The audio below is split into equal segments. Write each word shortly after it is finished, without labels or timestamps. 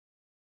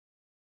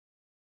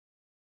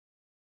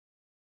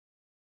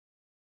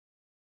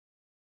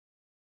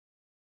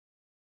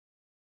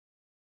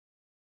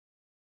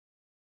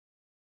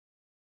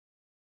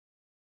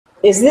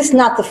Is this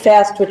not the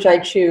fast which I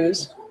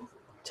choose,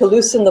 to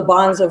loosen the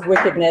bonds of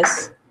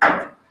wickedness,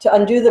 to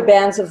undo the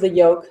bands of the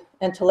yoke,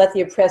 and to let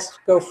the oppressed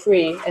go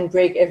free and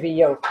break every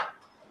yoke?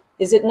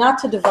 Is it not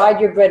to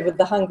divide your bread with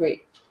the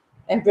hungry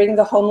and bring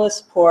the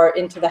homeless poor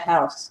into the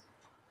house?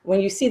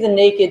 When you see the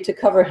naked, to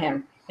cover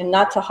him and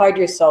not to hide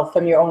yourself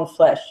from your own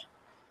flesh.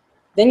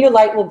 Then your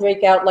light will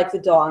break out like the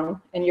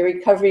dawn, and your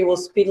recovery will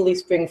speedily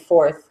spring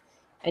forth,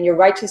 and your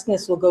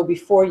righteousness will go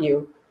before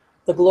you.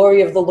 The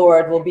glory of the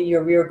Lord will be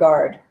your rear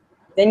guard.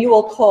 Then you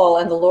will call,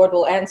 and the Lord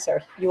will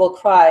answer. You will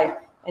cry,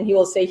 and he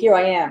will say, here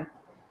I am.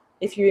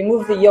 If you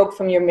remove the yoke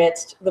from your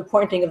midst, the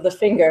pointing of the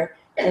finger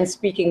and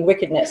speaking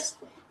wickedness,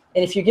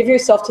 and if you give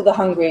yourself to the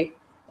hungry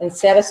and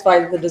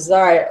satisfy the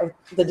desire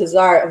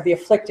of the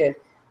afflicted,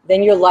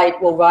 then your light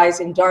will rise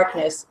in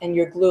darkness, and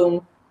your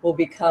gloom will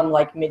become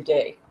like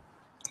midday.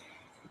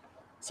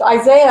 So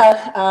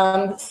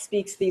Isaiah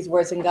speaks these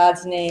words in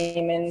God's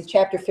name in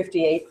chapter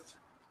 58.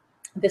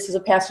 This is a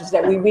passage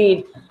that we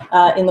read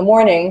in the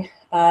morning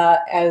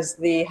as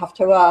the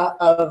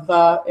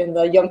Haftarah in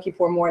the Yom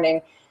Kippur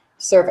morning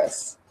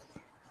service.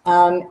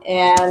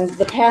 And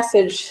the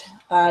passage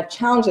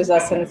challenges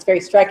us, and it's very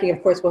striking,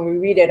 of course, when we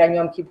read it on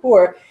Yom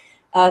Kippur,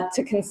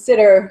 to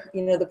consider,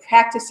 the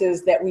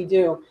practices that we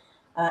do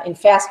in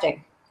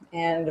fasting.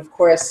 And of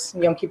course,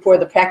 Yom Kippur,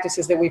 the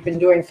practices that we've been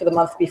doing for the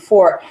month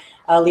before,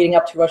 leading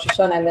up to Rosh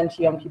Hashanah and then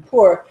to Yom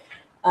Kippur.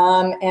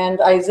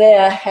 And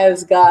Isaiah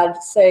has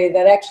God say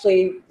that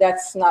actually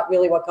that's not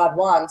really what God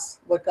wants.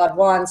 What God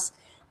wants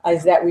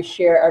is that we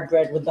share our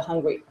bread with the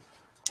hungry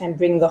and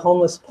bring the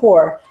homeless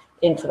poor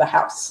into the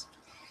house.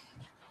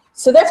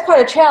 So that's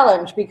quite a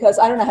challenge, because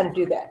I don't know how to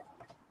do that.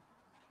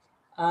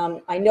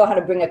 I know how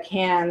to bring a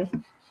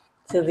can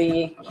to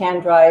the can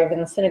drive in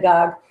the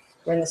synagogue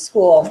or in the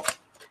school,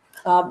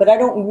 but I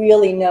don't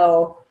really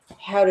know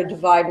how to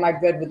divide my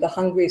bread with the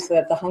hungry so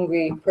that the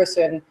hungry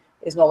person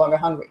is no longer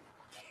hungry.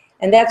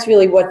 And that's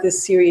really what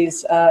this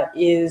series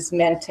is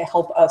meant to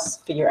help us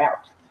figure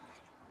out.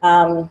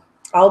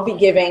 I'll be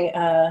giving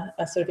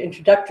a sort of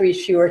introductory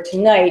shiur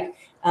tonight.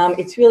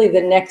 It's really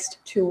the next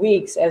 2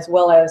 weeks, as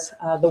well as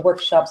the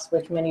workshops,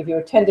 which many of you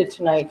attended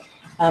tonight,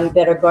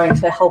 that are going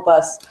to help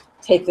us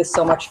take this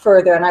so much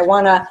further. And I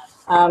want to,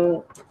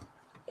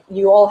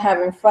 you all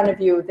have in front of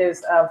you,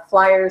 there's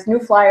flyers, new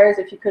flyers.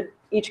 If you could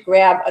each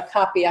grab a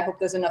copy, I hope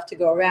there's enough to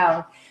go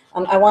around.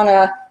 I want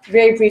to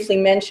very briefly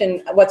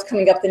mention what's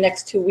coming up the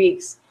next 2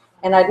 weeks.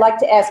 And I'd like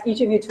to ask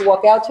each of you to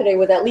walk out today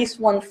with at least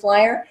one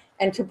flyer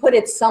and to put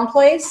it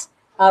someplace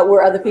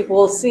where other people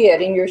will see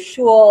it, in your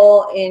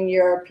shul, in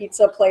your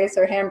pizza place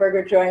or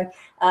hamburger joint.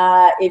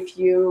 If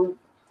you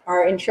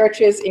are in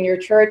churches, in your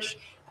church,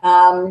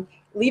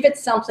 leave it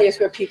someplace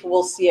where people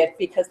will see it,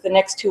 because the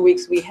next 2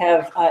 weeks we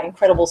have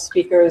incredible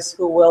speakers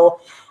who will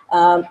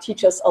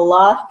teach us a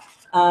lot.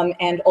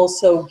 And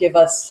also give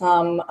us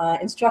some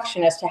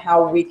instruction as to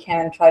how we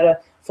can try to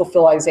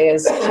fulfill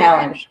Isaiah's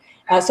challenge.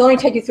 So let me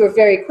take you through it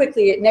very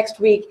quickly.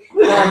 Next week,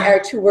 our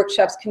 2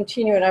 workshops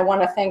continue, and I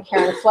want to thank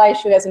Karen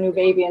Fleisch, who has a new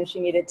baby, and she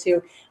needed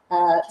to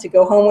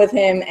go home with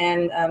him,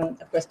 and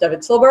of course,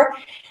 David Silber.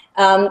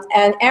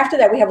 And after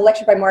that, we have a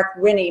lecture by Mark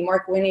Winnie.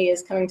 Mark Winnie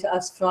is coming to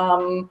us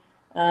from,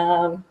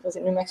 was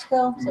it New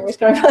Mexico? So he's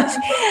coming from us.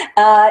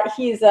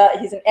 He's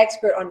an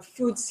expert on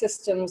food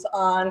systems,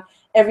 on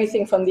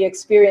everything from the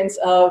experience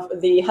of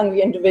the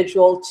hungry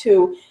individual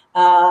to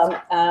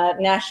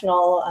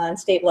national and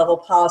state level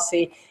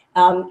policy.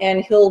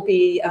 And he'll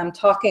be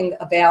talking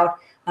about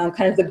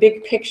kind of the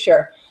big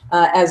picture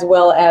as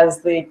well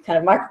as the kind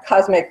of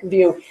microcosmic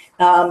view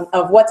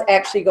of what's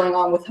actually going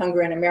on with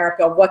hunger in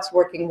America, what's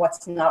working,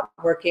 what's not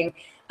working.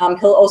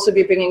 He'll also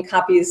be bringing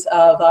copies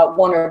of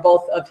one or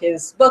both of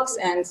his books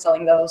and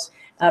selling those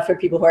for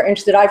people who are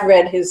interested. I've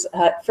read his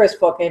first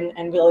book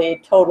and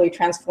really totally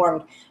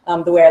transformed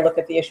the way I look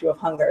at the issue of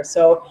hunger.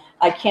 So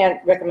I can't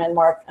recommend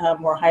Mark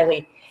more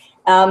highly.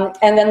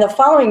 And then the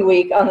following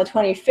week, on the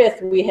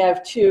 25th, we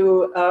have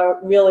 2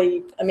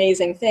 really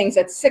amazing things.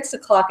 At 6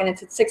 o'clock, and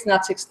it's at 6,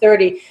 not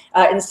 6:30,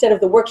 instead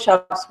of the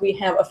workshops, we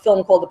have a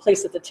film called The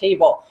Place at the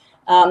Table.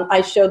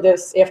 I showed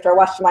this after I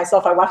watched it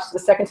myself. I watched it the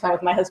second time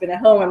with my husband at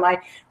home, and my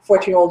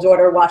 14-year-old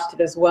daughter watched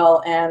it as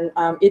well. And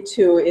it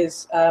too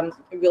is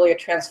really a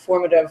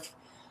transformative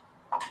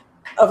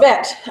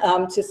event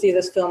to see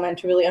this film and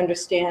to really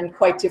understand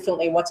quite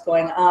differently what's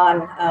going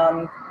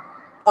on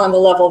the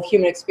level of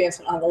human experience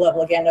and on the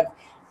level, again,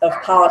 of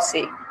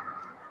policy.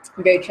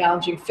 A very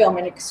challenging film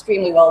and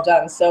extremely well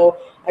done. So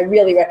I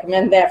really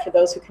recommend that for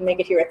those who can make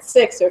it here at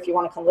 6, or if you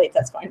want to come late,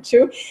 that's fine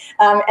too.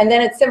 And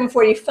then at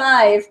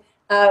 7:45,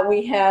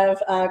 we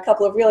have a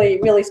couple of really,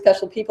 really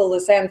special people.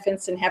 Lisanne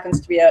Finson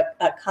happens to be a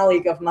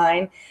colleague of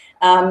mine.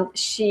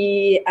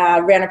 She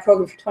ran a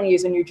program for 20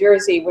 years in New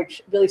Jersey,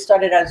 which really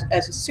started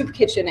as a soup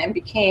kitchen and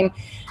became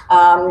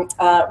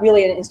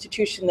really an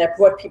institution that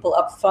brought people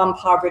up from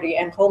poverty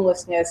and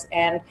homelessness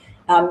and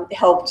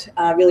helped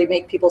really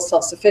make people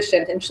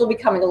self-sufficient. And she'll be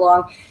coming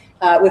along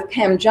with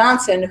Pam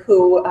Johnson,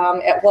 who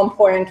at one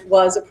point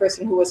was a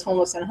person who was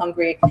homeless and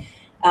hungry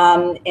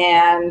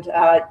and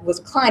was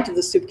a client of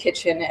the soup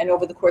kitchen, and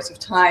over the course of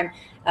time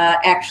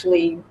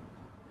actually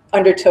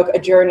undertook a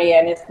journey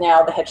and is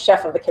now the head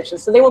chef of the kitchen.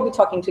 So they will be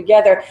talking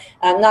together,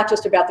 not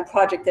just about the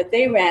project that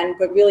they ran,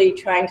 but really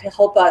trying to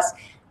help us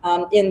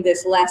in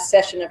this last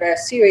session of our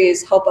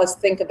series, help us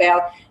think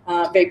about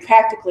very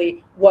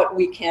practically what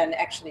we can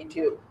actually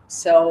do.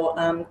 So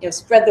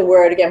spread the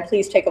word. Again,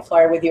 please take a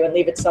flyer with you and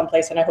leave it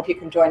someplace, and I hope you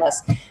can join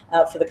us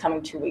for the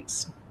coming 2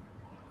 weeks.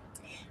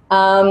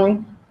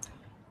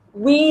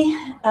 We,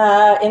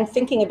 in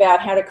thinking about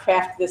how to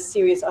craft this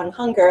series on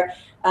hunger,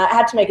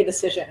 had to make a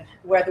decision,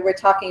 whether we're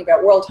talking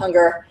about world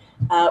hunger,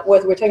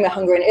 whether we're talking about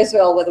hunger in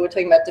Israel, whether we're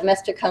talking about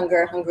domestic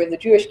hunger, hunger in the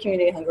Jewish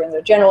community, hunger in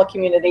the general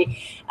community.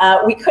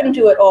 We couldn't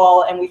do it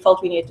all, and we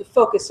felt we needed to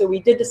focus, so we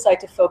did decide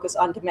to focus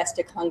on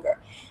domestic hunger.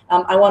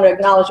 I want to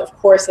acknowledge, of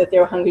course, that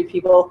there are hungry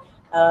people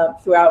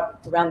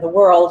around the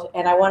world,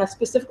 and I want to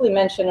specifically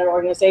mention an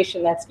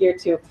organization that's dear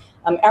to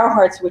our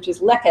hearts, which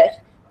is Leket.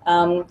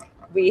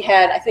 We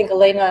had, I think,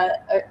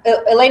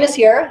 Elena's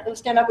here.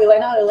 Stand up,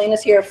 Elena.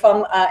 Elena's here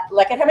from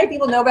Leket. How many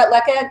people know about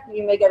Leket?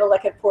 You may get a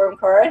Leket Purim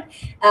card.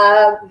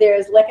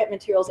 There's Leket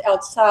materials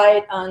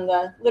outside on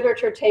the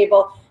literature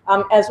table,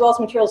 as well as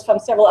materials from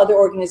several other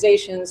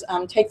organizations.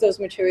 Take those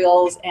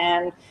materials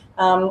and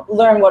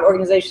learn what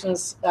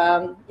organizations,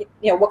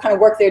 what kind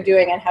of work they're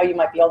doing and how you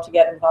might be able to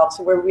get involved.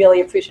 So we're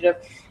really appreciative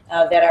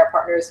that our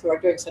partners who are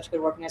doing such good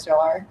work in Israel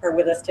are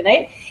with us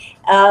tonight.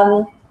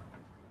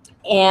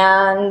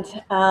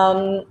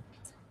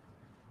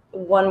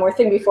 One more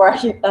thing before I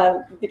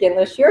begin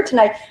the shiur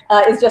tonight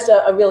is just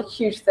a real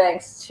huge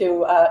thanks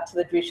to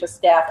the Drisha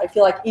staff. I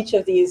feel like each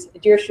of these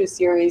Dirshu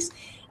series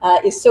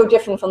is so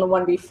different from the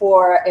one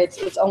before.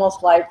 It's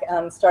almost like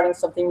starting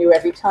something new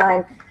every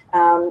time.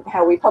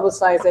 How we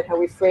publicize it, how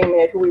we frame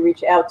it, who we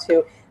reach out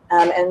to,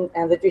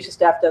 and the Drisha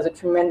staff does a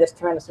tremendous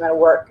amount of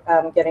work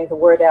getting the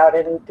word out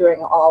and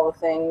doing all the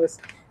things,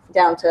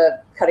 down to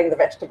cutting the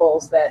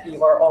vegetables that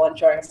you are all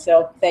enjoying.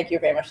 So thank you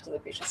very much to the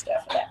Drisha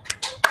staff for that.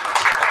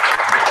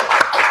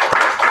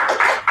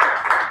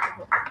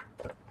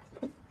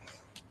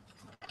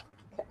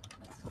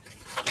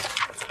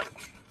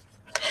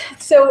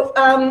 So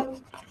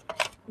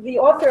the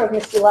author of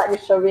Mesilat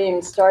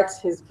Yesharim starts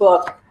his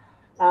book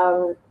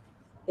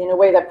in a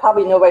way that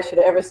probably nobody should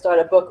ever start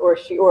a book or a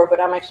shiur,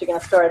 but I'm actually going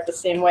to start it the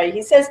same way.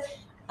 He says,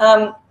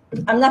 I'm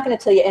not going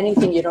to tell you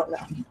anything you don't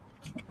know.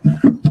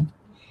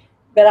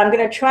 But I'm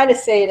going to try to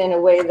say it in a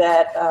way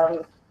that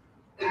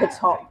hits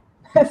home.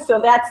 So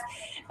that's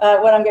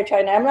what I'm going to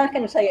try. Now, I'm not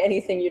going to tell you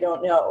anything you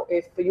don't know.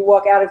 If you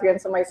walk out of here and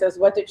somebody says,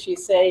 what did she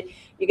say?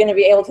 You're going to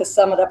be able to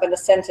sum it up in a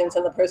sentence,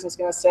 and the person's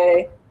going to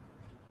say,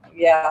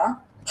 yeah,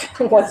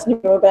 what's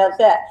new about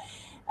that?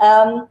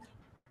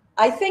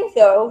 I think,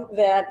 though,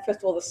 that, first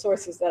of all, the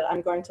sources that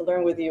I'm going to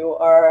learn with you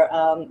are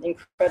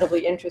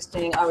incredibly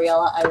interesting.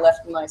 Ariella, I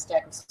left my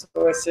stack of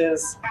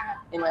sources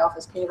in my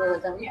office. Can you go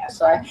with them? Yeah,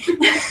 sorry.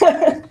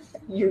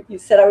 You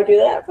said I would do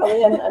that,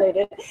 probably, and I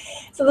did.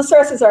 So the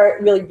sources are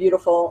really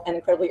beautiful and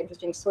incredibly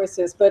interesting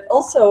sources. But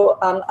also,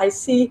 I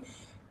see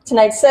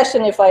tonight's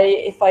session, if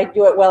I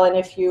do it well, and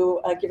if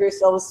you give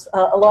yourselves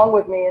along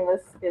with me in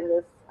this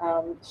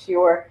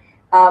shiur,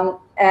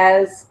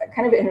 as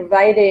kind of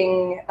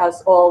inviting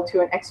us all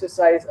to an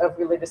exercise of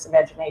religious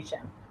imagination.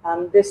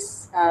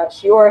 This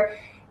shiur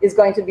is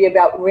going to be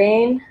about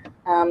rain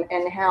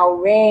and how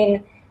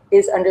rain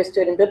is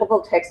understood in biblical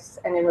texts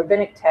and in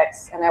rabbinic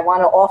texts. And I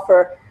want to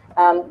offer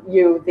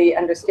you the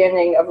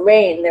understanding of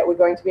rain that we're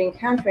going to be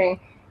encountering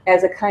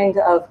as a kind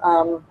of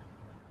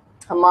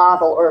a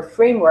model or a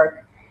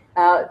framework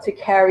to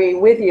carry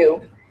with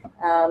you,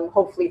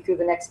 hopefully through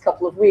the next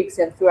couple of weeks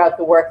and throughout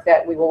the work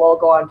that we will all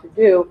go on to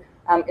do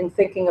in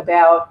thinking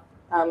about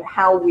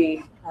how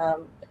we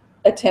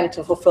attempt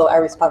to fulfill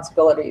our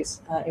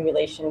responsibilities in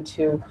relation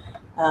to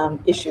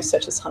issues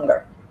such as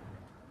hunger.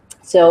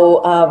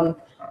 So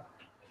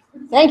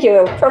thank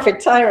you,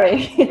 perfect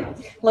timing. A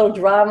little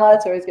drama,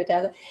 it's always good to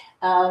have it.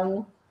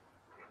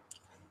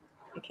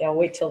 Okay, I'll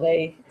wait till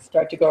they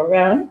start to go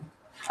around.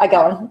 I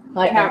got one.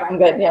 I'm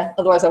good, yeah.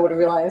 Otherwise I would have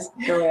realized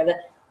earlier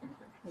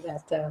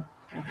that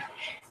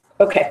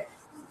okay.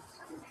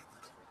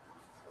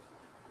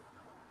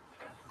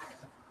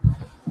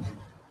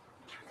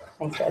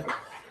 Thanks, Ed.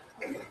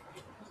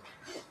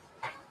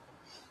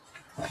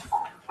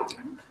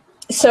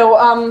 So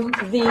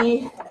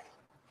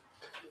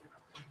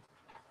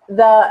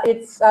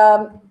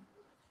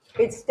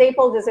it's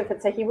stapled as if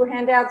it's a Hebrew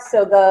handout.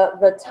 So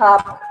the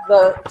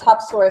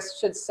top source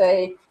should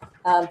say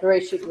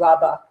Bereshit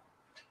Rabbah.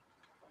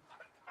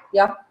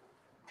 Yeah,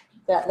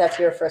 that's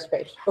your first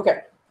page.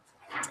 Okay.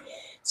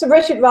 So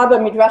Bereshit Rabbah,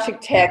 midrashic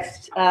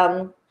text.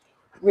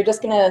 We're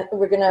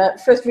gonna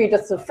first read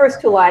just the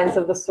first 2 lines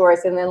of the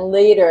source, and then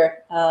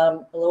later, a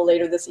little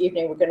later this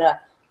evening, we're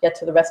gonna get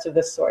to the rest of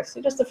this source.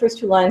 So just the first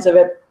 2 lines of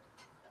it.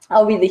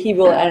 I'll read the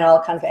Hebrew and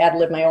I'll kind of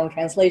ad-lib my own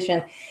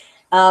translation.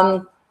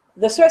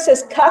 The source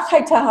says, "Kach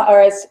hayta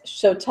haaretz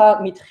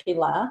shota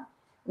mitchila,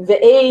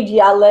 ve'ed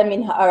yaleh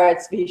min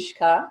haaretz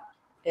v'hishka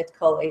et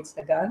kol eitz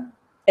hagan."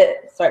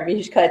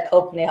 V'hishka et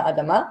kol pnei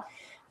ha'adama.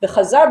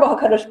 V'chazar bo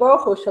HaKadosh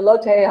Baruch Hu shelo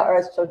tehei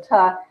ha'aretz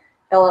shotah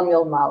ela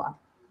milmala.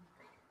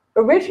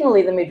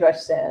 Originally, the Midrash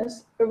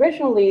says,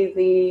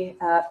 the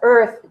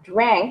earth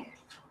drank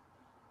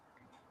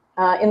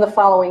in the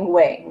following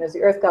way. And as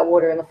the earth got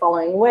water in the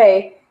following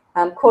way,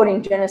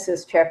 quoting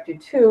Genesis chapter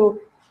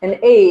 2, an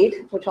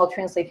aid, which I'll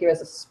translate here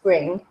as a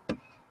spring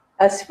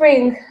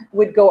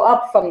would go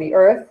up from the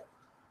earth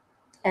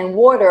and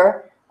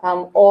water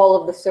all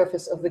of the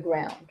surface of the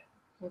ground.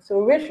 And so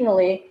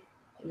originally,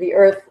 the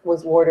earth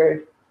was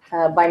watered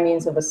by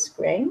means of a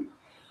spring.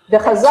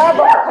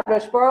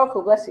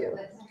 Bless you.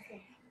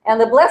 And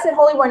the Blessed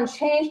Holy One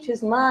changed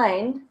his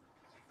mind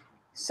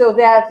so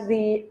that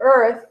the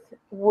earth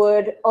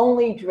would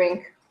only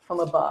drink from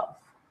above.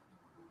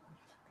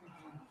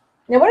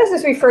 Now, what is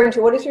this referring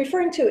to? What it's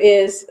referring to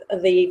is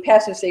the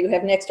passage that you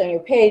have next on your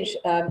page,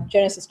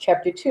 Genesis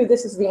chapter 2.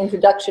 This is the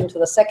introduction to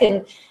the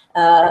second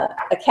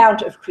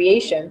account of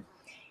creation.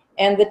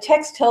 And the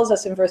text tells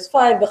us in verse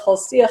 5, V'chol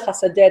siach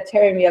hasadeh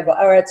terem yeh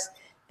ba'aretz,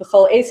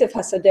 v'chol esef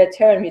hasadeh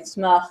terem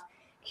yitzmach,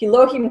 ki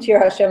lo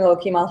himtir Hashem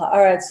Elokim al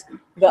ha'aretz,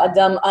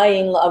 v'adam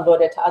ayin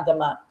la'avod et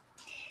ha'adamah.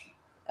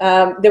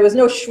 There was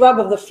no shrub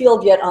of the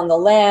field yet on the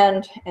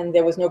land, and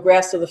there was no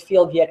grass of the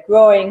field yet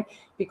growing,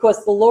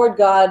 because the Lord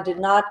God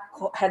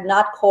had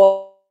not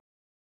called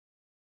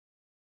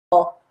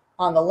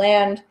on the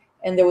land,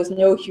 and there was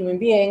no human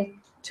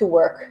being to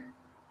work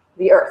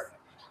the earth.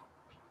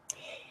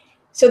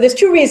 So there's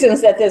two reasons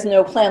that there's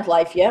no plant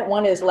life yet.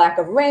 One is lack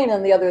of rain,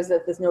 and the other is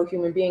that there's no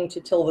human being to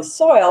till the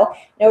soil.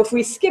 Now, if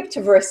we skip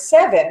to verse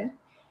 7,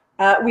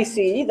 we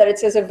see that it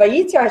says,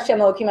 "Vayitzar Hashem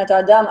Elokim et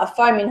Adam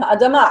afar min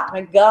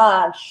ha'adamah."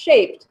 God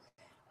shaped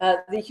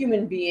the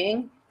human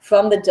being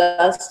from the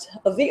dust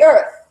of the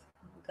earth.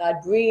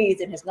 God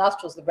breathed in his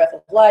nostrils the breath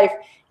of life,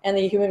 and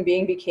the human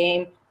being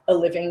became a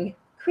living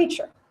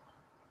creature.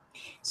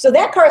 So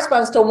that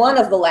corresponds to one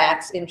of the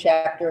lacks in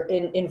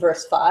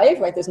verse 5,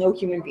 right? There's no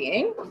human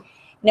being.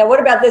 Now,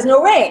 what about there's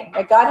no rain?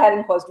 Right? God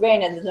hadn't caused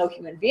rain, and there's no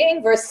human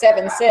being. Verse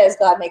 7 says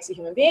God makes a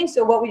human being.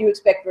 So what would you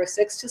expect verse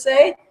 6 to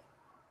say?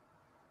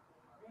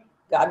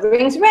 God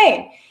brings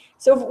rain.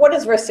 So what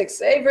does verse 6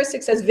 say? Verse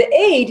 6 says,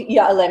 "Ve'ed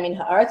ya'aleh min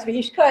ha'aretz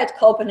v'hishka et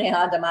kol panei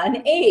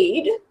ha'adamah."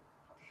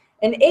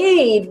 An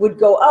aid would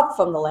go up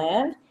from the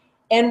land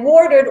and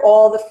watered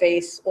all the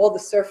surface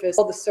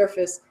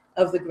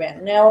of the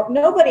ground. Now,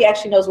 nobody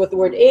actually knows what the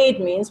word aid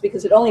means,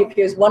 because it only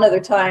appears one other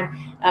time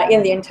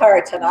in the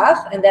entire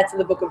Tanakh, and that's in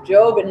the book of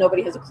Job, and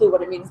nobody has a clue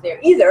what it means there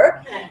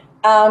either.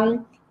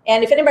 And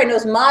if anybody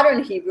knows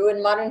modern Hebrew,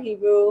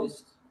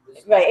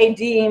 right,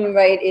 adim,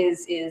 right,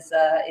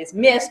 is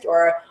mist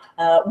or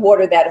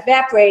water that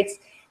evaporates.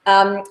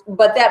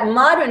 But that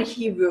modern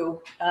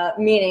Hebrew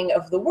meaning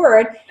of the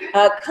word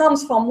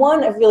comes from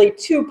one of really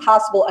two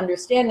possible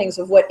understandings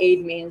of what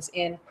aid means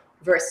in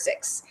verse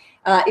 6.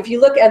 If you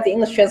look at the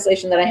English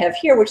translation that I have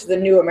here, which is the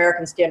New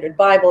American Standard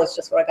Bible, it's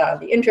just what I got on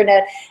the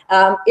internet,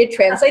 it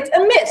translates, "A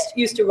mist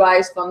used to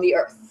rise from the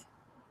earth."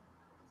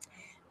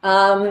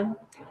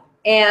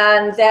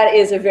 And that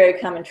is a very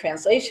common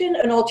translation.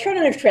 An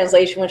alternative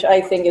translation, which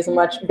I think is a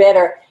much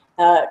better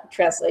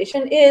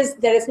translation, is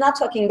that it's not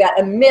talking about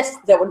a mist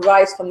that would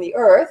rise from the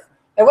earth.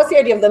 And what's the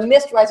idea of the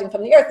mist rising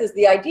from the earth? Is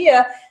the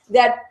idea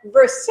that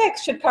verse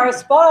 6 should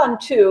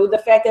correspond to the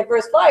fact that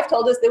verse 5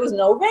 told us there was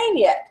no rain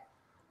yet.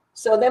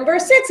 So then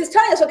verse 6 is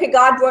telling us, okay,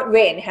 God brought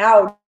rain.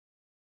 How?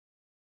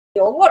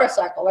 The old water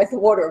cycle, right? The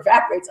water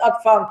evaporates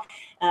up from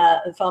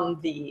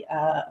the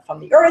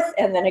earth,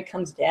 and then it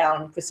comes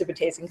down,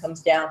 precipitates and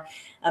comes down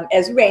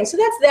as rain. So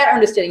that's that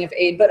understanding of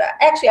aid. But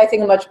actually, I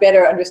think a much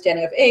better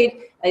understanding of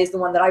aid is the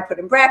one that I put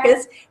in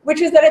brackets, which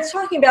is that it's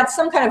talking about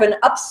some kind of an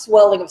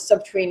upswelling of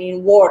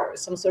subterranean water,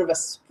 some sort of a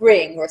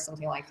spring or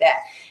something like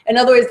that. In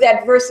other words,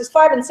 that verses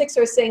 5 and 6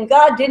 are saying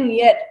God didn't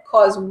yet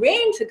cause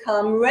rain to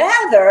come.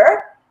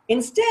 Rather,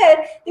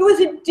 instead, there was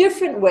a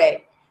different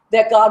way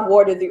that God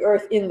watered the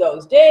earth in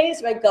those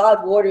days, right?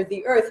 God watered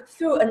the earth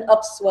through an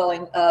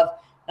upswelling of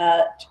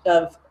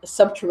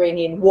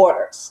subterranean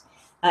waters.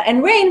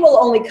 And rain will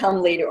only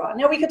come later on.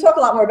 Now, we could talk a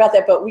lot more about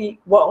that, but we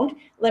won't.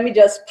 Let me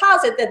just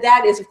posit that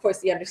that is, of course,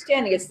 the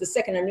understanding. It's the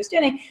second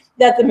understanding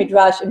that the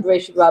Midrash in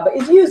Bereshit Rabbah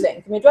is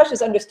using. The Midrash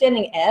is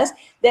understanding as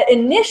that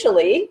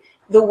initially,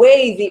 the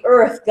way the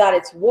earth got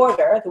its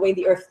water, the way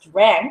the earth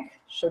drank,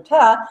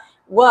 shotah,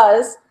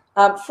 was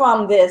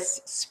from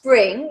this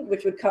spring,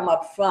 which would come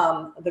up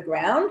from the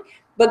ground.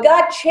 But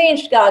God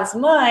changed God's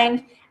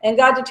mind, and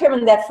God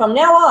determined that from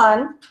now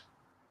on,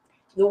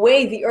 the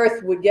way the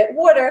earth would get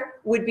water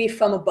would be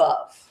from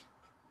above.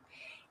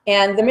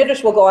 And the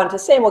Midrash will go on to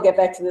say, we'll get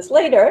back to this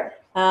later,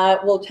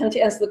 we'll tend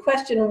to answer the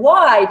question,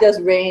 why does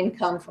rain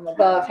come from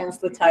above? Hence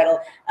the title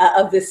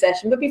of this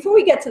session. But before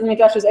we get to the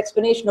Midrash's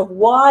explanation of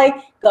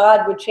why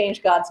God would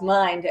change God's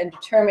mind and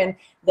determine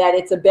that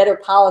it's a better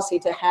policy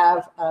to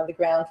have the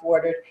ground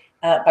watered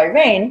by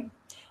rain,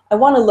 I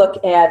want to look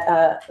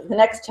at the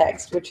next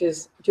text, which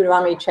is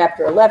Deuteronomy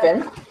chapter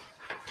 11,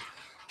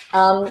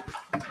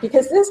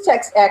 because this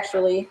text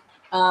actually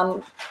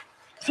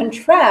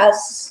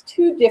contrasts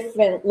two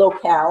different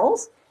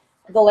locales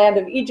the land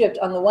of Egypt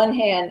on the one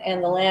hand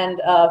and the land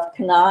of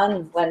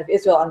Canaan, the land of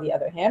Israel on the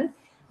other hand.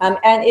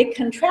 And it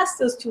contrasts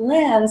those two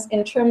lands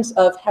in terms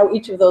of how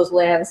each of those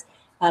lands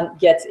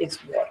gets its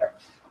water.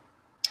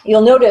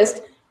 You'll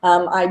notice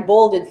I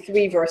bolded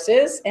 3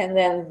 verses, and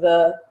then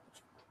the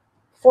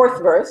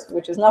 4th verse,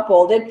 which is not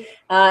bolded,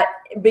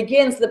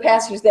 begins the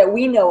passage that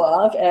we know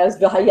of as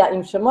V'haya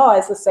im Shema,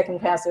 as the second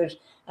passage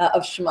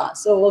of Shema.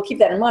 So we'll keep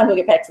that in mind. We'll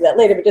get back to that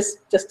later, but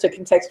just to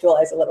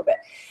contextualize a little bit.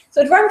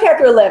 So Devarim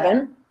chapter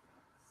 11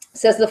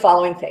 says the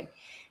following thing.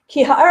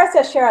 Ki ha'aretz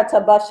asher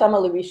ata ba shama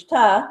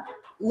l'rishta,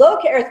 lo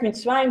ke'eretz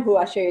Mitzrayim hu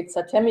asher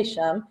yitzatem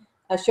misham,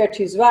 asher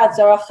tizrat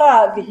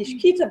zaracha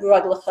v'hishkita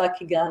b'raglecha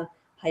kigan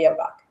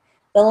hayarak.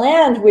 The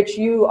land which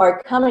you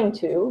are coming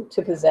to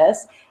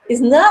possess is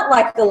not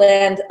like the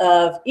land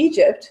of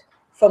Egypt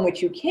from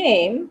which you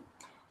came,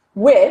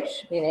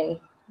 which, meaning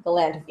the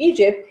land of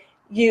Egypt,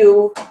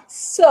 you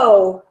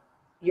sow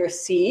your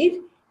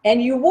seed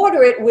and you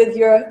water it with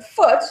your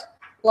foot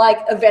like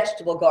a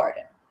vegetable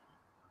garden.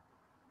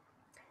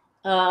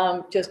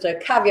 Just a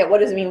caveat, what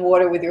does it mean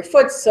water with your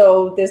foot?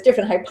 So there's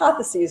different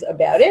hypotheses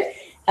about it,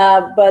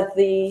 but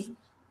the...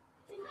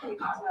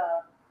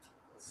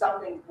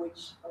 something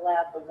which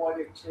allowed the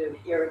water to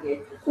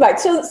irrigate. Right,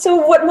 so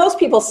what most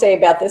people say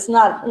about this,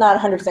 not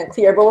 100%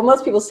 clear, but what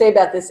most people say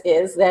about this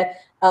is that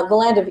the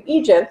land of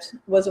Egypt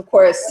was, of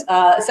course,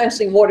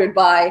 essentially watered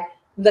by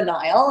the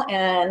Nile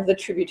and the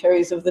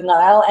tributaries of the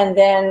Nile, and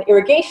then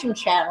irrigation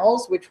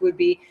channels, which would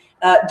be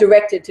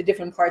directed to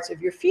different parts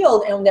of your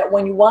field, and that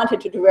when you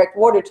wanted to direct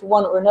water to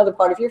one or another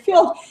part of your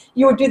field,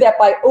 you would do that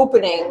by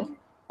opening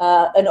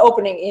an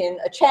opening in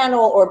a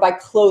channel or by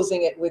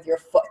closing it with your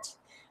foot.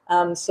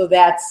 So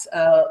that's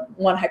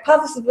one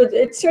hypothesis, but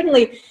it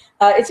certainly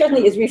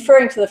is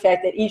referring to the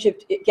fact that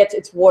Egypt gets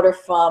its water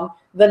from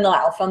the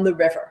Nile, from the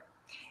river.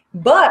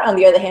 But on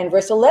the other hand,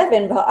 verse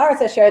 11, but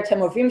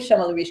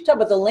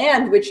the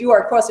land which you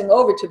are crossing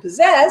over to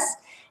possess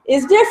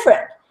is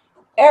different.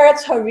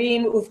 Eretz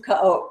harim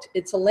uvkaot.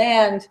 It's a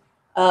land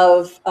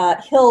of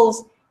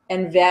hills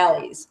and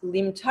valleys.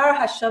 Limtar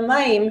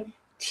hashamayim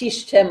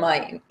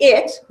tishtemayim.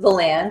 It, the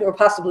land, or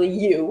possibly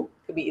you,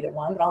 could be either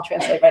one, but I'll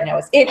translate right now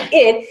as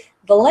it,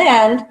 the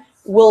land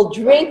will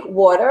drink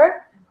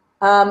water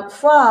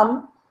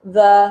from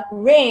the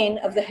rain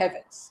of the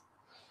heavens.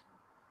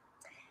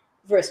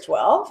 Verse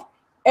 12,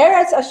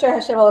 Eretz asher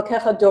Hashem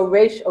Elokecha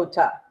doresh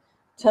ota.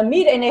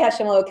 Tamid einei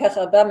Hashem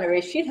Elokecha ba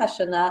mereshit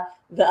hashana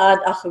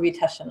v'ad acharit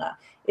hashana.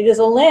 It is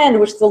a land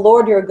which the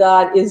Lord your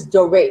God is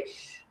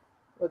doresh.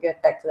 We'll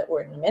get back to that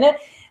word in a minute.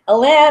 A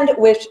land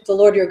which the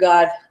Lord your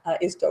God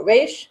is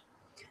doresh.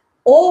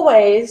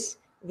 Always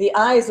the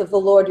eyes of the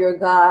Lord your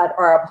God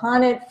are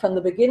upon it from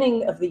the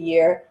beginning of the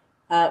year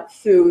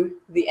through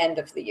the end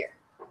of the year.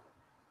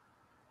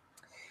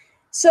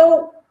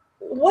 So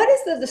what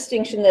is the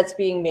distinction that's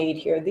being made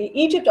here? The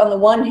Egypt, on the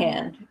one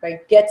hand,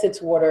 right, gets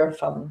its water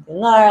from the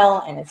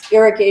Nile and it's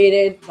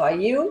irrigated by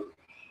you.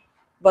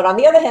 But on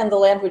the other hand, the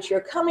land which you're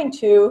coming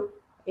to,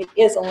 it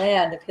is a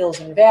land of hills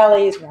and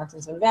valleys,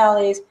 mountains and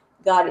valleys.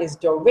 God is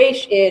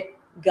doresh it.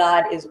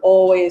 God is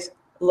always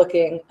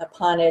looking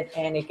upon it,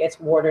 and it gets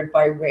watered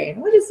by rain.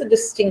 What is the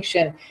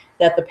distinction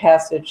that the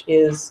passage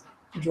is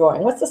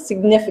drawing? What's the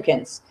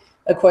significance,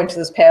 according to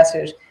this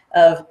passage,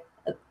 of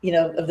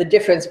the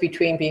difference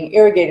between being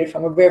irrigated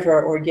from a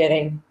river or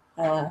getting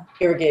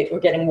irrigated or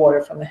getting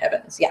water from the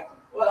heavens? Yeah.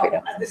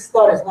 Well, this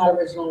thought is not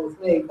original with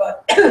me,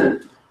 but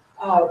the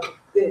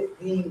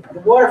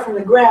water from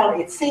the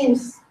ground, it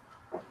seems,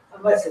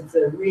 unless it's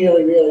a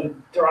really, really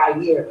dry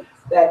year,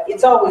 that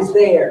it's always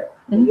there.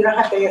 Mm-hmm. You don't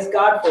have to ask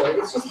God for it.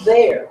 It's just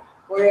there.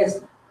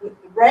 Whereas with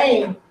the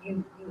rain,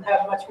 you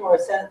have much more a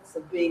sense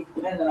of being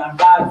dependent on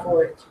God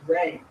for it to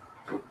rain.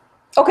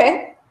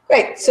 Okay,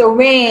 great. So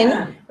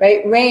rain,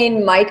 right?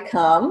 Rain might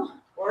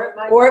come,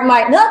 or it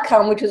might not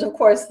come, which is, of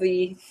course,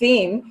 the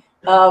theme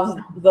of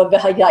the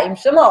V'haya im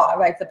Shema,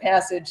 right? The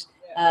passage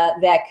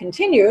that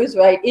continues,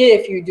 right?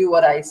 If you do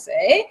what I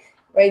say,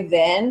 right,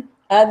 then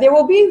there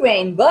will be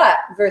rain. But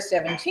verse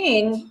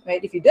 17,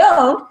 right? If you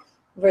don't,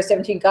 verse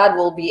 17, God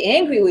will be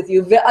angry with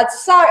you.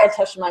 Ve'atzar et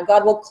hashamayim.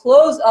 God will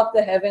close up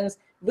the heavens.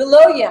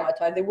 V'lo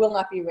yamatar. There will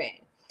not be rain.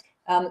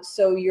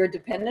 So you're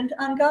dependent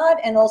on God,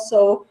 and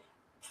also,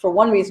 for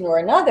one reason or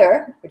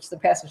another, which the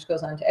passage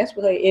goes on to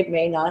explicate, it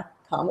may not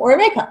come or it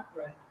may come.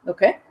 Right.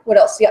 Okay. What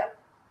else? Yeah.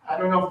 I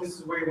don't know if this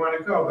is where you want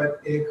to go, but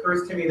it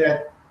occurs to me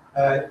that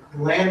the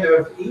land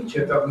of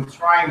Egypt, of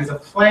Mitzrayim, is a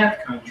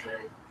flat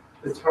country.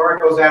 The Torah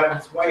goes out of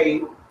its way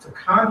to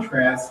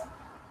contrast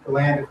the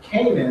land of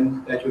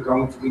Canaan that you're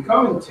going to be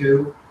going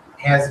to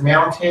has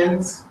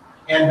mountains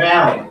and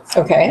valleys.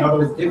 Okay. In other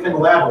words, different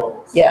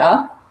levels.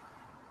 Yeah.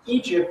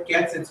 Egypt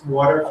gets its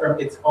water from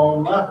its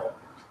own level.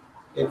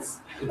 It's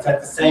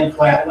at the same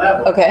flat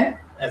level. Okay.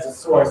 As a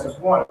source of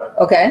water.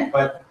 Okay.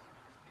 But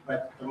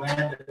the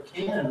land of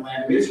Canaan, the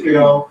land of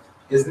Israel,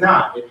 is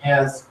not. It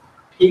has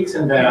peaks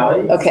and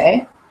valleys.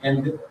 Okay.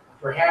 And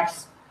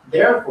perhaps,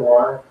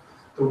 therefore,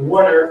 the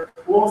water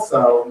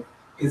also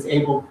is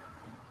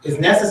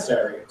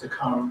necessary to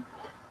come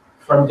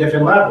from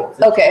different levels.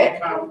 It Okay.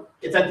 can't come-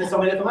 It's at so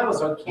many different levels,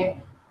 so it can't,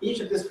 each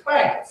of this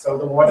flat, so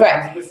the water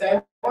Right. comes to the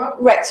same level.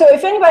 Right. So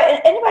if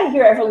anybody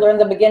here ever learned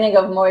the beginning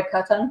of Moed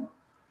Katan?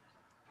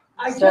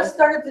 I just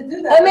started to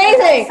do that.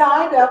 Amazing. I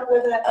signed up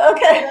with it.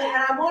 Okay.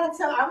 And I wanted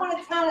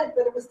to tell it,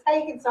 but it was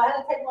taken, so I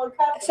had to take one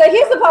cut. So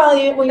here's the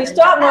problem: when you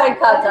start Moed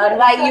Katan,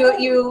 right?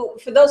 You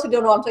for those who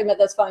don't know what I'm talking about,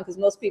 that's fine because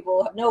most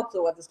people have no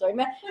clue what the story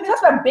meant. It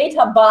talks about Beit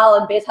HaBaal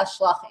and Beit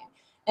HaShlachim,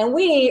 and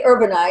we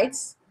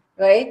urbanites,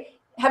 right,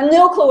 have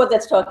no clue what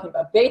that's talking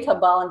about. Beit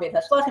HaBaal and Beit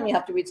HaShlachim. You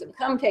have to read some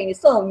commentary, and you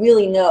still don't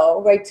really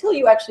know, right? Till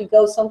you actually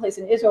go someplace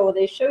in Israel where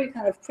they show you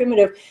kind of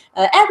primitive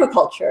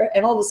agriculture,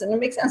 and all of a sudden it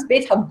makes sense.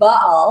 Beit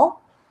HaBaal,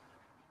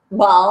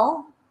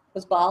 Baal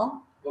was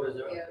Baal. What is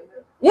it?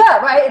 Yeah,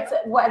 right. It's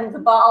when the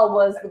Baal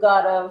was the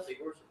god of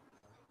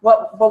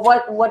what? But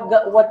what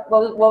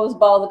was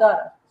Baal the god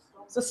of?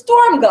 It's a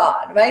storm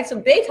god, right? So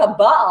Beit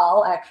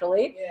HaBaal,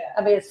 actually. Yeah.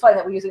 I mean, it's funny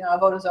that we're using our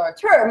Avodah Zarah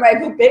term, right?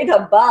 But Beit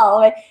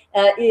HaBaal,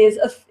 right,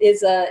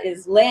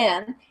 is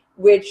land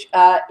which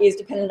is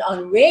dependent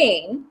on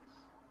rain,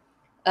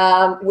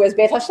 whereas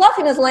Beit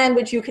HaShlachim is land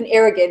which you can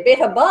irrigate. Beit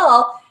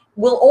HaBaal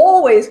will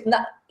always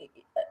not.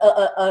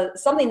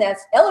 Something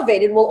that's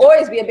elevated will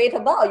always be a Beit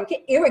HaBaal. You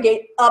can't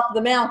irrigate up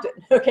the mountain.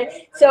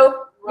 Okay,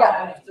 so I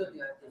yeah, understood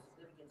the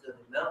significance of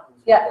the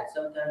mountains. Yeah. That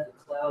sometimes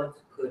the clouds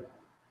could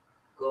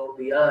go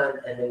beyond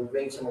and then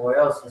bring somewhere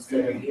else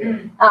instead of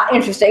here.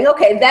 interesting.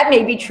 Okay, that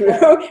may be true.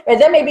 Right,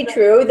 that may be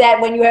true.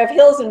 That when you have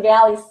hills and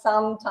valleys,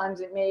 sometimes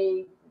it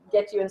may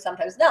get to you and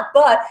sometimes not.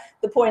 But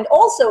the point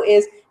also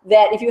is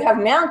that if you have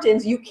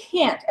mountains, you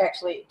can't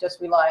actually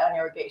just rely on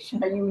irrigation.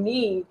 You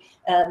need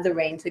the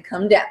rain to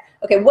come down.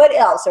 Okay, what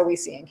else are we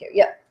seeing here?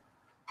 Yeah.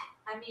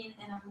 I mean,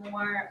 in a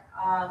more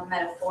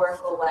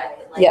metaphorical way,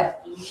 like Yeah.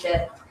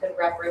 Egypt could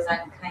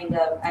represent kind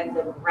of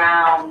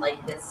underground,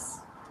 like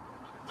this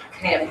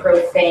kind of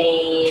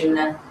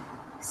profane,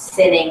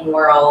 sinning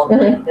world,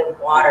 like the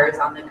waters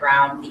on the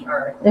ground, the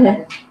earth.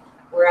 And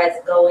whereas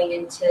going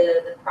into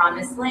the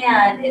promised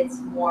land, it's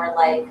more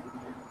like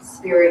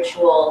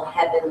spiritual,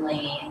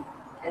 heavenly,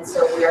 and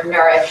so we are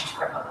nourished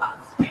from above.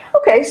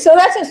 Okay, so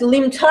that's just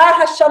limtar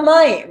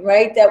hashamayim,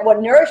 right? That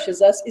what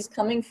nourishes us is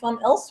coming from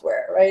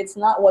elsewhere, right? It's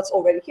not what's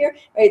already here,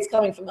 right? It's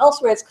coming from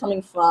elsewhere. It's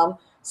coming from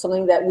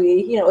something that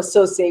we,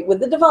 associate with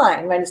the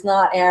divine, right? It's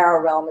not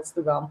our realm; it's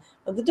the realm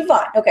of the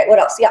divine. Okay, what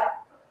else? Yeah.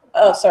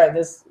 Oh, sorry.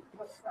 There's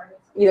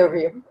either of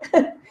you.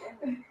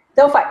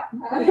 Don't fight.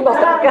 You can both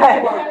go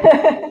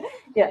ahead.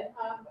 Yeah.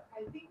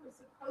 I think we're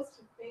supposed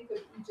to think of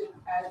Egypt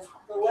as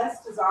the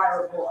less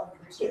desirable of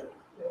the two.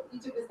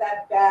 Egypt is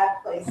that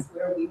bad place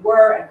where we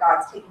were, and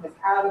God's taking us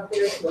out of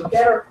there to a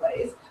better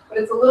place. But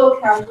it's a little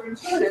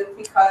counterintuitive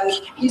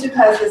because Egypt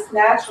has this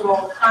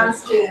natural,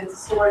 constant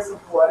source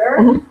of water,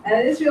 and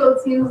in Israel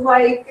it seems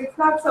like it's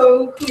not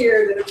so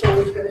clear that it's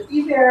always going to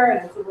be there,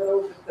 and it's a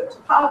little, the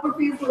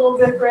topography is a little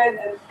different,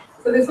 and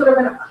so there's sort of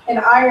an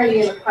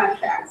irony and a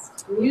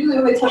contrast. And usually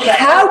when they talk about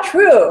How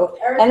true.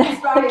 Eretz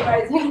Yisrael,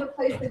 right, it's the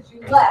place that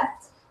you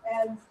left,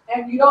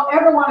 and you don't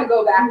ever want to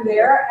go back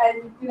there,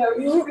 and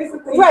you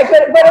basically Right,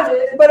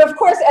 but of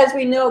course, as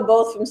we know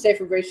both from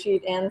Sefer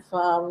Bereshit and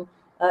from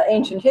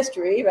ancient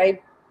history,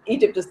 right?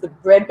 Egypt is the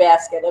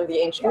breadbasket of the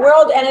ancient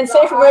world, and in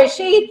Sefer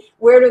Bereshit,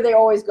 where do they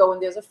always go when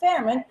there's a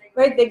famine?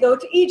 Right, they go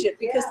to Egypt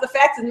because the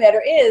fact of the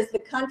matter is the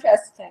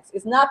contrast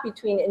is not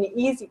between an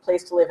easy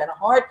place to live and a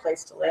hard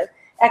place to live.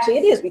 Actually,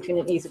 it is between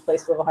an easy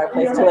place to live and a hard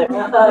place to live.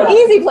 The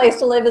easy place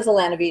to live is the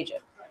land of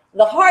Egypt.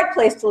 The hard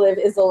place to live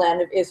is the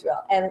land of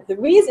Israel. And the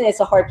reason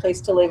it's a hard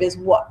place to live is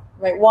what?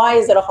 Right? Why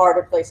is it a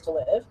harder place to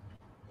live?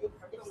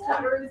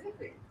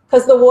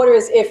 Because the water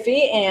is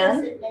iffy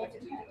and...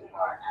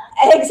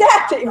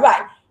 Exactly,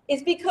 right.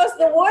 It's because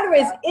the water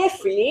is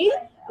iffy,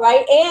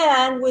 right?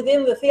 And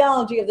within the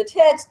theology of the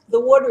text, the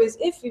water is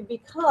iffy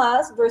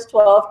because, verse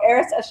 12,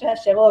 Eretz Asher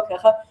Hashem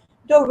Elokecha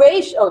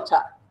Doresh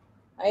Ota.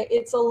 Right?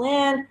 It's a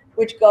land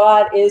which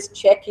God is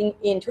checking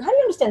into. How do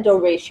you understand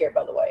Doresh here,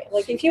 by the way?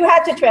 Like if you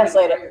had to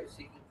translate it.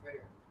 Seeking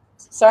prayer.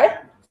 Sorry?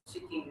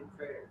 Seeking in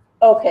prayer.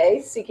 Okay,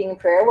 seeking in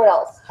prayer. What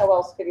else? How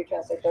else could you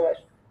translate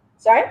Doresh?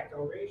 Sorry?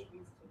 Doresh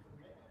means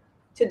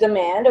To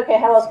demand. Okay,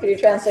 how else could you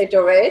translate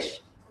Doresh?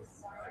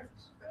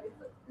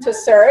 To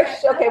search.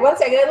 Okay, one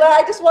second.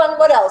 I just want,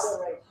 what else?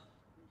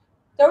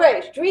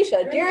 Doresh,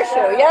 Drisha,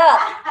 Dirshu,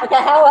 yeah. Okay,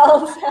 how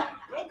else?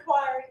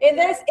 In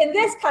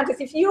this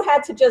context, if you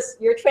had to just,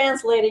 you're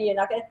translating, you're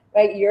not gonna,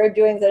 right? You're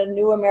doing the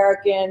New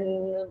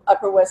American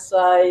Upper West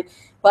Side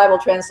Bible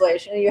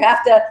translation. You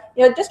have to,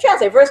 just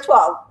translate. Verse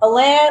 12, a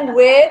land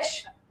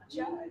which.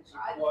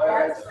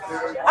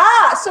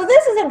 So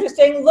this is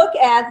interesting. Look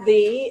at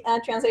the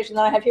translation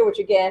that I have here, which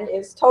again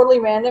is totally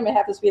random. It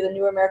happens to be the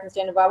New American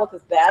Standard Bible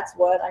because that's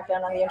what I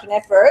found on the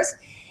internet first.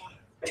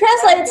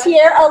 Translates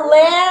here, a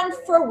land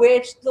for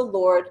which the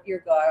Lord your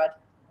God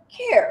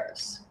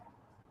cares.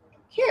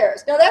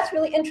 Now that's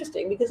really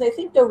interesting because I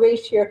think Doresh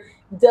here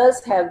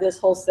does have this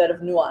whole set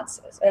of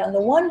nuances. And on the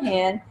one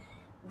hand,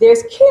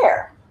 there's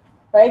care,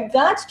 right?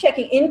 God's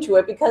checking into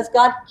it because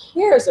God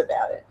cares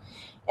about it.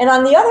 And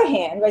on the other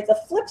hand, right, the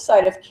flip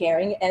side of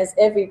caring, as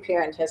every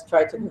parent has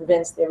tried to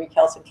convince their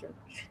recalcitrant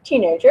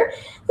teenager,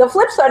 the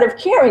flip side of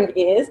caring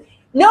is,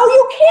 no,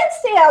 you can't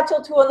stay out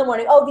till 2 in the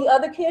morning. Oh, the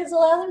other kids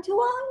allow them to?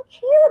 Well, I don't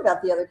care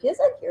about the other kids.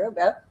 I care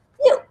about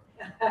you,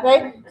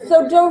 right?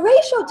 So Dorei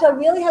Shota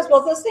really has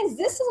both those things.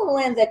 This is a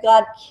land that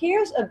God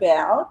cares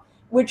about,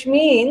 which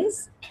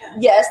means,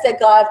 yes,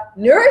 that God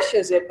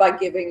nourishes it by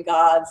giving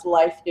God's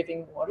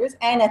life-giving waters,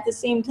 and at the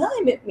same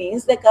time, it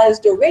means that God is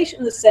Doresh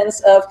in the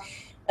sense of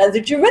the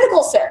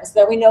juridical sense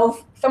that we know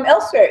from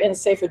elsewhere in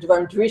Sefer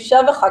Devarim,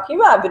 Drisha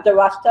v'chakira,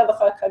 v'darashta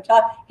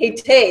v'chakata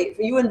heitev.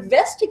 You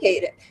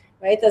investigate it,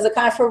 right? There's a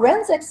kind of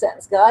forensic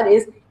sense. God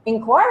is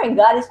inquiring.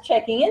 God is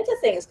checking into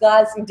things.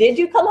 Did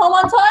you come home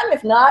on time?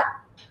 If not,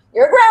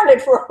 you're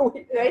grounded for a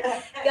week, right?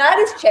 God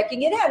is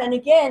checking it out. And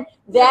again,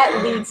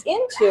 that leads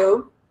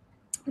into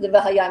the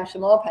V'hayim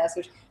Shemo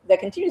passage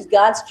that continues.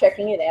 God's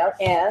checking it out,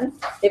 and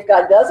if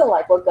God doesn't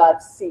like what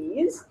God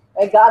sees,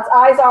 right, God's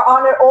eyes are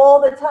on it all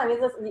the time.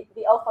 Is this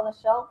the elf on the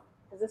shelf?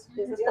 Is this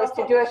place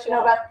too Jewish to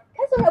know about?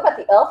 You guys don't know about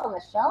the elf on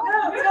the shelf?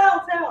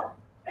 No, tell.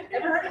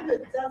 Never heard of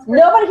it. Sounds great.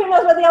 Nobody here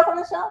knows about the elf on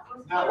the shelf?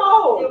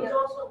 No. There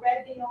was also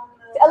Reggie on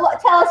the.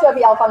 Tell us about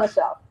the elf on the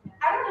shelf.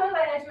 I don't know if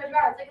I know too much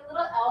about it. It's like a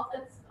little elf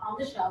that's on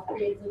the shelf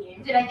creates the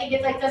games. And I think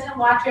it's like doesn't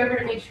watch over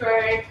to make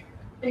sure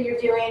that you're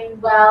doing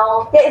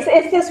well. Yeah,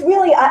 it's this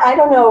really, I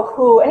don't know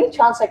who, any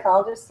child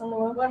psychologists in the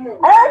room?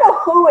 I don't know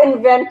who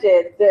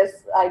invented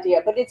this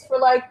idea, but it's for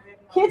like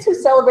kids who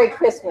celebrate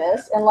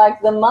Christmas, and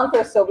like the month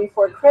or so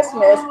before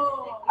Christmas,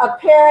 a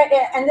parent,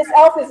 and this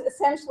elf is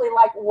essentially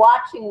like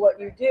watching what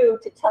you do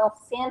to tell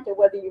Santa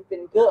whether you've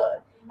been good.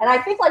 And I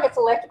think like it's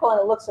electrical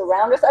and it looks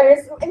around us. I mean,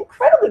 it's an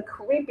incredibly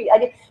creepy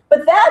idea.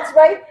 But that's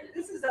right.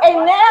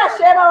 And now,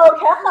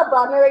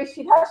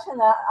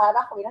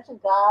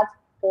 God's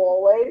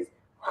always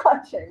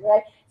watching,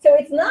 right? So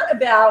it's not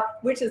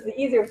about which is the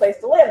easier place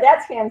to live.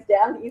 That's hands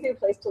down. The easier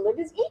place to live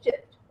is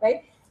Egypt,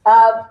 right?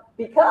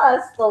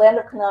 Because the land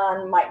of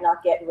Canaan might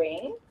not get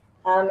rain.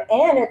 And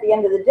at the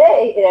end of the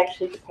day, it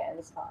actually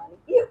depends on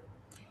you.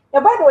 Now,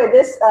 by the way,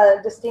 this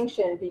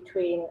distinction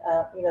between,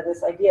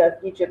 this idea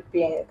of Egypt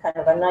being kind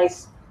of a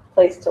nice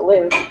place to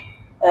live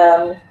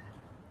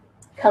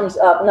comes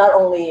up not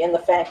only in the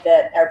fact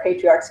that our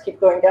patriarchs keep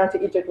going down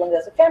to Egypt when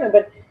there's a famine,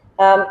 but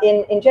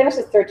in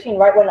Genesis 13,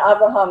 right when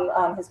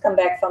Abraham has come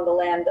back from the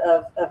land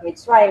of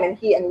Mitzrayim, and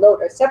he and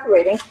Lot are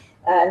separating,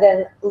 and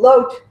then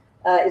Lot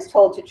is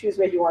told to choose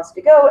where he wants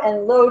to go,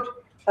 and Lot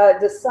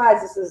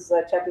decides, this is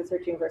chapter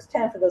 13, verse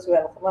 10, for those who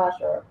have a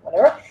Chumash or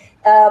whatever,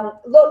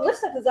 Lot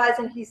lifts up his eyes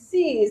and he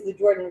sees the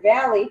Jordan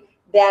Valley,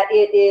 that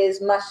it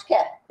is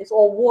mashkeh, it's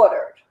all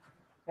watered,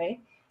 right?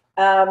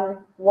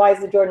 Why is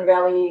the Jordan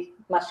Valley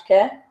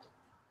mashkeh?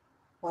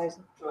 Why is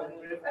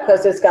it?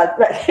 Because it's got,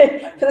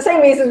 right, for the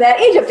same reason that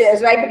Egypt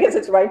is, right? Because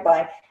it's right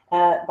by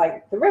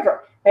the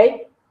river,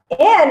 right?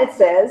 And it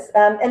says,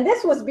 and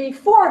this was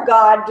before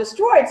God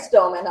destroyed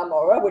Sodom and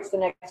Gomorrah, which the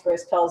next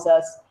verse tells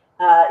us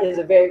is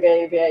a very,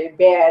 very, very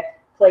bad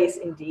place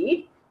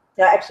indeed.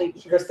 Actually,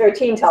 verse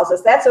 13 tells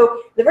us that.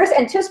 So the verse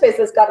anticipates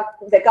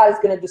that God is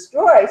going to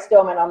destroy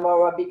Sodom and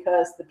Gomorrah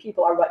because the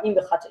people are ra'im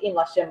v'chata'im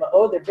l'Hashem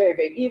ma'od. They're very,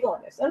 very evil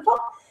and they're sinful.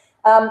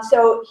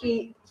 So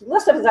he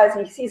lifts up his eyes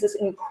and he sees this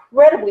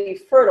incredibly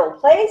fertile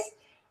place.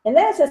 And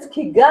then it says,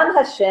 Ki gam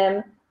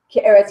Hashem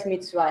ki eretz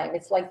Mitzrayim.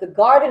 It's like the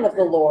garden of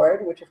the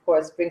Lord, which of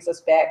course brings us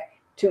back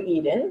to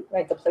Eden,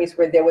 right? The place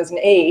where there was an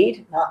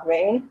aid, not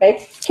rain, right?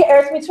 Ki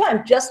eretz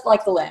Mitzrayim, just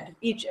like the land of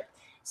Egypt.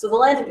 So the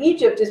land of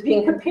Egypt is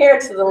being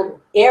compared to the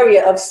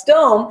area of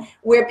Sodom,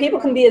 where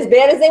people can be as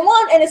bad as they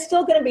want, and it's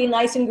still going to be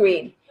nice and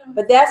green.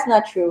 But that's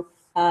not true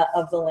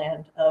of the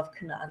land of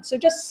Canaan. So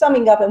just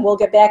summing up, and we'll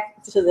get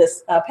back to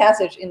this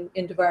passage in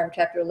Devarim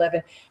chapter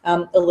 11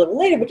 a little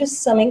later, but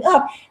just summing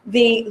up,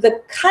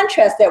 the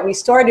contrast that we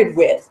started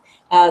with,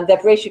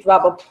 that Bereshit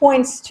Rabbah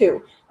points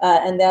to,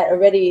 and that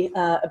already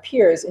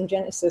appears in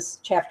Genesis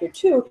chapter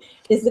 2,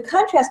 is the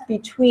contrast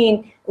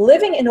between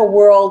living in a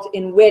world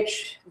in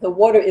which the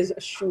water is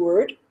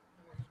assured,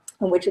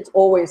 in which it's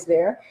always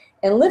there,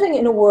 and living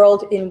in a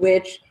world in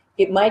which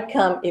it might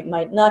come, it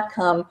might not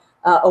come,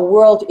 a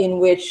world in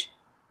which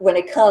when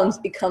it comes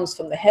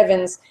from the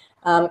heavens,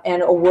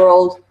 and a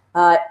world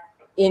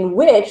in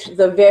which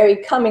the very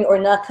coming or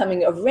not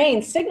coming of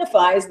rain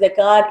signifies that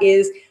God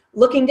is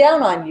looking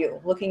down on you,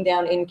 looking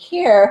down in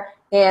care,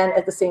 and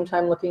at the same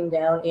time looking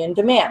down in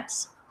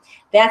demands.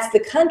 That's the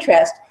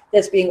contrast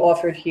that's being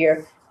offered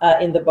here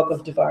in the book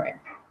of Devarim.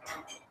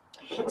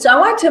 So I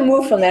want to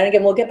move from that,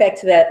 again, we'll get back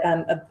to that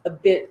a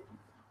bit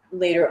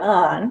later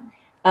on,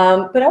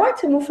 but I want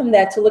to move from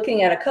that to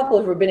looking at a couple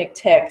of rabbinic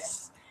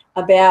texts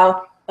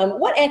about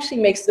what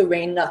actually makes the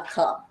rain not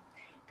come.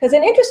 Because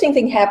an interesting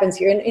thing happens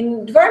here.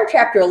 In Devarim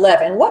chapter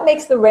 11, what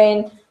makes the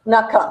rain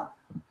not come?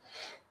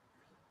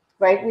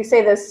 Right? We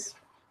say this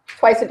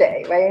twice a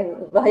day, right?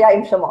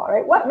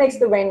 Right? What makes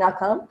the rain not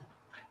come?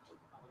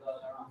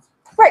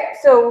 Right.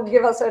 So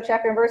give us a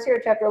chapter and verse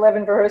here, chapter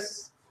 11,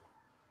 verse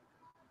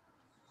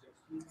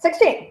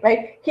 16,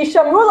 right?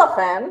 Hishamru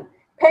lachem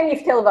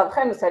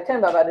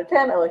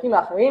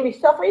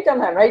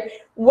Right?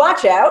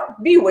 Watch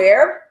out,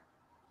 beware,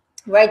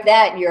 right?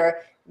 That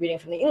you're reading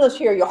from the English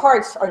here, your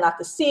hearts are not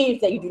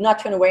deceived, that you do not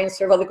turn away and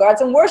serve other gods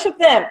and worship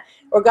them,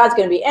 or God's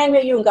going to be angry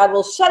at you and God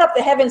will shut up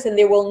the heavens and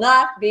there will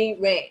not be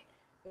rain.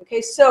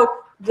 Okay,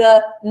 so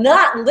the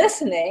not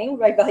listening,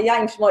 right? Right?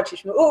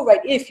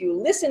 If you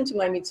listen to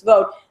my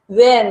mitzvot,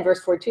 then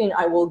verse 14,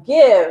 I will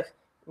give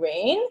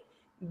rain.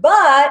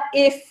 But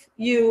if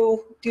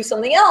you do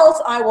something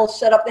else, I will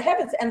shut up the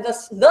heavens. And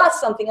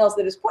thus something else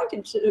that is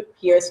pointed to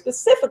here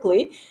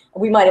specifically,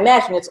 we might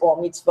imagine it's all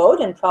mitzvot,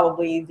 and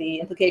probably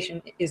the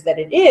implication is that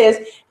it is,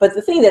 but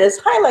the thing that is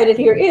highlighted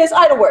here is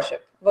idol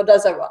worship, avodah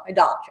zarah,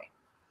 idolatry.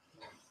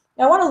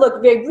 Now I want to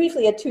look very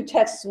briefly at two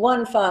texts,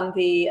 one from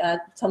the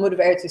Talmud of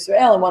Eretz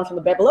Yisrael and one from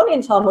the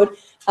Babylonian Talmud,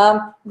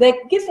 that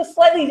gives a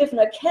slightly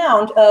different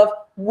account of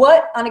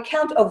what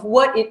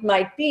it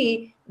might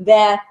be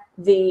that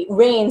the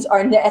rains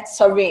are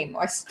ne'etzarim,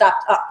 or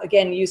stopped up.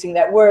 Again, using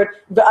that word,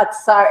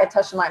 v'atzar et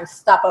hashamayim,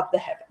 stop up the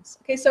heavens.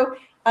 Okay, so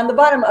on the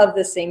bottom of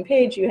the same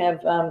page, you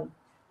have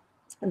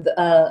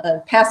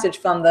a passage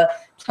from the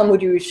Talmud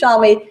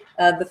Yerushalmi,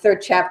 the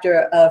 3rd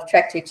chapter of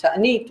Tractate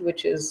Ta'anit,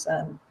 which is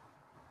a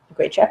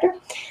great chapter,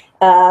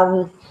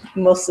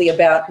 mostly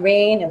about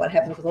rain and what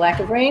happens with the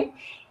lack of rain.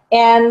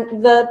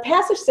 And the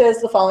passage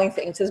says the following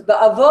thing. It says,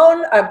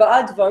 Ba'avon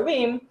arba'a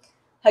dvarim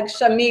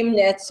hagshamim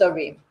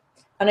ne'etzarim.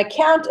 On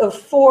account of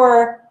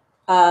 4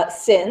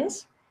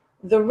 sins,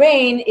 the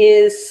rain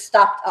is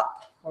stopped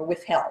up or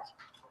withheld.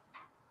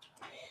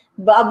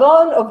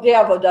 Ba'avon ovdei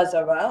avodah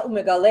zarah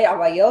umegalei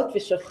arayot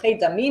v'shofchei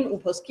damim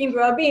uposkim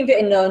b'rabim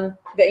ve'inan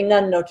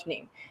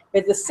notnim.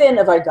 With the sin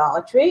of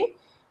idolatry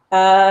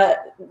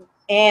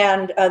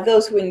and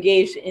those who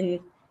engage in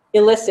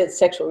illicit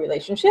sexual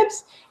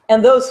relationships,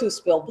 and those who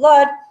spill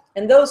blood,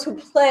 and those who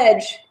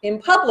pledge in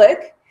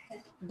public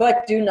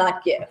but do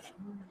not give.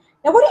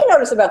 Now, what do you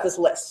notice about this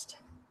list?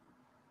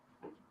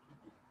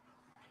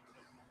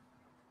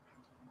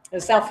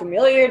 Does it sound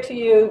familiar to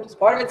you? Does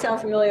part of it sound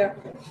familiar?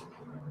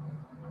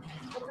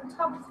 Well, the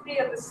top 3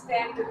 are the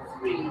standard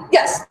 3.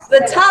 Yes,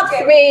 the top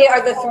 3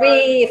 are the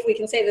 3, if we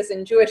can say this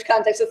in Jewish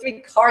context, the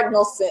 3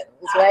 cardinal sins,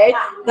 right?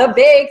 The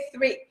big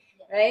 3,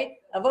 right?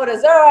 Avodah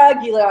zarah,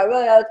 gilui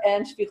arayot,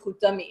 and shfichut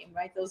damim,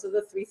 right? Those are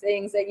the 3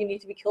 things that you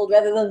need to be killed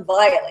rather than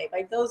violate,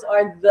 right? Those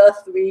are the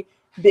 3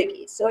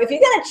 biggies. So if you're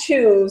going to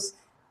choose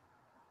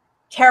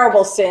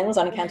terrible sins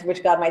on account of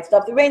which God might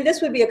stop the rain,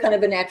 this would be a kind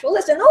of a natural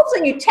list. And all of a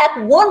sudden you tack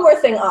one more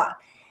thing on.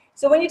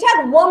 So when you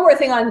tack one more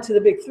thing on to the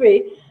big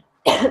 3,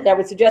 that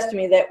would suggest to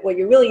me that what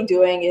you're really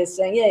doing is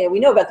saying, yeah, we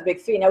know about the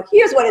big 3. Now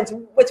here's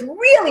what's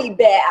really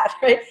bad,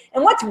 right?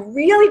 And what's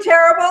really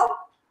terrible?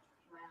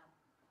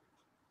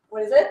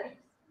 What is it?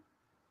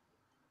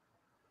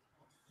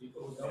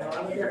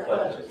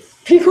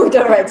 People who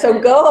don't write. So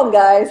go home,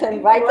 guys,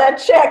 and write that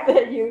check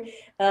that you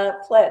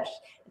pledged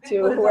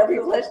to whoever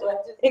you pledged.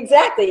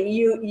 Exactly.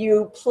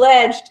 You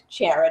pledged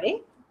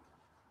charity,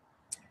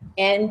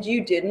 and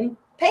you didn't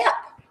pay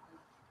up.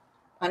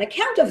 On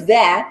account of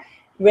that,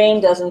 rain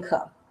doesn't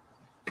come.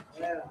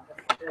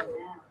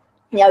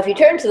 Now, if you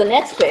turn to the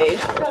next page,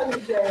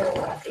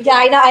 yeah,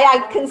 I know.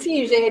 I can see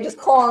you, Jay, just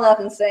calling up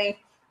and saying,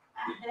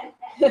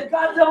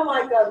 God don't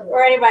like us.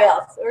 or anybody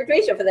else, or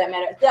Drisha for that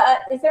matter.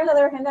 Is there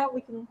another handout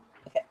we can?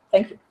 Okay,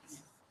 thank you.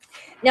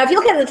 Now, if you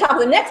look at the top of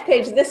the next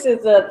page, this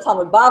is the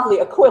Talmud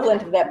Bavli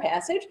equivalent of that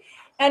passage.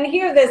 And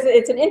here,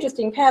 it's an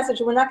interesting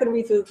passage. We're not going to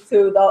read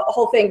through the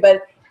whole thing,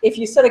 but if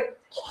you sort of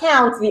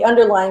count the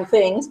underlying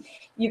things,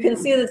 you can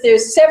see that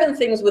there's 7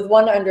 things with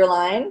 1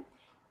 underline,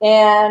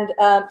 and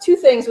 2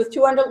 things with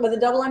with a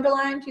double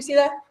underline. Do you see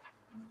that?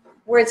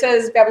 Where it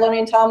says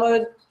Babylonian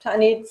Talmud,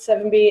 Ta'anit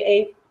 7b,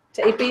 8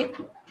 to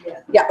 8b?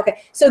 Yeah,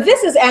 okay. So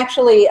this is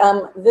actually,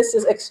 this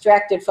is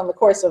extracted from the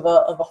course of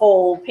a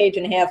whole page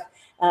and a half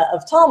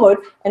of Talmud.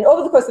 And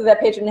over the course of that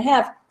page and a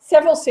half,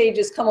 several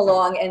sages come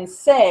along and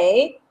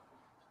say,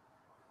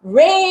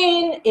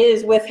 rain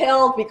is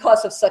withheld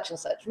because of such and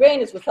such. Rain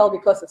is withheld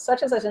because of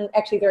such and such. And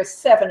actually there are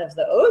 7 of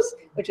those,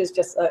 which is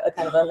just a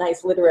kind of a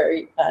nice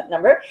literary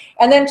number.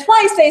 And then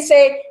twice they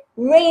say,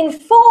 rain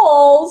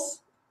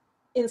falls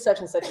in such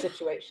and such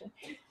situation.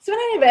 So in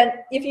any event,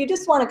 if you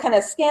just want to kind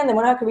of scan them,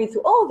 we're not going to read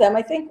through all of them.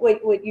 I think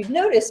what you'd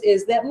notice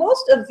is that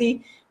most of the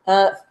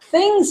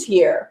things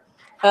here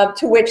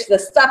to which the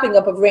stopping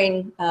up of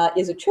rain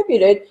is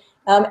attributed,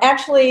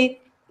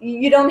 actually,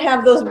 you don't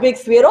have those big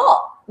 3 at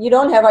all. You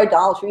don't have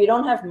idolatry, you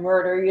don't have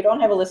murder, you don't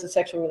have illicit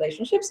sexual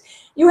relationships.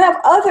 You have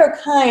other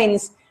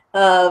kinds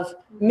of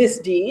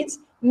misdeeds,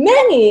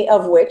 many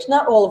of which,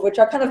 not all of which,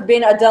 are kind of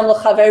bin adam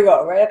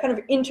l'chavero, right? A kind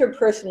of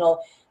interpersonal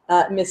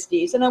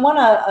misdeeds. And I want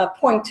to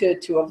point to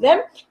 2 of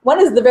them. One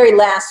is the very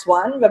last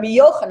one. Rabbi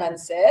Yochanan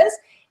says,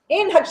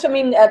 in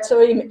hagshamim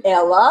ne'atzorim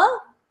ela,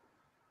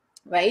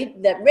 right,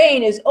 that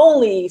rain is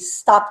only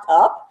stopped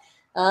up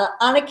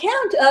on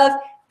account of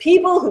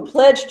people who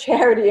pledge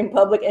charity in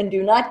public and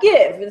do not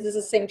give. This is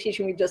the same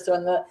teaching we just saw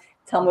in the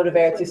Talmud of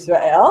Eretz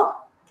Yisrael.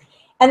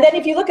 And then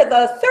if you look at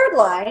the third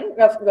line,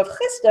 Rav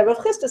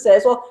Chisda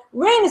says, well,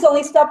 rain is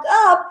only stopped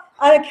up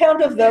on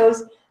account of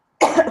those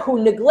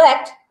who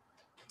neglect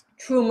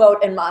Trumot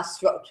and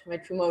Masrot.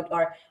 Right? Trumot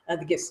are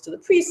the gifts to the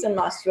priests, and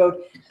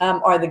Masrot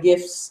are the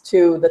gifts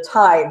to the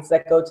tithes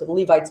that go to the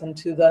Levites and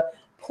to the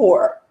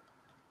poor.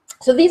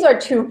 So these are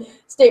two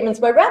statements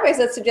by rabbis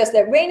that suggest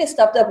that rain is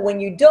stopped up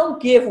when you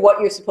don't give what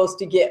you're supposed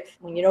to give,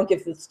 when you don't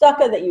give the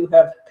tzedakah that you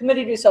have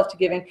committed yourself to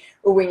giving,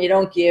 or when you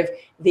don't give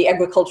the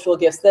agricultural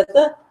gifts that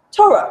the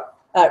Torah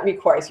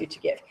requires you to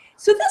give.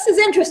 So this is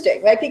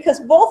interesting, right? Because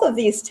both of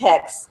these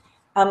texts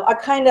are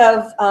kind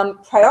of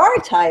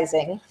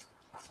prioritizing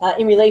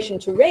in relation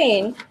to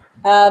rain,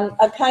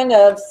 a kind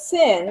of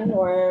sin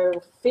or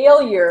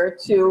failure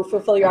to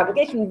fulfill your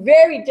obligation,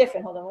 very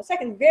different, hold on one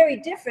second, very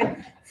different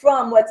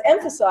from what's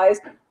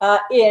emphasized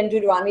in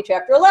Deuteronomy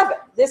chapter 11.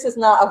 This is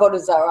not Avodah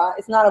Zarah,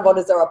 it's not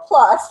Avodah Zarah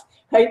plus,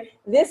 right?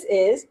 This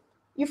is,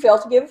 you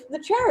failed to give the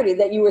charity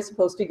that you were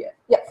supposed to give.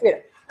 Yeah,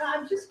 Frida.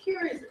 I'm just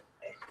curious,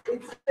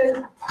 it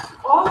says,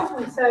 all of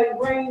them say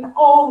rain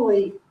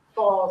only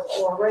falls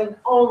or rain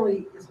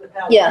only is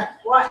withheld. Yeah.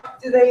 Why,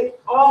 do they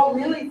all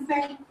really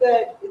think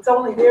that it's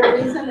only their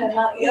reason and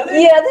not the other?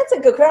 Yeah, that's a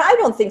good question. I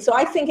don't think so.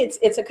 I think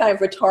it's a kind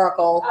of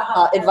rhetorical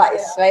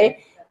advice,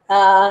 right?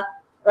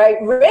 Right?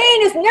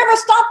 Rain is never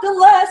stopped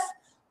unless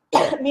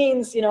it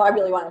means, I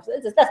really want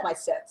to. That's my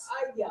sense.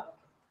 Yeah.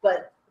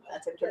 But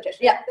that's interpretation.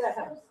 Yeah. That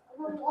helps.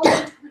 All the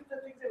things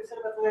that we said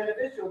about the land of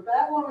Israel,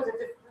 that one was a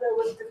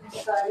different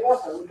society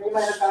also. They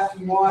might have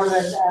gotten water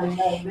and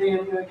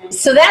they.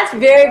 So that's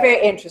very,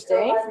 very interesting.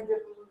 There might be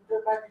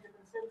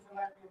different sins that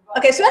might be involved.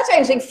 Okay, so that's very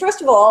interesting.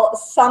 First of all,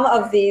 some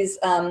of these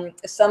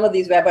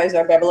rabbis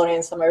are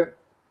Babylonian, some are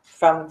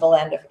from the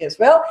land of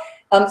Israel.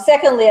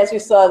 Secondly, as you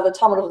saw, the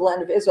Talmud of the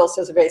land of Israel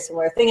says a very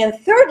similar thing. And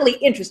thirdly,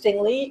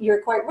 interestingly,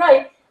 you're quite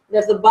right,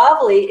 that the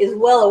Bavli is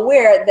well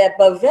aware that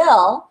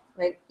Bavel,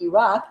 right,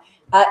 Iraq,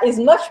 is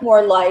much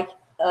more like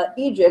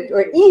Egypt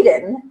or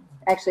Eden.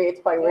 Actually, it's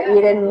probably where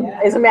Eden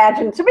is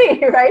imagined to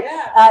be, right?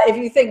 Yeah. If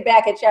you think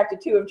back at chapter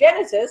 2 of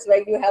Genesis,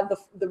 right, you have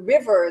the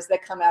rivers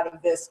that come out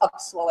of this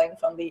upswelling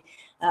from the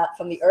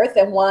earth,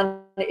 and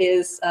one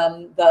is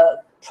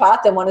the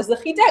Prat, and one is the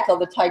Chidek,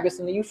 the Tigris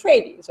and the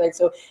Euphrates, right?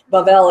 So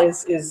Bavel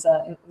has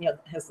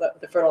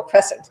the Fertile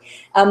Crescent.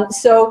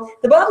 So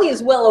the Bavli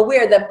is well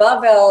aware that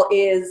Bavel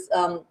is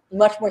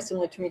much more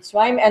similar to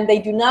Mitzrayim, and they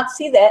do not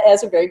see that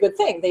as a very good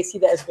thing. They see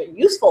that as a very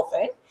useful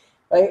thing,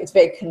 right? It's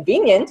very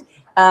convenient.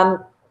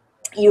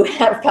 You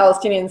have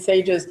Palestinian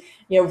sages,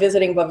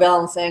 visiting Bavel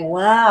and saying,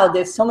 wow,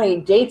 there's so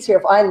many dates here.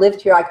 If I lived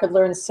here, I could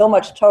learn so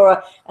much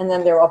Torah. And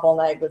then they're up all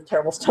night with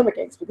terrible stomach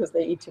aches because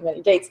they eat too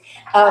many dates.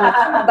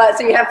 But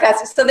so you have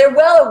pastors. So they're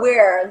well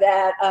aware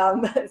that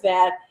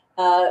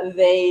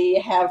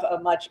they have a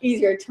much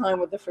easier time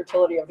with the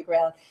fertility of the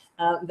ground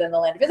than the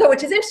land of Israel,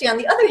 which is interesting. On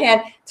the other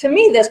hand, to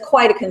me, there's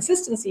quite a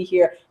consistency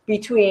here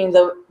between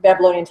the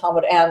Babylonian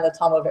Talmud and the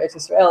Talmud of Eretz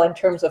Israel in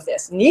terms of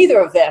this. Neither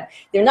of them,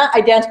 they're not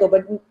identical,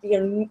 but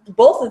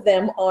both of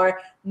them are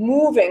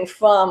moving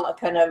from a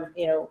kind of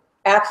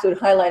absolute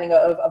highlighting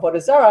of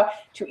Avodah Zarah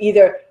to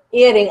either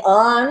adding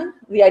on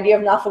the idea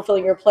of not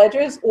fulfilling your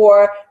pledges,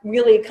 or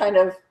really kind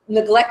of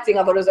neglecting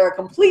Avodah Zarah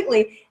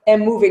completely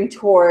and moving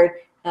toward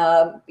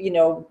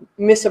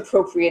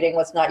misappropriating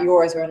what's not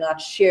yours or not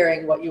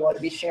sharing what you ought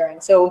to be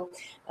sharing. So,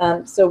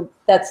 so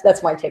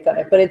that's my take on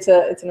it. But it's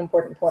an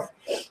important point.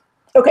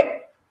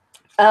 Okay,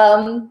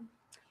 I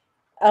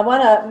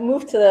want to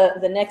move to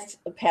the next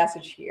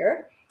passage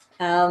here.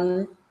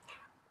 The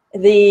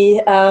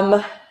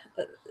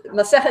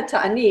Masechet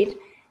Ta'anit.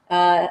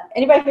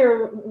 Anybody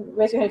here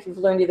raise your hand if you've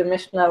learned either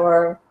Mishnah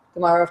or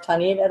Gemara of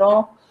Ta'anit at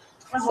all?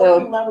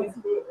 So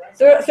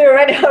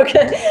already,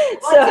 okay.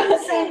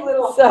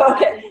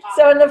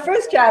 So in the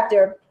first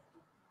chapter,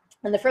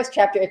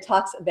 it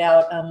talks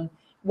about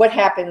what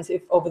happens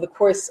if over the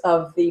course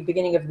of the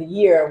beginning of the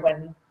year,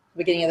 when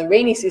beginning of the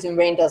rainy season,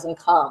 rain doesn't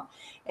come,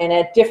 and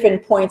at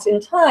different points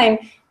in time,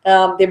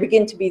 there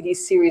begin to be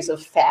these series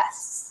of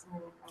fasts.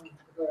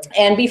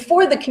 And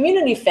before the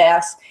community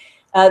fast,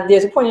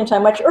 there's a point in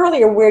time much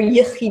earlier where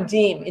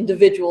yechidim,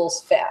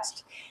 individuals,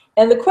 fast.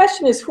 And the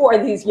question is, who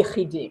are these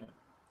yechidim?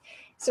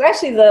 So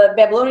actually, the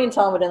Babylonian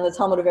Talmud and the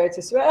Talmud of Eretz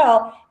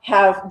Israel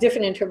have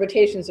different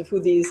interpretations of who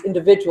these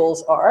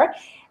individuals are.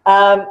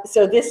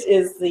 So this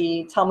is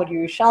the Talmud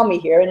Yerushalmi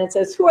here, and it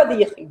says, who are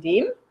the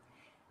Yechidim?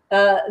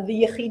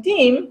 The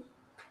Yechidim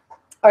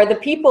are the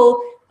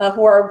people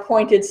who are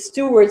appointed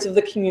stewards of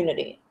the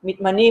community.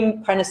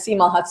 Mitmanim parnasim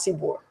al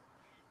hatzibur.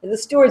 The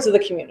stewards of the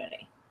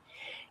community.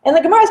 And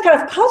the Gemara is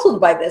kind of puzzled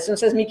by this and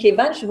says,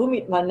 Mikevan shehu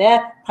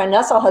mitmaneh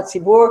parnas al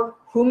hatzibur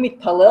hu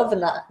mitpalel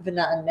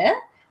v'na'aneh.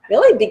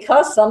 Really,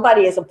 because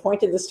somebody is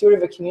appointed the steward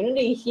of a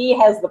community, he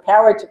has the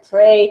power to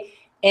pray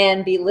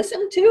and be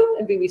listened to,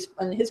 and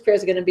his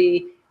prayers are going to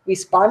be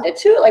responded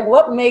to. Like,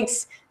 what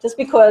makes, just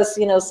because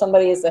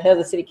somebody is the head of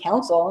the city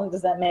council,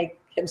 does that make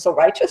him so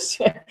righteous?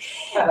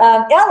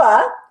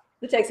 Ella,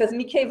 the text says,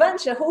 "Mikevan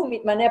shehu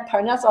mitmaneh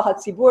parnas al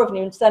hatzibur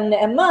v'nimtza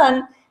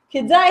ne'eman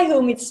kedai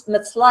hu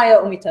mitzlaya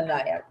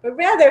u'mitanaya." But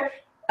rather,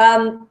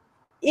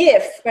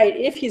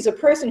 if he's a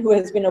person who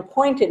has been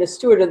appointed a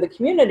steward of the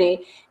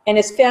community and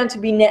is found to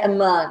be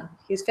ne'eman,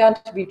 he's found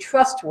to be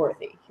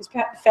trustworthy, he's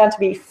found to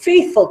be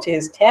faithful to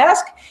his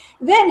task,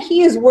 then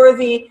he is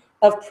worthy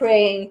of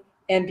praying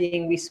and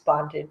being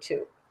responded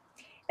to.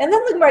 And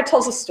then the Gemara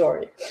tells a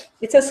story.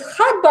 It says,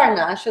 Chad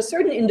Barnash, a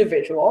certain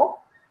individual,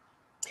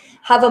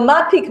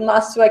 Havamapik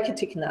Masra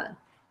Ketiknan,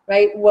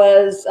 right,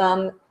 was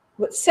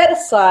set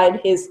aside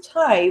his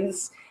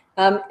tithes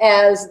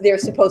as they're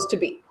supposed to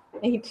be.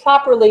 And he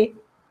properly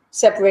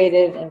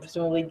separated and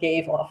presumably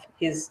gave off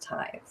his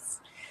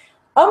tithes.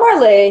 Amar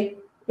le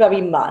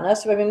Rabbi Mana,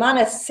 so Rabbi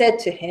Mana said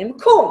to him,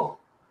 Kum,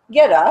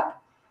 get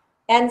up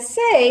and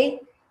say,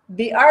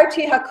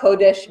 Bi'arti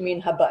HaKodesh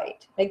min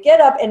habayit. Get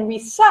up and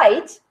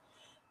recite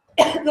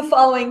the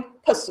following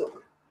pasuk.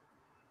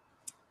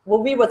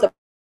 We'll read what the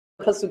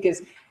pasuk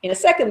is in a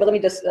second, but let me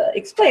just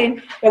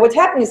explain that what's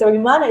happening is that Rabbi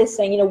Mana is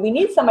saying, we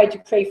need somebody to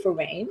pray for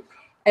rain,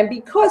 and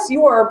because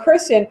you are a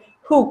person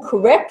who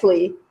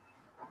correctly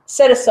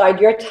set aside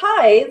your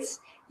tithes,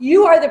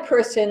 you are the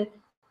person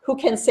who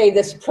can say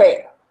this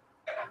prayer.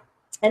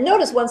 And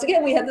notice, once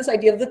again, we have this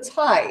idea of the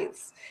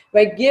tithes,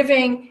 right?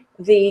 Giving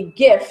the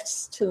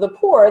gifts to the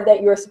poor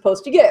that you're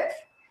supposed to give,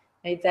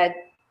 right? That,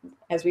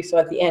 as we saw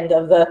at the end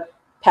of the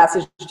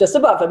passage just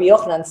above, Rabbi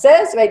Yochanan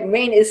says, right,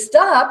 rain is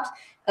stopped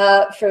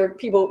for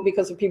people,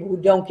 because of people who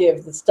don't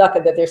give the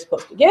tzedakah that they're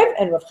supposed to give,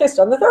 and Rav Chisda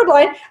on the third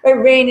line, right,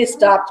 rain is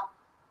stopped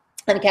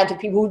on account of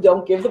people who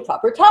don't give the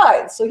proper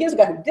tithes. So here's a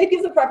guy who did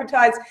give the proper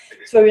tithes.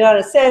 So Rabbi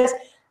Yochanan says,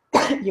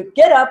 you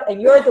get up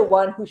and you're the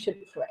one who should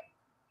pray.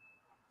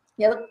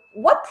 Now,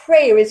 what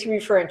prayer is he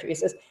referring to? He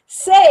says,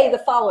 say the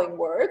following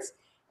words,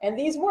 and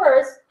these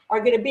words are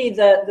going to be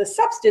the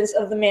substance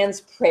of the man's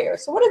prayer.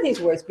 So what are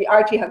these words?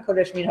 Bi'arti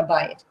HaKodesh min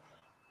habayit.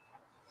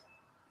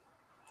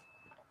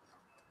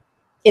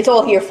 It's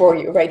all here for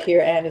you, right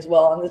here, and as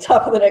well on the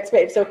top of the next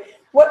page. So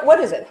what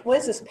is it? What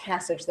is this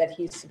passage that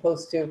he's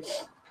supposed to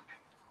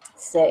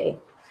say?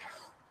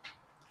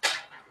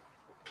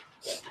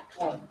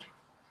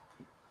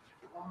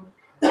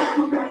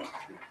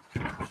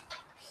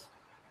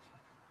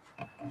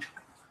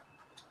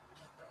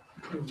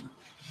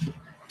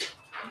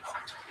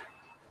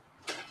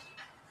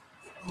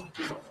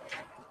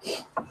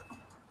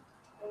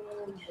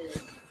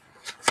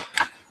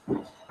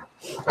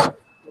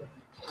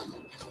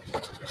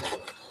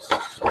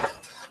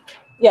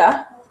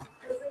 Yeah.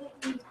 Doesn't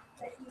it mean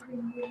that you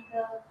remove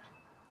the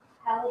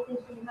paladin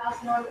from your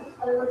house? In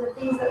other words, the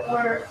things that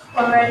were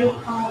already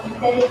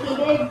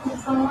dedicated to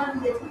someone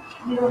that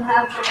you don't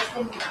have those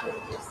things, you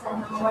could just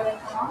send them more than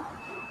come off?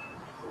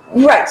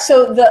 Right.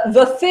 So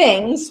the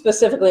things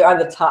specifically are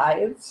the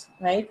tithes,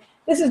 right?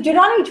 This is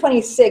Deuteronomy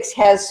 26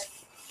 has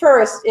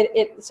first,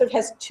 it sort of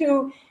has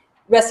two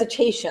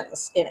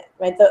recitations in it,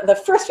 right? The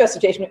first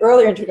recitation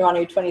earlier in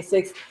Deuteronomy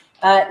 26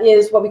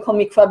 is what we call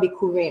mikvah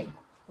bikurim,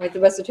 right? The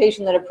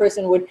recitation that a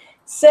person would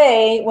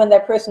say when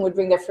that person would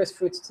bring their first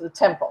fruits to the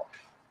temple.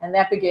 And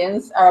that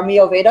begins Arami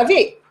Oved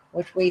Avi,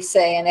 which we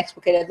say and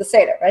explicate at the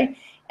Seder, right?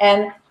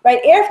 And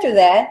right after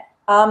that,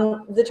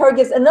 the Torah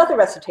gives another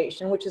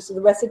recitation, which is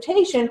the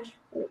recitation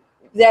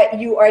that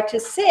you are to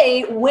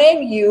say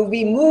when you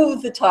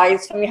remove the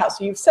tithes from your house.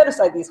 So you've set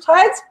aside these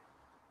tithes,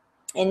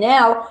 and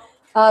now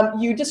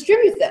you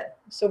distribute them.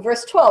 So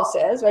verse 12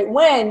 says, right,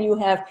 when you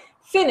have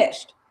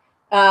finished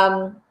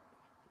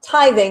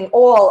tithing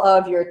all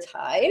of your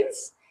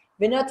tithes,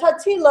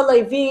 v'natati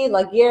lalevi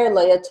lager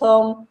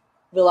layatom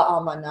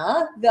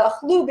v'la'almana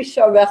v'achlu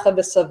b'sharecha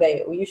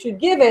b'saveu. You should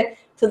give it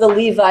to the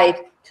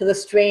Levite, to the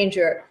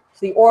stranger,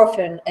 to the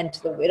orphan, and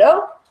to the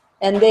widow,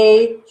 and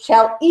they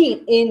shall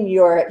eat in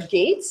your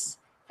gates,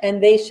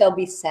 and they shall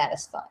be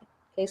satisfied.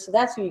 Okay, so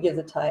that's who you give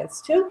the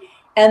tithes to.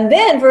 And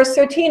then verse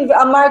 13,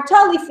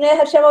 v'amarta lifnei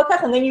Hashem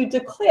elokach, and then you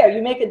declare,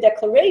 you make a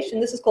declaration.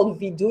 This is called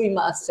vidui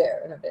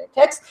maaser in a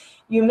text.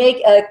 You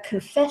make a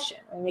confession,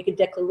 or you make a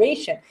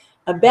declaration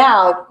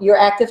about your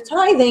act of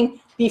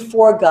tithing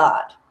before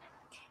God.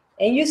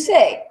 And you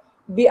say,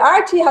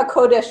 bi'arti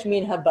hakodesh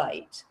min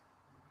habayit.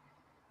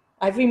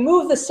 I've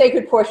removed the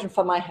sacred portion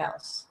from my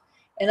house,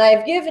 and I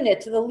have given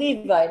it to the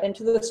Levite, and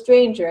to the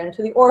stranger, and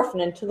to the orphan,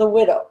 and to the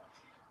widow.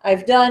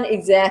 I've done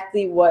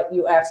exactly what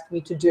you asked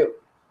me to do.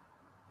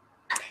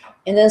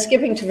 And then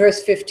skipping to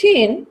verse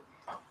 15,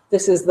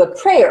 this is the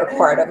prayer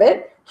part of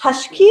it.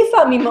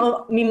 Hashkifa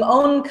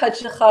mimon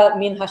kadshecha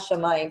min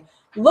hashamayim.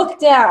 Look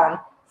down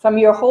from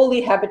your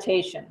holy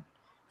habitation,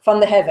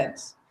 from the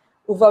heavens.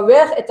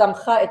 Uvarech et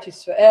amcha et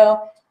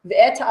Yisrael,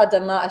 ve'et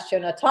ha'adama asher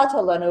natata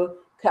lanu,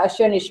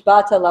 ka'asher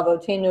nishbata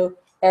lavotenu,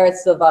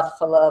 eretz zavat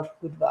chalav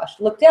udvash.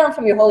 Look down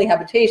from your holy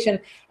habitation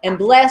and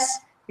bless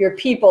your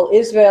people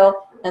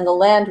Israel and the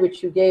land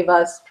which you gave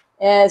us,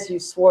 as you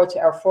swore to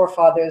our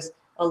forefathers,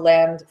 a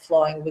land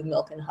flowing with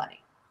milk and honey.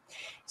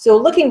 So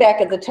looking back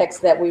at the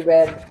text that we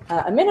read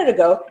a minute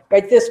ago,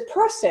 right, this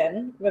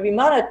person, Rabbi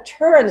Mana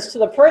turns to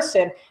the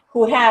person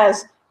who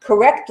has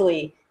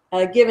correctly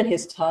given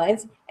his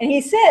tithes, and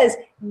he says,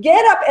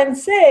 get up and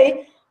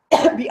say,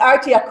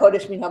 Bi'arti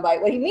HaKodesh min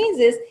habayit. What he means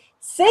is,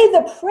 say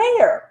the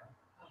prayer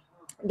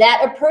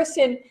that a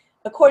person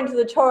according to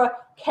the Torah,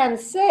 can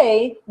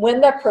say when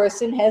that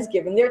person has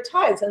given their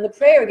tithes. And the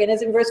prayer again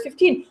is in verse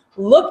 15.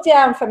 Look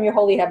down from your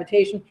holy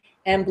habitation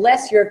and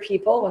bless your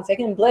people. One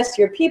second, bless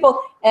your people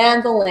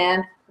and the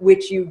land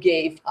which you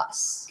gave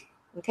us.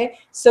 Okay,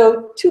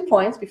 so 2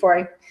 points before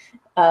I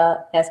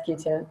ask you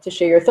to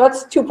share your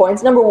thoughts. 2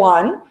 points. Number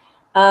one,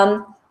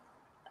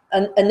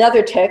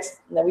 another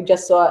text that we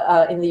just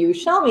saw in the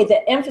Yerushalmi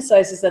that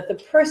emphasizes that the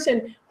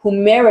person who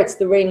merits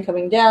the rain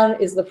coming down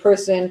is the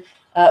person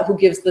who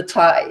gives the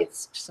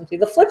tithes. Simply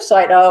the flip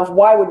side of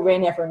why would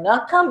rain ever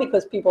not come?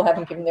 Because people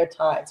haven't given their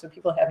tithes, or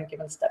people haven't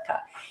given tzedakah.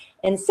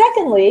 And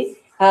secondly,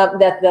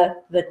 that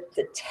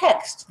the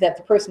text that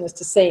the person is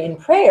to say in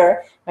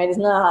prayer, right, is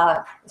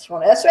not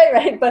Shemona Esrei,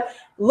 right? But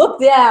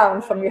look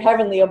down from your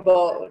heavenly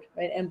abode,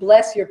 right, and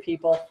bless your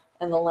people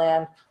and the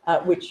land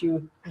which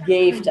you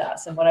gave to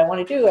us. And what I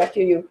want to do after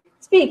you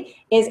speak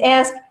is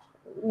ask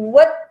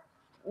what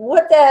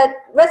that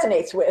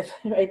resonates with,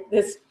 right?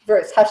 This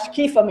verse,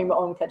 Hashkifa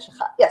mima'on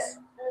kedshecha. Yes.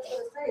 That's what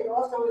I say. It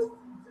also is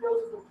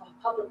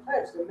public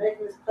pledge. They're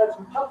making this pledge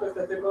in public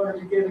that they're going to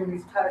be giving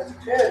these tithes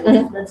to charity.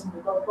 Mm-hmm. It's mentioned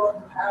the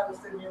Golden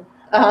Palestinian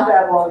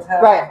Babylon's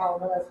house. Right.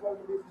 And that's one of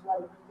the reasons why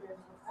we've been given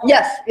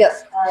Yes,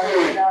 yes.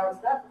 now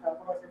it's not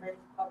because they make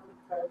public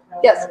pledge.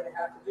 Yes. They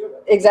have to do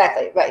it.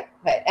 Exactly, right.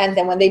 And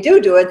then when they do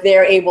it,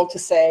 they're able to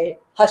say,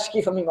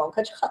 Hashkifa mima'on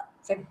kedshecha.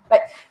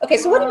 Right. Okay,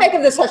 so what do you make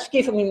of this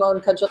Hashkifa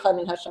mima'on kedshecha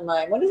min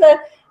hashamayim? What is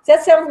that? Does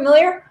that sound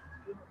familiar?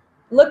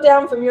 Look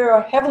down from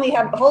your heavenly,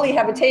 holy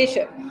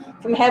habitation,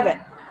 from heaven.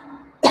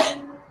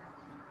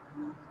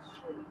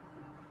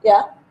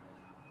 Yeah?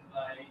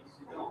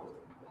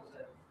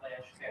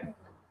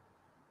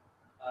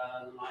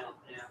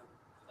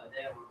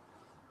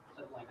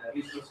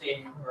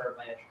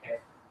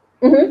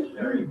 Mm-hmm.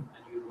 Very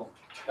unusual.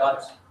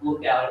 God's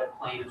looked out at the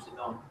plain of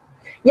Sodom.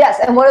 Yes,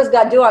 and what does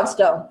God do on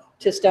stone?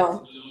 To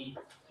stone? He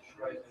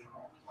destroys the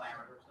planet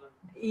or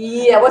something.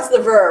 Yeah, what's the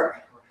verb?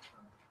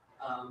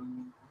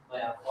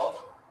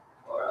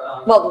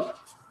 Well,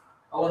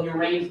 when he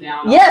rains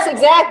down. yes,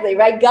 exactly,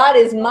 right? God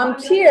is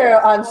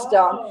mamtir on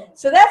stone.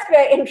 So that's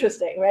very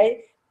interesting, right?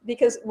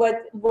 Because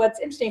what's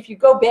interesting, if you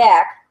go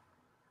back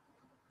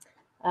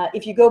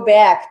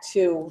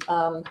to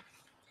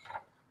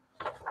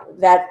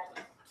that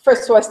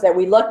first source that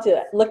we looked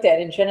at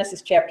in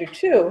Genesis chapter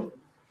 2,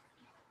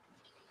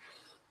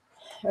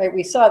 right?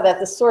 We saw that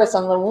the source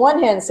on the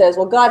one hand says,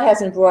 well, God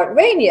hasn't brought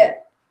rain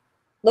yet.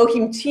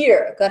 Lohim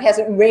tir, God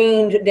hasn't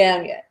rained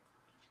down yet.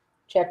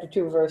 Chapter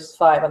 2, verse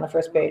 5 on the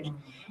first page.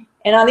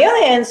 And on the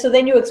other hand, so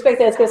then you expect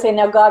that it's going to say,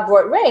 now God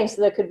brought rain,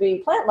 so there could be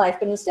plant life,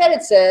 but instead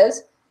it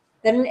says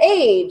that an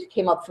aid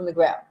came up from the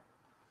ground.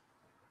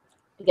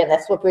 Again,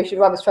 that's what Bereshit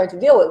Rabbah is trying to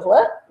deal with.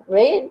 What?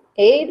 Rain?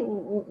 Aid?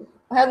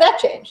 How'd that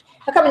change?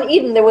 How come in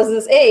Eden there was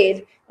this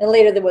aid, and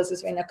later there was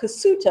this rain? Now,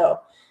 Kasuto,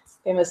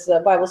 famous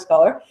Bible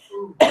scholar,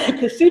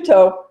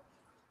 Kasuto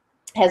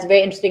has a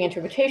very interesting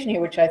interpretation here,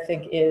 which I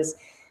think is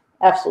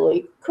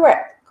absolutely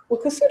correct.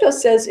 What Kasuto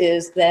says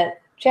is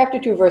that chapter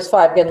 2, verse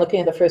 5, again, looking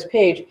at the first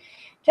page,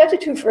 chapter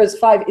 2, verse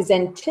 5 is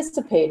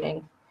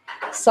anticipating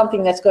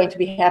something that's going to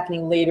be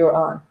happening later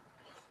on.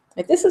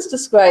 Like this is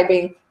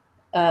describing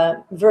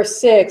verse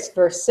 6,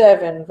 verse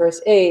 7,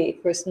 verse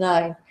 8, verse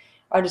 9,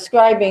 are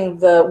describing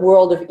the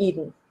world of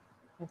Eden,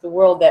 the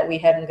world that we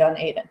had in Gan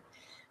Eden.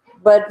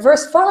 But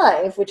verse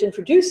 5, which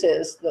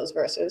introduces those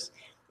verses,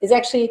 is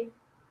actually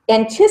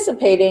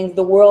anticipating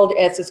the world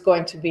as it's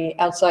going to be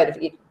outside of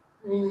Eden.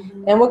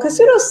 Mm-hmm. And what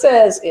Kasuto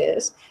says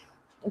is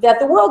that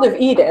the world of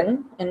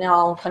Eden, and now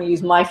I'll kind of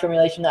use my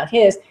formulation, not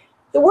his,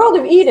 the world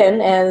of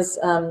Eden, as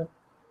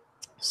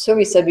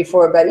Suri said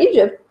before about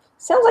Egypt,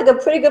 sounds like a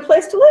pretty good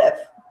place to live,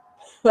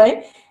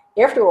 right?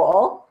 After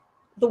all,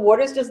 the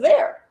water's just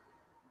there.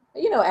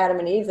 You know, Adam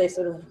and Eve, they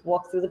sort of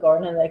walk through the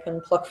garden and they can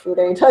pluck fruit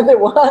anytime they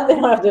want. They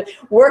don't have to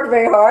work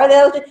very hard.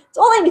 It's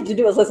all they need to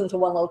do is listen to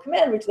one little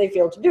command, which they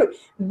fail to do.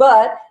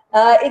 But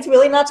it's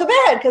really not so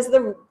bad because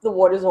the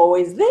water's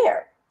always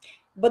there.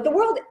 But the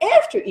world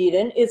after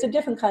Eden is a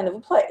different kind of a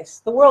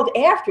place. The world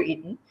after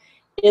Eden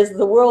is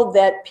the world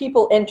that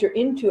people enter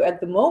into at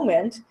the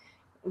moment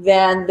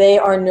then they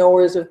are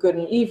knowers of good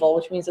and evil,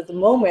 which means at the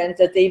moment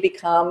that they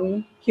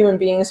become human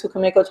beings who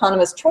can make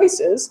autonomous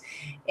choices.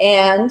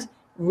 And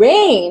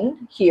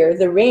rain here,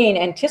 the rain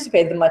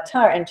anticipated, the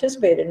matar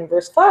anticipated in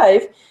verse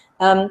 5,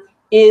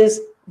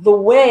 is the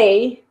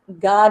way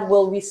God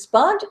will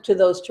respond to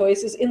those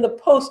choices in the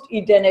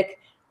post-Edenic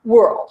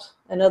world.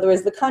 In other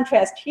words, the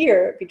contrast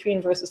here between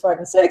verses 5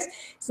 and 6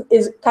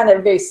 is kind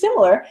of very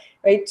similar,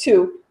 right,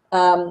 to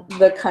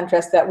the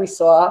contrast that we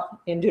saw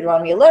in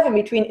Deuteronomy 11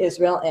 between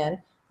Israel and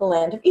the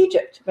land of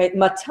Egypt, right?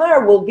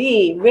 Matar will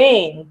be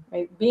rain,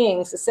 right?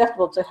 Being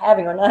susceptible to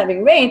having or not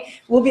having rain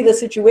will be the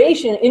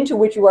situation into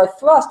which you are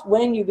thrust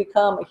when you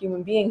become a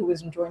human being who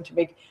is enjoined to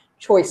make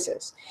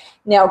choices.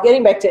 Now,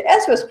 getting back to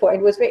Ezra's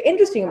point, what's very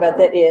interesting about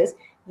that is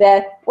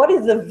that what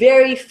is the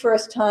very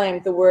first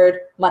time the word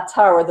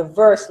matar, or the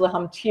verse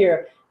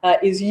lahamtir,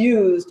 is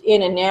used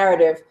in a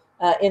narrative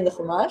in the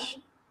Chumash?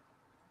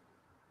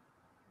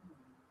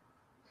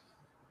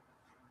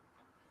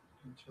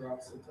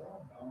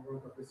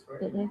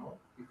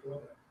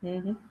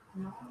 Mhm.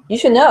 You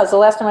should know. It's the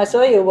last time I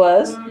saw you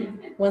was.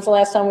 When's the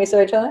last time we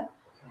saw each other?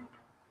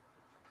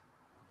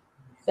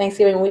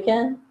 Thanksgiving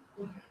weekend?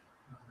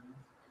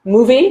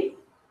 Movie?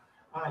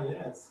 Ah,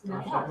 yes.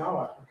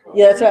 Noah.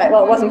 Yeah, that's right.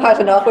 Well, it wasn't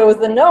Parsha Noah, but it was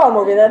the Noah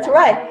movie. That's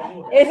right.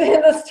 It's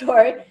in the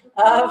story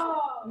of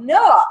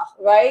Noah,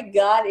 right?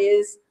 God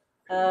is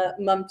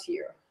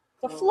Mamtir,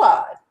 the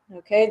flood.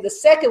 Okay, the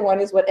second one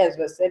is what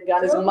Ezra said.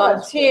 God is Too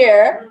much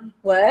Mamtir.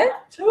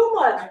 What? Too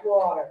much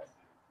water.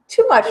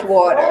 Too much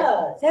water.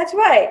 Flood. That's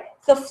right.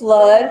 The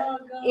flood Oh,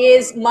 God.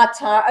 is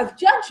matar of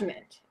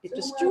judgment. It Too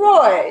much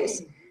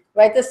destroys. rain.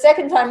 Right? The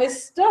second time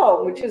is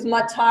stone, which is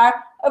matar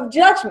of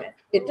judgment.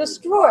 It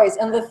destroys.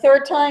 And the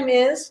third time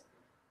is,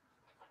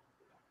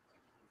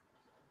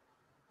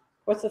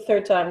 what's the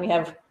third time we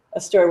have a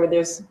story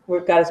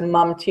where God is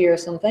mamtir or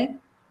something?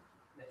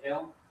 The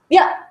hill?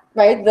 Yeah,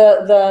 right.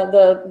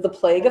 The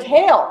plague of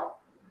hail,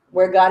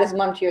 where God is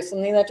mamtir,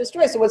 something that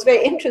destroys. So what's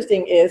very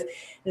interesting is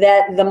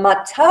that the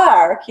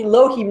matar, ki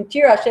lo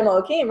himtir Hashem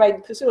Elokim,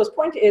 right? Kusulo's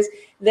point is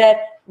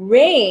that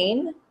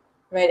rain,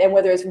 right, and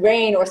whether it's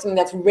rain or something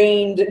that's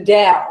rained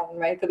down,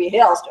 right, it could be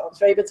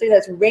hailstones, right, but something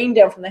that's rained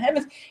down from the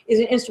heavens is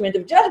an instrument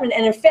of judgment.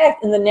 And in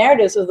fact, in the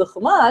narratives of the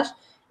Chumash,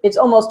 it's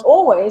almost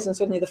always, and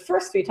certainly the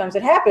first three times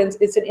it happens,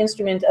 it's an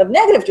instrument of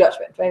negative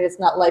judgment, right? It's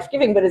not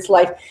life-giving, but it's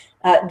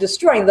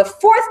life-destroying. The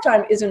fourth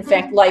time is, in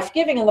fact,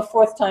 life-giving, and the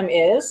fourth time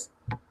is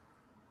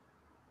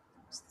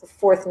the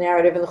fourth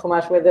narrative in the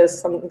Chumash where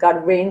there's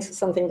God rains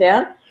something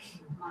down.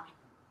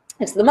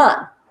 It's the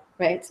man,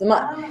 right? It's the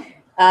man.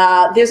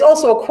 There's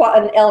also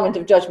an element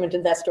of judgment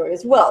in that story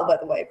as well, by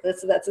the way. But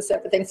that's a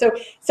separate thing. So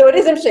it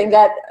is interesting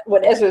that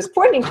what Ezra is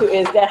pointing to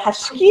is that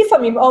hashkifa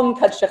mim'om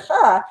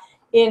kadshecha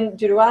in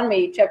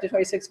Deuteronomy chapter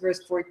 26,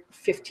 verse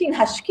 15,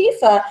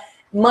 hashkifa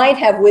might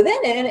have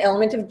within it an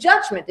element of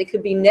judgment. It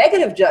could be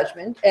negative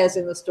judgment, as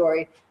in the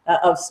story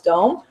of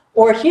Stone,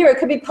 or here it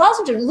could be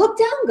positive. Look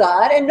down,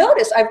 God, and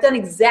notice I've done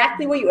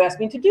exactly what you asked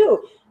me to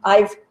do.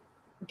 I've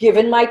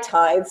given my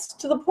tithes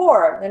to the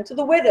poor and to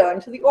the widow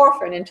and to the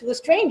orphan and to the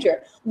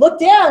stranger. Look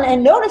down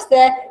and notice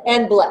that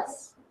and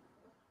bless.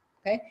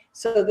 Okay,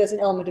 so there's an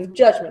element of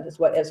judgment is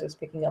what Ezra's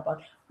picking up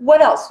on.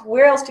 What else?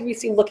 Where else do we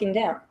see looking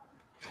down?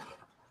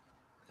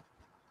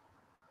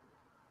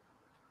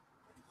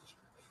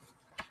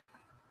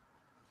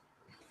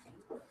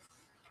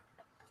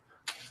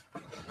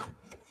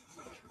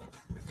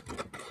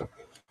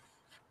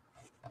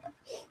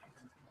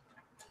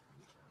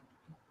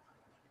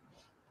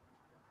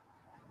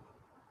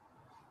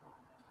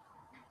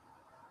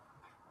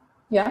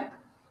 Yeah?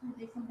 Can I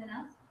say something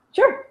else?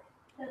 Sure.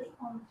 Because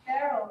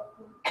Pharaoh,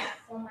 who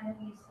someone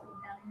who used to live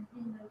down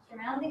in the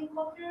surrounding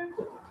culture,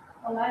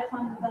 a lot of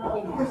times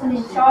the person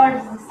in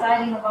charge is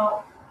deciding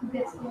about who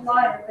gets the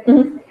water, but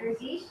it's the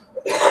irrigation.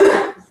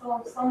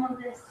 So some of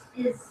this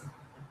is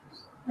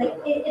like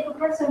if a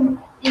person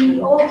in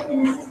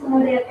the system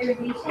where they have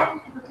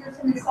irrigation, if a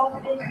person is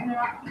selfish and they're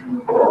not keeping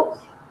the rules,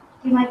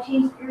 they might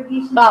change the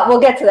irrigation. We'll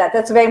get to that.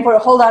 That's very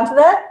important. Hold on to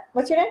that.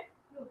 What's your name?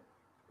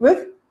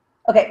 Ruth?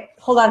 Okay,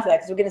 hold on to that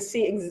because we're going to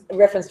see a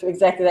reference to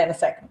exactly that in a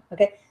second.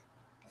 Okay.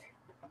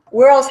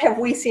 Where else have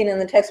we seen in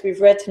the text we've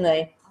read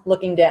tonight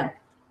looking down?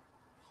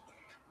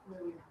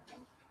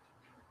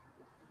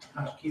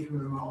 Is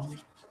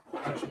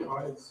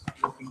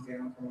looking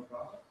down from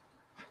above.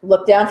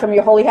 Look down from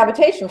your holy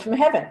habitation, from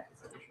heaven.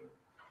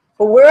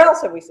 But where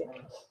else have we seen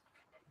it?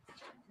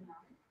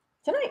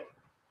 Tonight.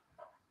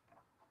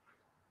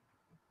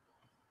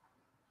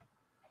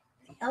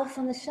 The elf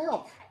on the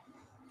shelf.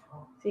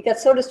 So you got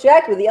so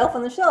distracted with the elf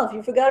on the shelf,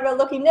 you forgot about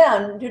looking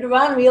down.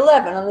 Deuteronomy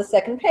 11 on the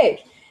second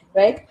page,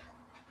 right?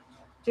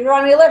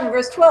 Deuteronomy 11,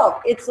 verse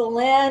 12. It's a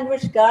land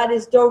which God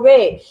is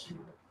doresh.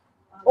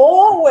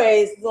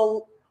 Always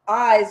the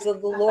eyes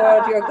of the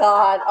Lord your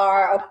God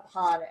are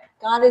upon it.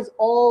 God is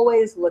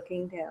always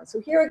looking down. So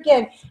here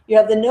again, you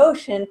have the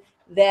notion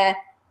that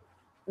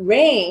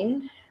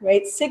rain,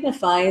 right,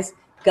 signifies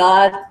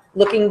God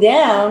looking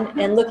down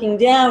and looking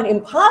down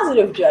in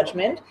positive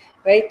judgment,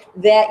 right,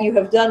 that you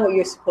have done what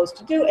you're supposed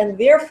to do, and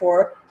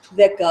therefore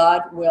that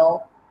God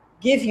will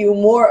give you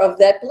more of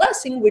that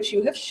blessing which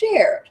you have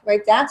shared,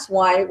 right? That's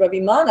why Rabbi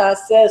Mana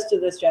says to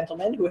this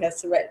gentleman who has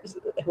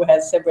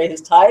separated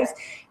his tithes,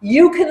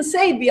 you can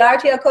say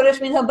Bi'arti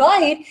HaKodesh min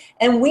habayit,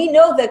 and we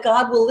know that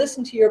God will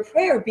listen to your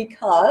prayer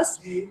because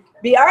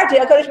Bi'arti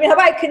HaKodesh min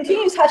habayit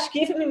continues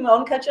hashkif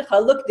mimon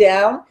kachecha, look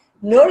down,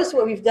 notice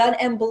what we've done,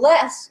 and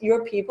bless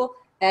your people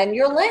and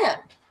your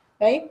land,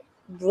 right?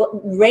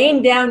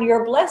 Rain down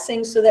your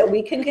blessings so that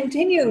we can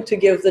continue to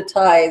give the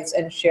tithes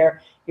and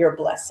share your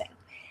blessing.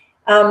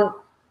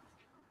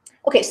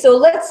 Okay, so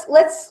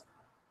let's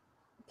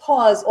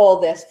pause all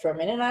this for a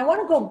minute. And I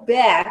want to go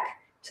back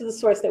to the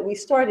source that we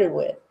started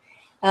with.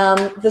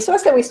 The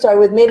source that we started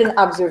with made an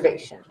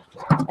observation.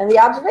 And the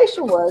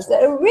observation was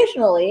that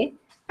originally,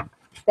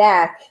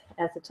 back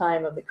at the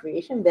time of the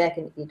creation, back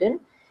in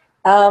Eden,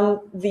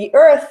 the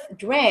earth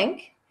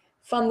drank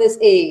from this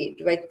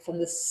aid, right, from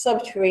the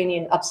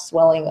subterranean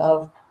upswelling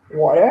of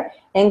water,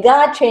 and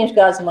God changed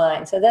God's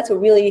mind. So that's a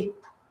really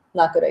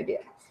not good idea.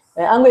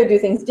 And I'm going to do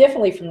things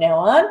differently from now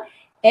on,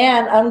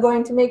 and I'm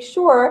going to make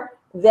sure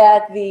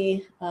that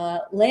the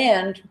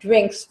land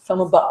drinks from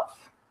above.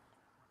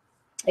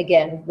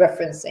 Again,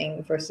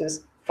 referencing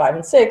verses 5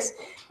 and 6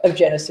 of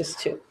Genesis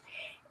 2.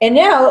 And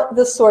now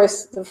the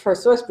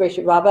first source,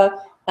 Bereshit Rabbah,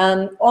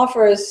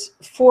 offers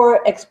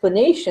 4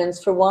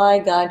 explanations for why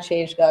God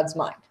changed God's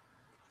mind.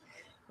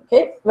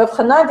 Okay, Rav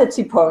Chanaan de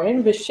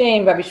Tziporin,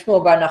 B'Shem Rabbi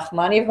Shmuel Bar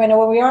Nachmani, if I know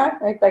where we are,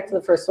 right back to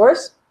the first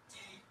source,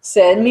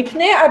 said,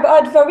 Mipnei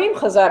arba'a dvarim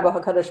chazar bo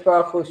HaKadosh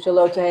Baruch Hu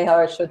shelo tehei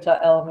haaretz shota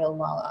el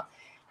milmala.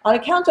 On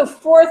account of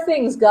 4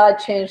 things, God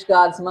changed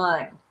God's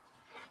mind,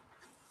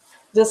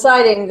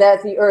 deciding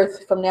that the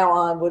earth from now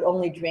on would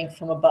only drink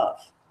from above.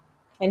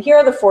 And here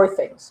are the 4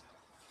 things.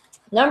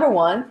 Number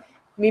 1,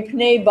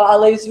 Mipnei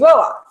ba'alei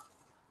zroa.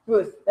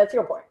 Ruth, that's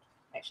your point.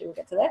 Actually, we'll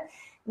get to that.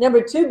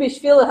 Number 2,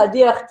 bishvil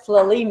hadiach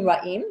tlalim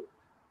ra'im.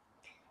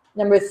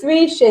 Number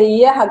 3,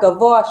 shehiyeh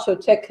hagavoa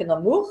shotek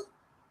kenamuch.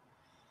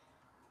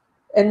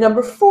 And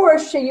number 4,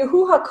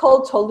 sheyehu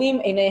hakol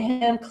tolim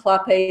einehem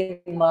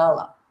klape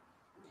mala.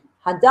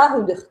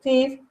 Hadahu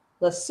dechtiv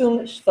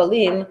lasum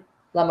shvalim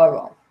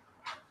lamarom.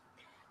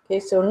 Okay,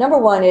 so number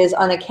 1 is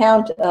on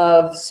account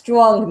of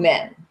strong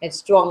men. It's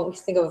strong,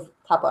 think of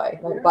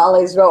Popeye, like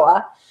Baalei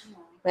Zroa,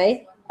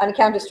 right? On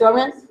account of strong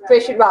men,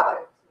 Bereshit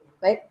Rabbah,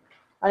 right?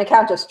 On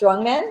account of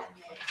strong men.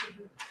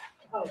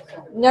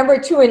 Number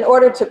 2, in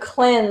order to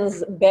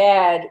cleanse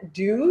bad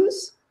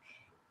dews.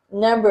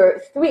 Number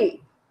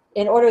 3,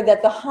 in order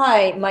that the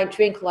high might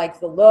drink like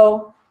the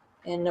low.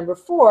 And number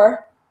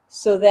 4,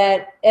 so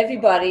that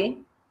everybody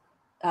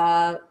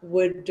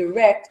would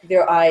direct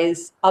their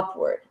eyes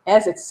upward.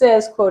 As it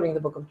says, quoting the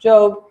book of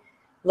Job,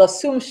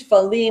 Lasum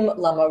shvalim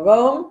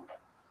lamarom,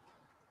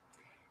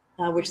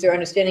 which they're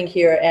understanding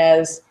here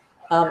as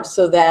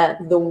so that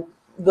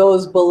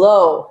those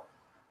below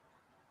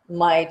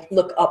might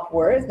look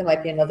upward. There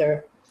might be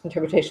another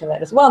interpretation of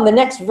that as well. And the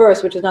next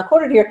verse, which is not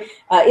quoted here,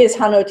 is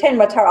Hanoten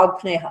matar al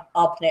pnei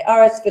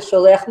aretz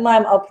v'sholech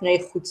maim al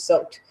pnei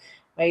chutzot,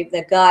 right?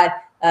 That God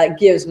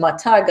gives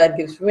matar, God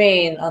gives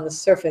rain on the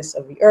surface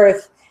of the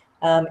earth,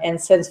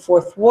 and sends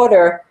forth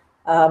water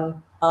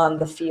on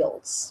the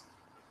fields.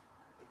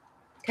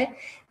 Okay,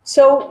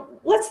 so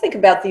let's think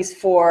about these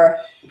 4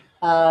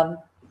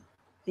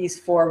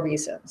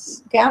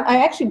 reasons. Okay,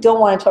 I actually don't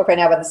want to talk right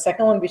now about the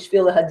second one,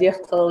 bishvil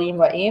hadiach tlalim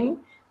ra'im,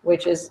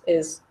 which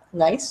is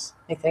nice,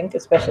 I think,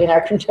 especially in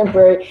our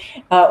contemporary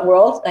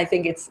world. I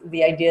think it's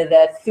the idea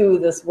that through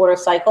this water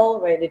cycle,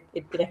 right,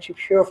 it actually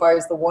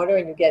purifies the water,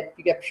 and you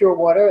get pure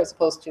water as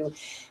opposed to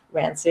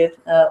rancid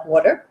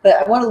water. But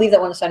I want to leave that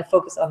one aside and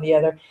focus on the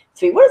other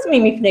 3. What does it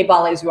mean, mipnei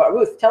baalei zroa?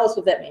 Ruth, tell us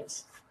what that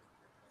means.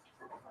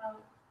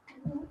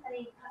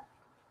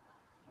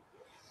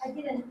 I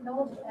didn't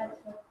know that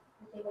that's what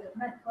they would have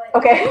meant, but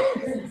Okay.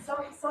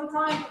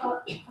 sometimes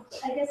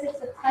I guess it's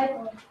a type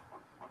of,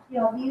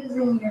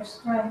 using your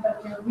strength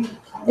of your reach.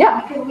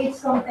 Yeah. You can reach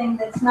something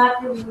that's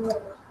not really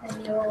yours,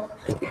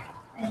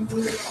 and you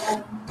use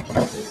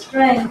the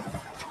strength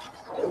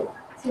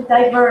to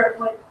divert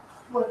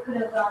what could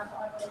have gone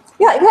otherwise.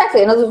 Yeah,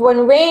 exactly. In other words,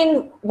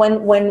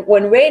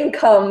 when rain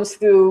comes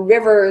through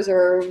rivers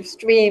or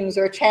streams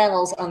or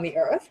channels on the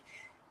earth,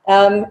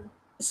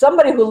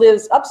 somebody who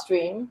lives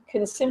upstream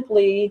can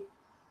simply,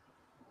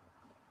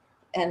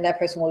 and that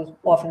person will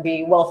often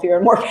be wealthier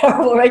and more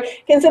powerful, right,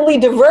 can simply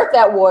divert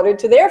that water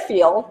to their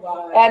field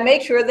and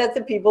make sure that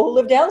the people who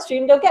live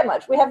downstream don't get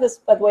much. We have this,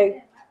 by the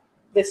way,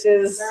 this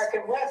is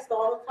American West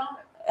all the time.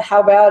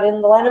 How about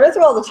in the land of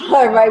Israel all the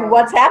time, right?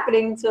 What's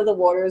happening to the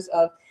waters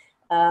of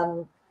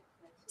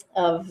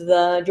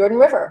the Jordan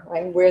River,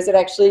 right? Where is it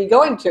actually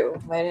going to,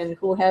 right? And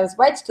who has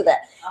rights to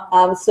that?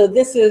 So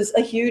this is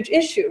a huge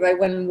issue, right?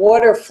 When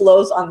water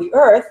flows on the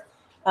earth,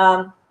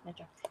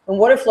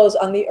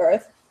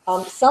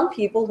 some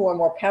people who are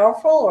more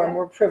powerful or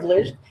more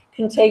privileged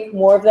can take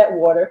more of that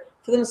water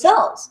for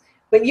themselves.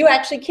 But you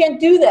actually can't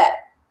do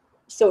that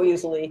so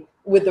easily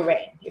with the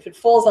rain. If it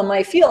falls on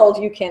my field,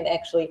 you can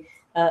actually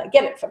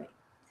get it from me.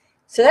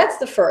 So that's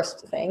the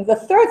first thing. The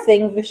third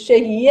thing,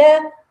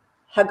 v'shehiyeh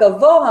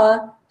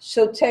hagavoha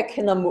shotek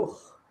kenamuch.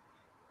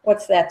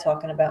 What's that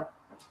talking about?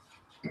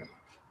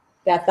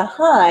 That the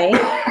high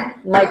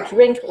might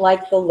drink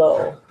like the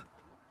low.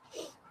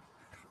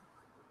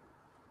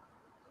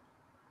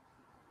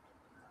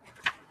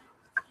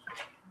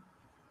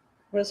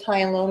 What does high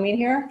and low mean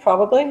here?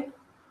 Probably.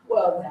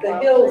 Well, the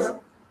hills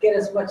get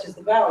as much as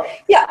the valley.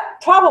 Yeah,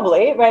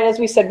 probably, right? As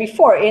we said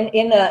before,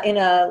 in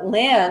a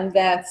land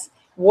that's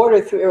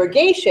watered through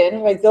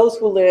irrigation, right? Those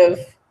who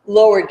live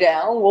lower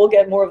down will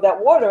get more of that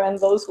water, and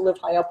those who live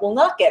high up will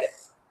not get it.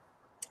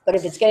 But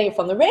if it's getting it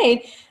from the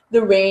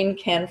rain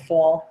can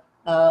fall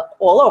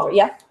all over.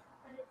 Yeah.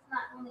 But it's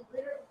not only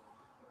literal;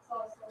 it's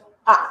also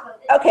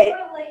okay. It's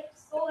sort of like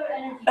solar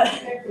energy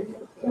compared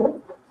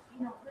to,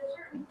 there's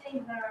certain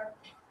things that are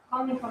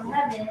coming from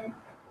heaven,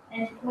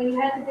 and when you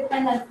have to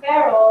depend on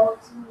Pharaoh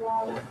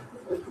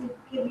to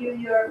give you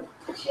your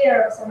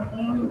share of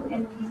something,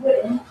 and you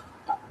wouldn't,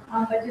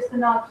 but just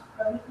enough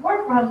for it to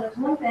work for him was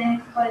one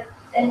thing. But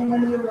then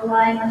when we were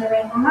relying on the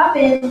rain from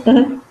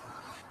heaven,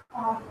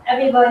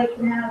 everybody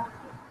can have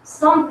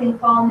something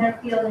fall in their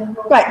field and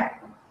go. Right.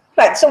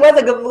 Right, so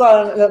whether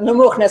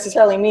Nemuch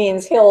necessarily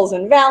means hills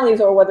and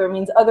valleys, or whether it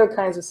means other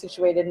kinds of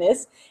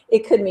situatedness,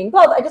 it could mean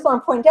both. I just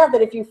want to point out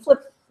that if you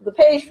flip the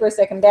page for a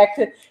second back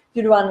to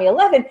Deuteronomy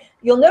 11,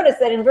 you'll notice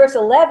that in verse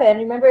 11,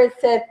 remember it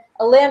said,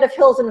 a land of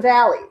hills and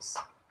valleys.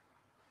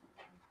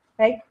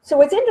 Right? So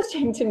what's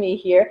interesting to me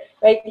here,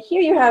 right,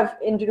 here you have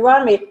in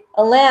Deuteronomy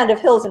a land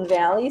of hills and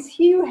valleys.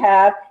 Here you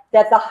have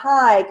that the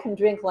high can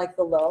drink like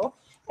the low.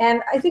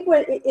 And I think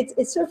what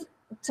it's sort of,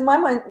 to my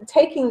mind,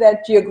 taking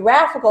that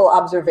geographical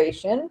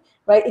observation,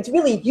 right, it's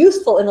really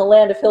useful in the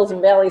land of hills and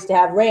valleys to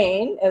have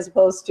rain as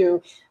opposed to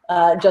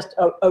just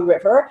a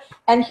river.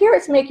 And here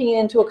it's making it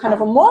into a kind of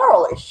a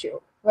moral issue,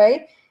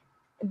 right?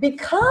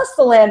 Because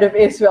the land of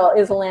Israel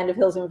is a land of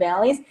hills and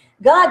valleys,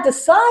 God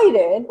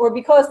decided, or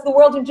because the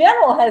world in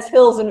general has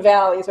hills and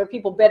valleys, or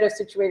people better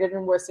situated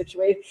and worse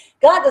situated,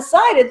 God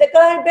decided that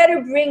God had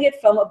better bring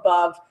it from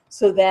above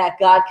so that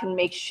God can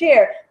make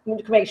sure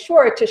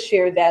to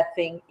share that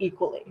thing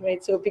equally,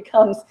 right? So it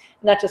becomes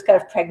not just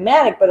kind of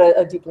pragmatic, but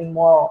a deeply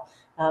moral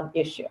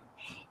issue.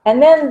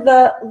 And then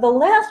the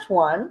last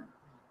one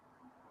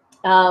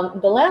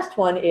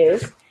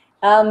is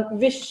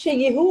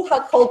V'sheyehu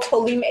hakol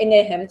tolim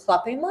einehem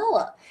klape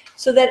mala,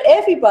 so that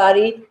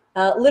everybody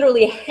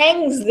literally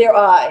hangs their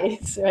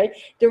eyes, right?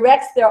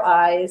 Directs their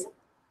eyes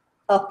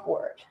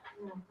upward.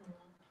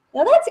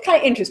 Now that's kind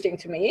of interesting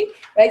to me,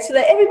 right? So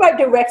that everybody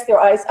directs their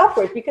eyes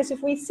upward, because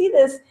if we see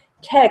this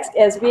text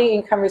as being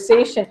in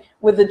conversation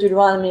with the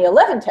Deuteronomy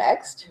 11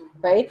 text,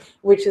 right,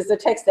 which is the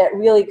text that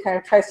really kind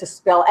of tries to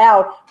spell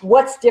out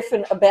what's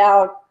different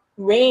about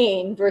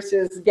rain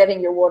versus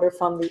getting your water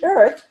from the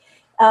earth,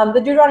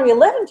 the Deuteronomy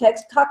 11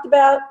 text talked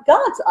about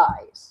God's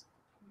eyes,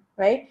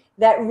 right?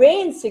 That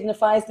rain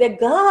signifies that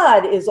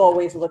God is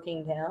always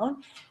looking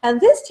down,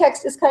 and this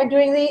text is kind of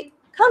doing the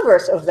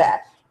converse of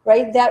that.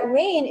 Right? That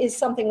rain is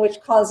something which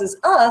causes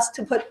us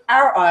to put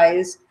our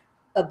eyes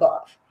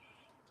above.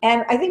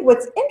 And I think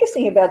what's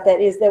interesting about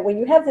that is that when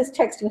you have this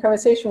text in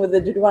conversation with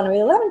the Deuteronomy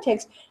 11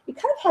 text, you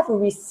kind of have a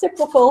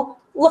reciprocal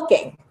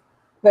looking,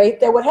 right?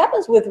 That what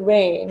happens with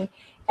rain,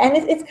 and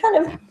it's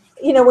kind of,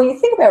 you know, when you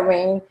think about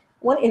rain,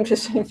 one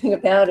interesting thing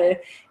about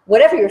it,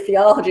 whatever your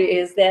theology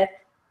is, that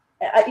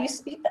I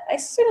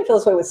certainly feel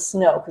this way with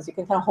snow, because you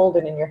can kind of hold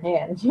it in your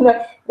hand, you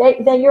know,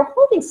 that you're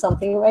holding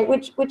something, right,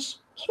 which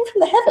came from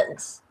the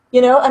heavens.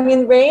 You know, I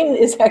mean, rain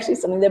is actually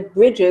something that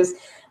bridges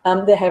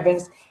the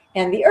heavens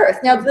and the earth.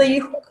 Now,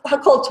 the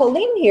hakol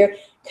tolim here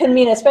can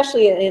mean,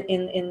 especially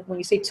in when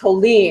you say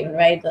tolim,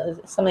 right,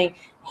 something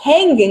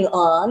hanging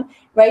on,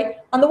 right?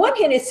 On the one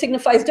hand, it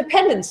signifies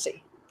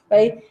dependency,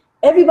 right?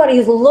 Everybody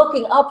is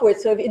looking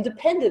upwards, so in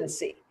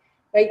dependency,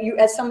 right? You,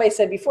 as somebody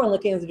said before, in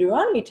looking at the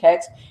Deuteronomy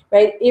text,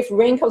 right? If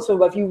rain comes from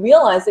above, you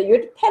realize that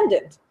you're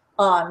dependent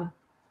on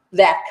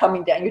that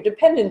coming down. You're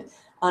dependent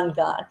on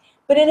God.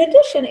 But in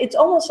addition, it's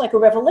almost like a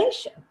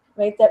revelation,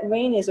 right? That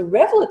rain is a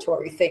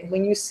revelatory thing.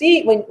 When you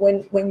see,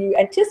 when you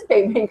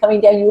anticipate rain coming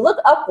down, you look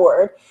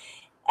upward,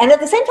 and at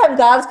the same time,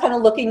 God's kind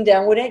of looking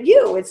downward at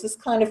you. It's this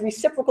kind of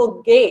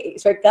reciprocal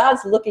gaze, right?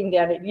 God's looking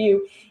down at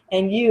you,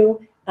 and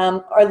you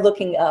are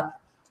looking up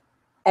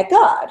at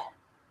God.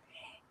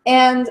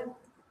 And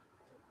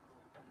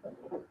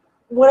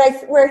where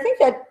I think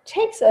that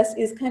takes us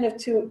is kind of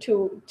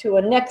to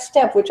a next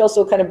step, which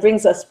also kind of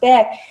brings us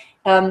back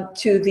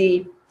to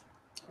the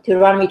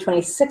Deuteronomy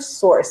 26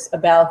 source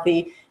about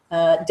the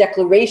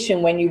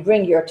declaration when you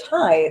bring your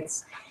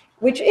tithes,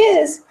 which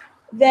is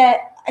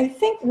that I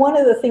think one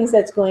of the things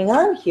that's going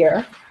on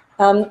here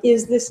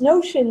is this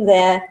notion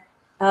that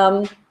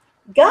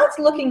God's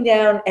looking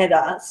down at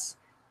us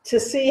to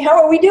see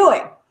how are we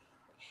doing.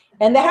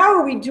 And the how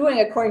are we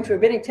doing, according to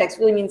rabbinic text,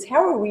 really means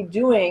how are we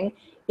doing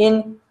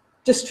in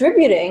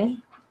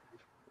distributing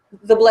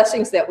the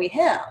blessings that we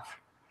have.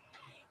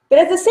 But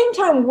at the same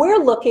time,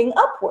 we're looking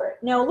upward.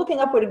 Now, looking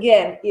upward,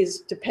 again, is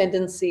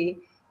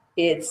dependency.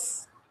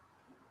 It's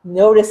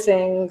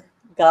noticing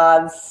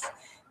God's,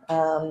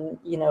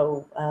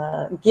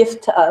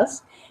 gift to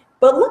us.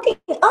 But looking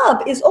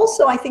up is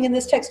also, I think, in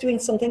this text, doing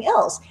something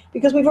else.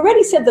 Because we've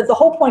already said that the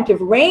whole point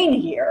of rain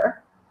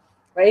here,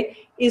 right,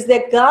 is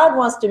that God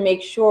wants to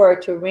make sure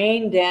to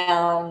rain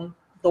down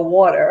the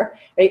water,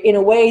 right, in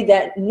a way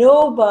that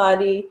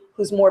nobody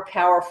who's more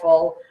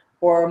powerful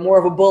or more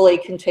of a bully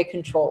can take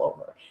control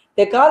over.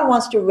 That God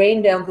wants to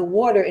rain down the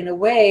water in a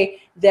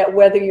way that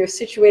whether you're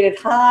situated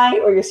high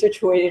or you're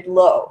situated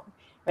low,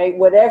 right,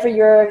 whatever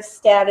your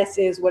status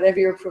is, whatever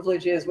your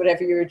privilege is,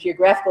 whatever your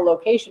geographical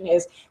location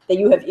is, that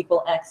you have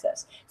equal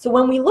access. So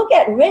when we look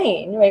at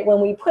rain, right, when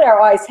we put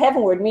our eyes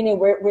heavenward, meaning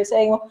we're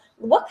saying, well,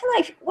 what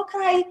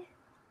can I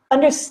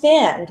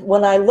understand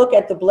when I look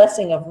at the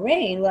blessing of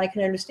rain? What I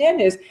can understand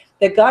is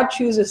that God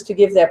chooses to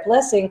give that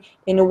blessing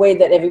in a way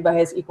that everybody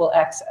has equal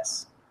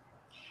access.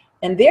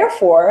 And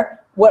therefore,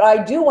 what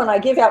I do when I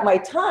give out my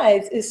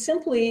tithes is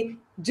simply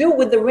do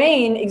with the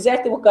rain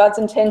exactly what God's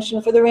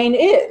intention for the rain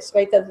is,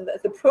 right?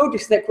 The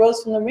produce that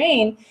grows from the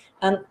rain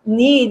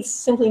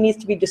simply needs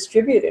to be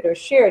distributed or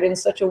shared in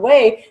such a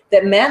way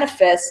that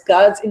manifests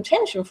God's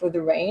intention for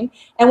the rain.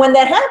 And when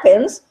that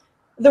happens,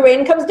 the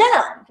rain comes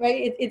down,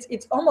 right?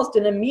 It's almost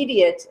an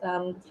immediate,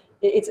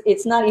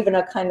 it's not even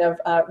a kind of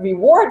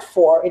reward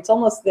for, it's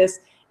almost this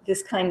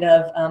kind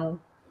of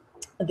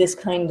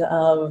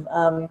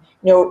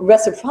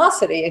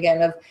reciprocity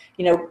again of,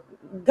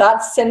 God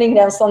sending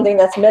down something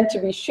that's meant to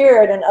be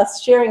shared and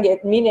us sharing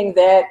it, meaning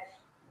that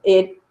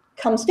it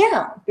comes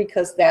down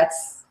because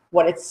that's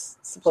what it's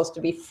supposed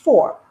to be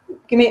for.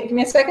 Give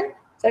me a second.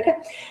 Is that okay?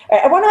 All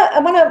right, I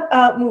want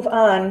to move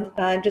on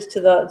just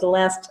to the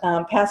last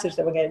passage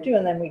that we're going to do,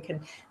 and then we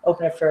can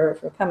open it for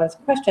comments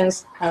and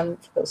questions for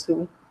those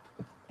who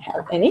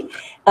have any.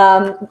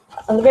 On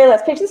the very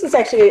last page, this is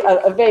actually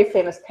a very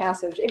famous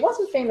passage. It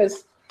wasn't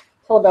famous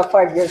until about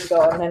 5 years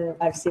ago, and then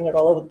I've seen it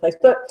all over the place.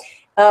 But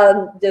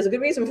there's a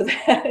good reason for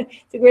that.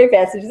 It's a great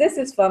passage. This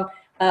is from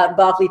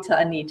Bavli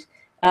Ta'anit.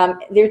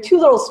 There are two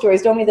little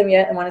stories. Don't read them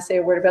yet. I want to say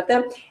a word about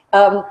them.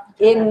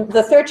 In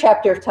the third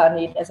chapter of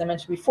Ta'anit, as I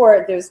mentioned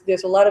before,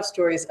 there's a lot of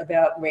stories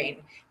about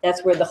rain.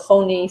 That's where the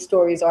Choni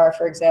stories are,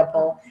 for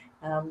example.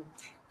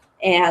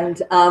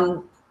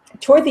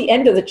 Toward the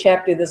end of the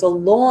chapter, there's a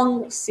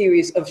long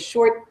series of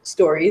short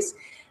stories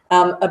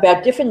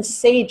about different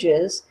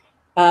sages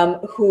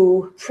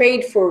who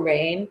prayed for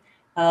rain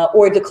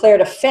or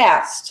declared a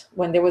fast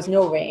when there was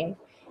no rain.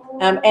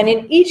 And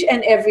in each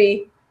and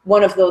every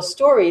one of those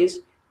stories,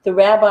 the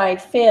rabbi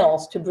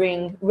fails to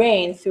bring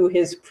rain through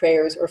his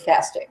prayers or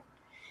fasting,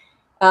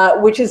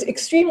 which is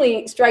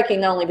extremely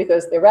striking, not only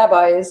because they're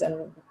rabbis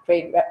and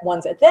great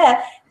ones at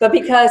that, but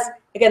because,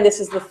 again, this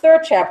is the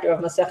third chapter of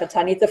Masechet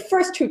Ta'anit. The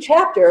first two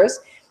chapters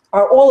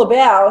are all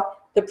about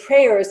the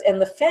prayers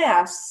and the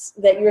fasts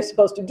that you're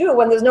supposed to do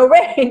when there's no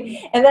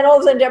rain. And then all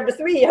of a sudden, chapter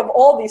 3, you have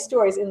all these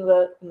stories in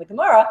the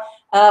Gemara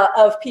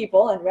of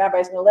people, and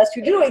rabbis no less,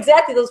 who do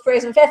exactly those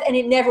prayers and fasts, and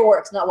it never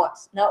works, not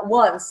once. Not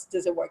once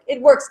does it work. It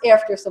works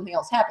after something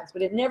else happens,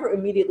 but it never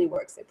immediately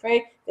works. They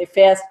pray, they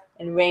fast,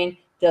 and rain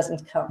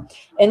doesn't come.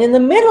 And in the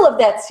middle of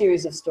that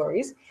series of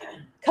stories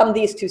come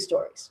these two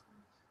stories.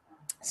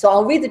 So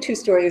I'll read the two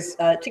stories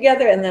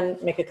together and then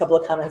make a couple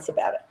of comments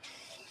about it.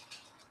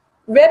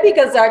 Rebbe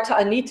Gazar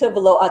Ta'anita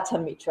V'lo Ata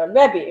Mitra.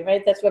 Rebbe,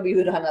 right? That's Rabbi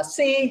Yehuda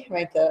Hanassi,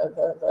 right?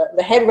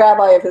 The head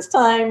rabbi of his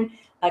time,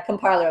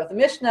 compiler of the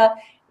Mishnah,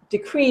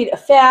 decreed a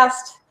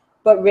fast,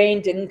 but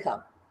rain didn't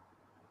come.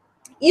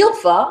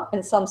 Ilfa,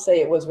 and some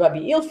say it was Rabbi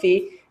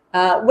Ilfi,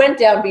 went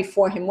down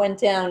before him. Went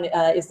down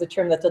is the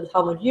term that the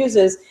Talmud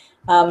uses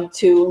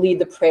to lead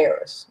the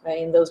prayers. Right?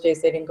 In those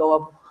days, they didn't go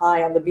up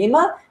high on the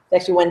bima. They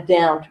actually went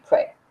down to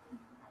pray.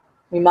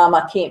 Mimam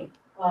Akim.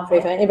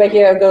 Anybody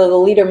here go to the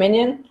leader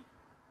minyan?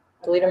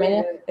 The leader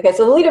minyan? Okay,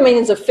 so the leader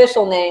minyan's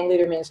official name,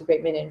 leader minyan is a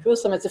great minyan in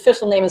Jerusalem, its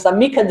official name is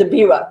Amika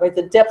Debira, right,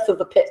 the depth of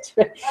the pit.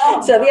 Right?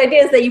 Oh. So the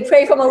idea is that you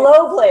pray from a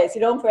low place,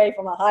 you don't pray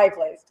from a high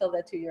place. Tell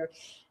that to your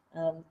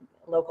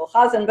local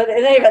chazan. But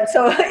in any event,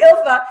 so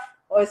Ilfa,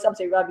 or some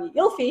say Rabbi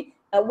Ilfi,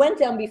 went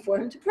down before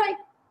him to pray.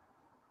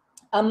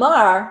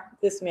 Amar,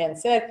 this man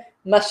said,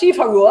 Mashiv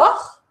HaRuach,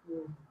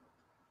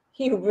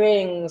 he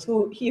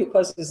who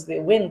causes the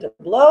wind to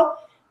blow,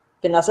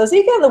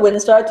 B'nasazika, the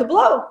wind started to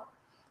blow.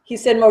 He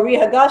said, Mori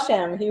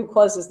Hagashem, he who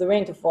causes the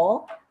rain to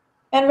fall,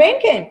 and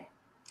rain came.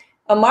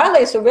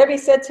 Amarle, so Rebbe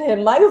said to him,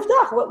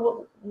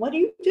 Mayuvdach, what do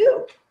you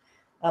do?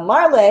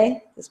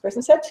 Amarle, this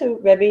person said to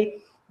Rebbe,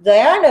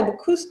 Dayana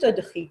b'kusta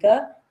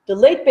dechika,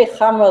 deleit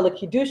bechamra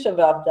lekidusha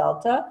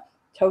v'avdalta,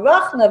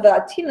 tarachna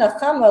v'atina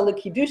chamra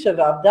lekidusha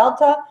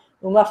v'avdalta,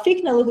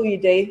 umafikna lehu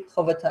yidei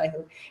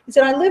chovatayhu. He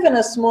said, I live in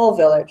a small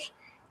village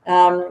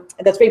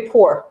that's very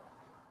poor,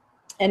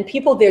 and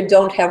people there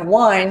don't have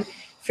wine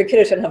for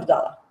Kiddush and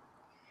Havdalah.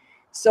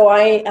 So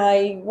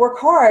I work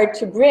hard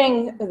to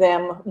bring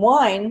them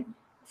wine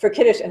for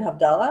Kiddush and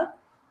Havdalah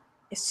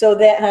so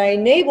that I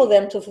enable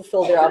them to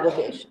fulfill their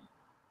obligation.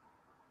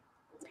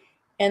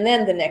 And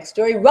then the next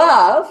story,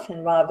 Rav,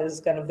 and Rav is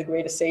kind of the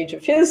greatest sage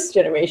of his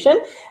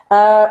generation,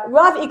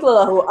 Rav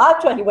Iklalahu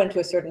Atra, he went to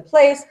a certain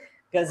place,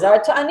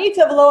 Gazar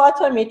Ta'anita V'lo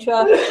Ata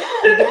Mitra,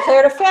 he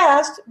declared a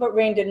fast, but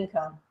rain didn't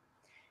come.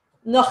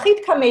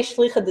 Nochit Kamei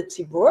Shlicha de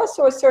Tzibur,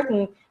 so a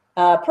certain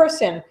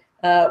person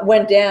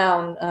went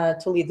down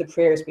to lead the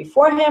prayers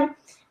before him.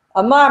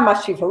 Amar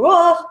Mashiv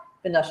HaRuach,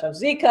 V'nashav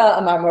Zika,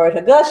 Amar Mored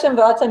Hagashem,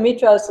 V'ata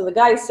Mitra. So the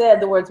guy said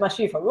the words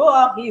Mashiv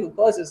HaRuach, he who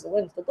causes the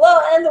wind to blow,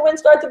 and the wind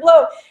started to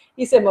blow.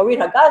 He said Mored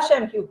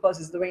Hagashem, he who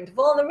causes the rain to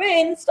fall, and the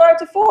rain started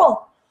to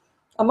fall.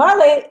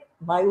 Amarle,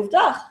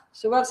 Mayuvdach.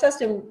 So Rav says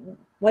to him,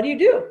 what do you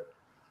do?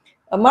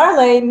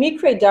 Amarle,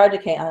 Mikre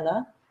Dardike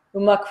Ana,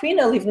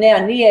 Umakrina Livnei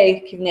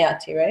Aniye Kivnei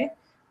Atire,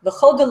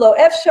 V'chol de lo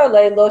efshar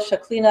le lo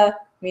shaklina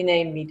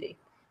minei midi.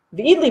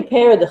 V'idli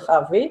pera de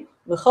chavri,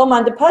 v'chol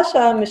man de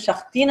pasha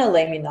mishachtina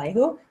le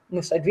minayhu,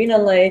 musadrina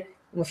le,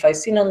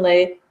 mufaisina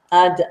le,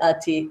 ad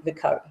ati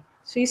v'kari.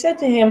 So he said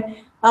to him,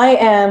 I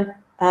am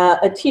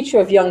a teacher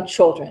of young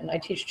children. I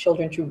teach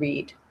children to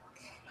read.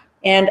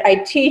 And I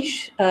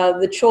teach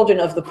the children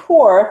of the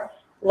poor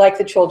like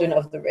the children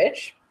of the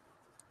rich.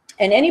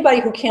 And anybody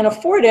who can't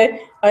afford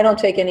it, I don't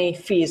take any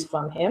fees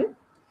from him.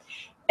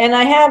 And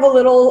I have a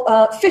little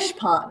fish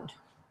pond,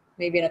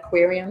 maybe an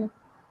aquarium in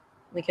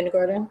the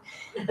kindergarten,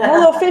 a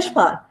little fish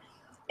pond.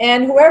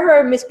 And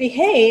whoever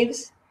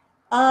misbehaves,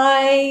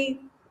 I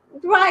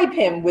bribe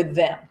him with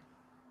them.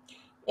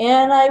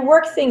 And I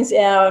work things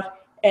out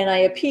and I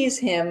appease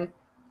him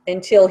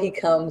until he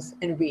comes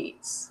and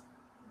reads.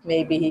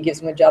 Maybe he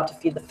gives him a job to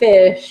feed the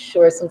fish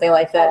or something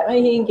like that.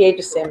 He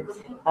engages him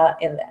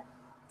in that.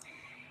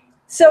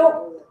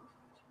 So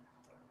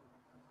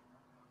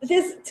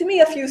there's, to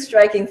me, a few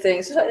striking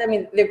things. I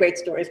mean, they're great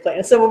stories, plain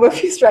and simple, but a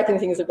few striking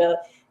things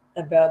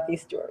about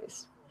these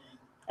stories.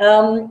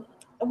 One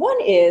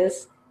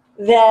is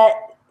that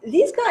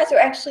these guys are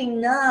actually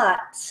not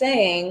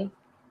saying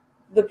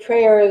the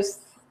prayers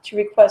to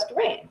request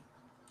rain.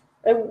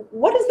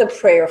 What is the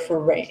prayer for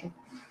rain?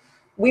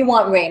 We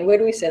want rain. Where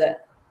do we say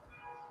that?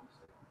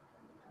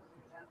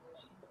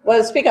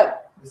 Well, speak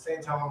up. The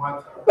same time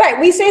on Right,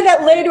 we say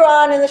that later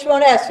on in the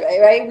Shemona Esrei,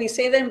 right? We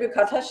say that in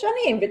Birkat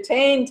Hashanim,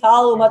 B'tein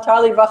tal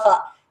u'matar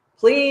livracha.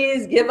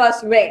 Please give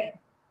us rain.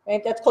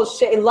 Right? That's called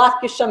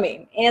She'ilat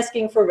Geshamim,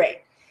 asking for rain.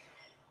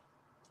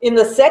 In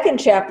the second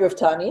chapter of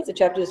Tani, the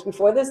chapter just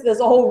before this,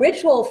 there's a whole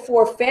ritual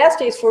for fast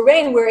days for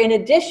rain, where in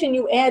addition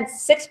you add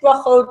 6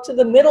 brachot to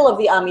the middle of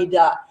the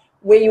Amidah,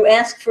 where you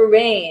ask for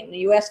rain,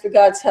 you ask for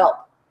God's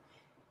help.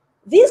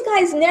 These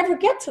guys never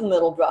get to the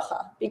middle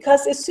bracha,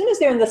 because as soon as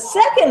they're in the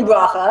second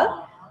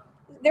bracha,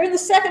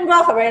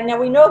 right? Now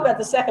we know about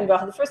the second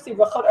bracha. The first 3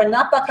 brachot are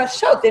not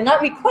bakashot, they're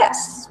not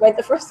requests, right?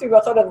 The first 3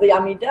 brachot of the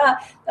Amidah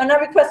are not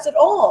requests at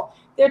all.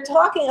 They're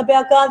talking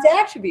about God's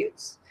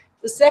attributes.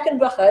 The second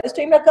bracha is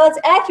talking about God's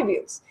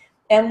attributes.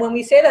 And when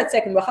we say that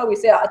second bracha, we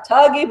say,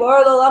 Atagi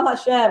bar l'olam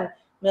Hashem,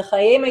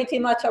 mechayim eiti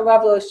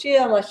matarav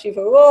lo'oshia, mashiv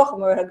haruch,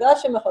 mer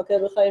hagashem, mechakeh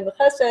b'chayim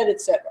b'chesed,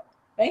 etc.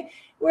 Right?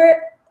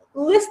 We're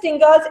listing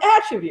God's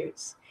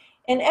attributes.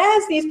 And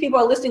as these people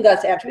are listing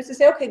God's attributes, they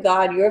say, okay,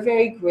 God, you're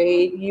very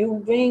great.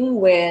 You bring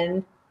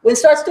wind. Wind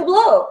starts to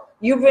blow.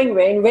 You bring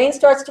rain. Rain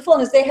starts to fall.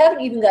 And they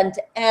haven't even gotten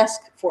to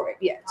ask for it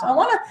yet. So I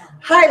want to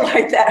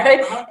highlight that,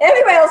 right?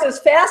 Everybody else is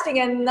fasting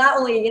and not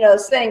only,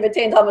 saying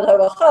V'tein Talmud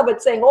HaRacha,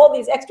 but saying all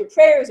these extra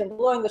prayers and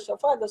blowing the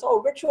shofar, this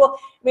whole ritual.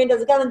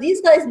 And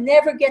these guys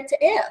never get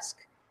to ask.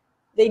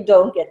 They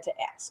don't get to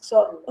ask.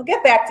 So we'll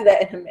get back to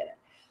that in a minute.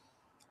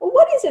 Well,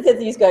 what is it that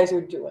these guys are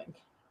doing?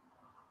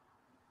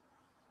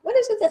 What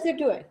is it that they're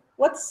doing?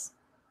 What's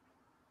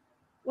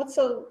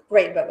so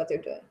great about what they're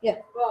doing? Yeah.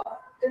 Well,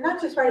 they're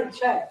not just writing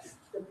checks.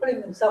 They're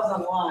putting themselves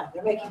on the line.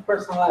 They're making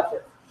personal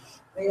effort.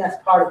 I think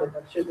that's part of it.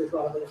 I'm sure there's a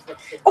lot of other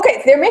stuff too.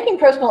 Okay, they're making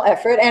personal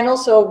effort, and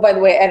also, by the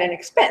way, at an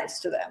expense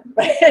to them.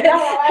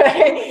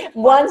 Right?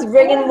 One's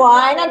bringing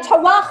wine on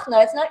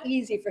Tarachna. It's not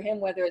easy for him,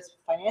 whether it's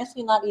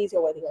financially not easy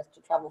or whether he has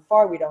to travel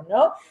far, we don't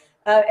know.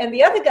 And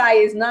the other guy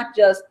is not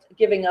just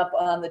giving up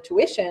on the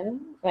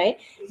tuition, right?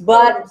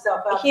 But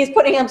he's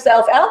putting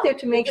himself out there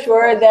to make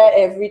sure that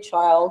every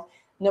child,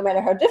 no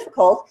matter how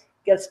difficult,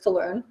 gets to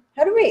learn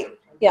how to read.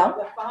 Yeah.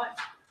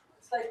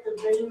 It's like the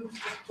rain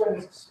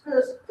when it's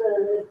first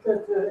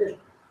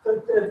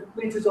it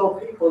reaches all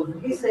people.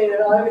 He's saying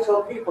that I reach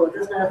all people. It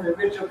doesn't have the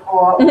rich or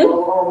poor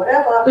or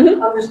whatever.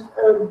 I'm just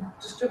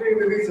distributing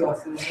the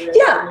resources.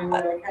 Yeah. The rain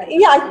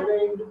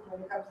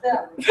when it comes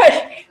down.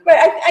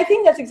 Right. I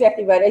think that's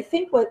exactly right. I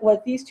think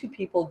what these two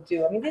people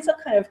do, I mean, these are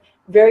kind of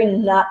very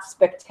not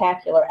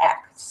spectacular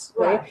acts,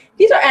 right?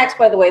 These are acts,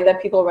 by the way,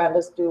 that people around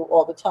us do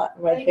all the time,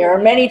 right? There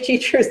are many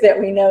teachers that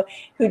we know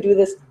who do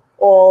this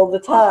all the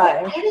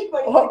time.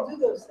 Anybody can do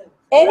those things.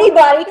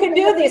 Anybody can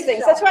do these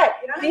things. That's right.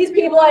 These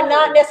people are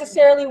not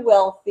necessarily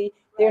wealthy.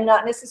 They're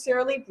not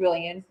necessarily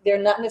brilliant.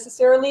 They're not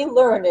necessarily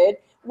learned.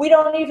 We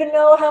don't even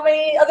know how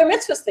many other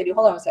mitzvahs they do.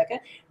 Hold on a second.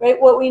 Right?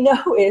 What we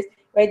know is,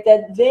 right,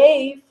 that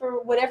they,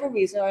 for whatever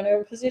reason, are in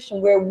a position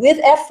where with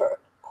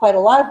effort, quite a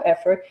lot of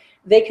effort,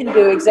 they can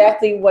do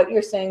exactly what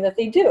you're saying that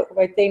they do.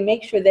 Right? They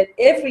make sure that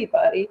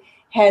everybody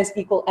has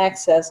equal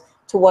access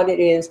to what it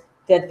is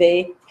that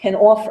they can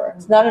offer.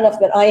 It's not enough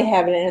that I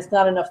have it, and it's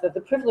not enough that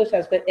the privilege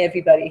has, but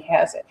everybody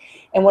has it.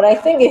 And what I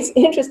think is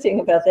interesting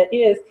about that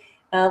is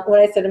what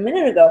I said a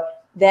minute ago,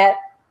 that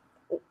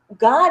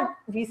God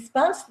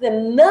responds to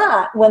them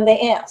not when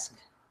they ask,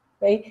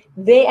 right?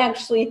 They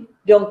actually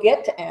don't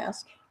get to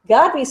ask.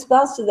 God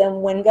responds to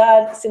them when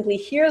God simply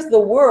hears the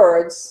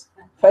words,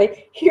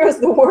 right? Hears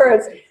the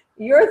words.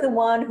 You're the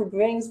one who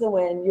brings the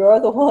wind. You're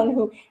the one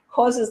who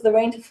causes the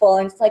rain to fall.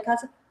 And it's like God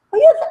said, oh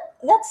yeah,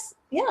 that's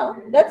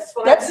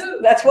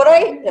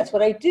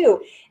what I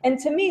do. And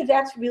to me,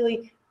 that's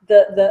really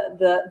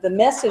the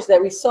message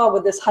that we saw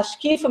with this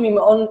hashkifa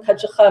mima'on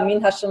kadshecha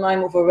min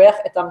hashamayim uvarech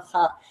et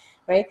amcha,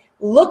 right?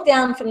 Look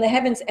down from the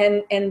heavens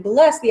and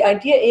bless. The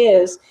idea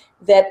is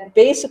that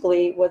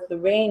basically what the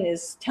rain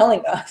is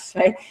telling us,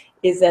 right,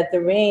 is that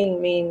the rain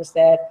means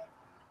that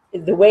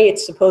the way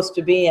it's supposed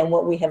to be and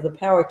what we have the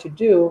power to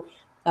do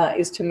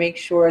is to make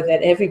sure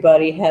that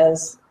everybody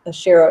has a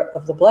share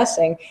of the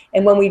blessing.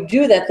 And when we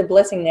do that, the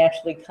blessing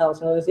naturally comes.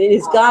 In other words, it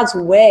is God's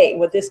way.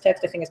 What this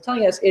text, I think, is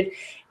telling us, it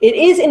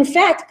is, in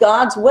fact,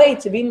 God's way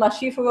to be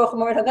Mashiach Ruach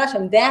HaMoed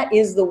HaGashem. That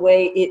is the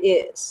way it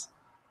is.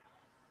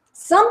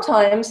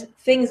 Sometimes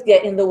things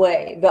get in the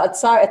way.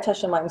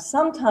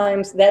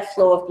 Sometimes that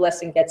flow of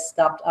blessing gets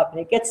stopped up. And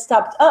it gets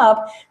stopped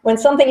up when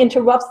something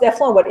interrupts that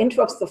flow. What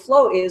interrupts the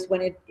flow is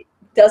when it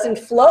doesn't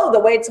flow the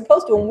way it's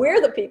supposed to, and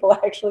we're the people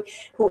actually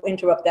who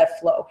interrupt that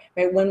flow.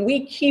 Right? When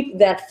we keep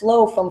that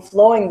flow from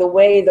flowing the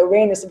way the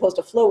rain is supposed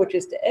to flow, which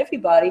is to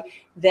everybody,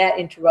 that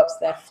interrupts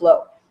that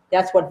flow.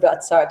 That's what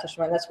Batsar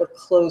Tashman, that's what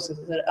closes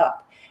it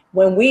up.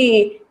 When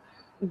we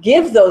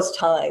give those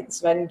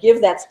tithes, and give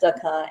that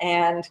tzedakah,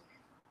 and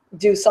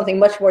do something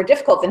much more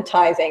difficult than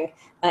tithing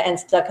and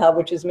tzedakah,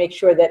 which is make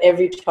sure that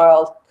every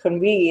child can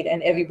read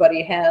and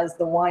everybody has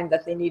the wine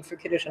that they need for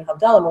Kiddush and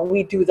Havdalah. When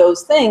we do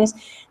those things,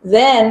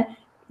 then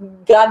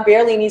God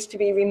barely needs to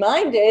be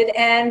reminded,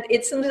 and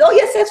it's, oh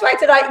yes, that's right,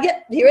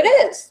 yeah, here it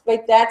is,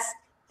 right? That's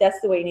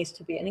the way it needs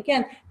to be. And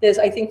again, there's,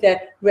 I think,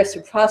 that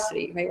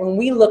reciprocity, right? When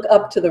we look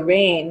up to the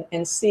rain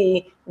and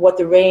see what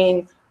the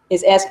rain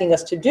is asking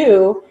us to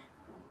do,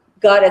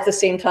 God at the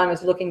same time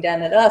is looking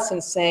down at us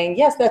and saying,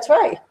 yes, that's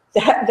right.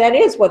 That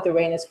is what the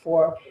rain is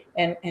for,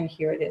 and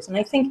here it is. And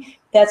I think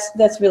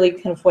that's really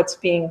kind of what's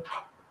being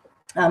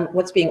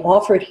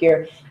offered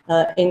here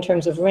in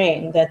terms of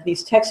rain, that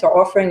these texts are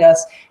offering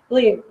us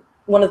really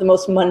one of the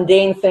most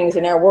mundane things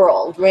in our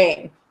world.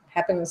 Rain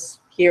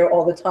happens here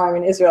all the time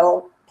in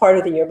Israel, part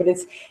of the year, but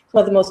it's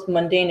one of the most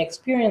mundane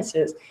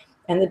experiences.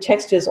 And the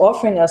text is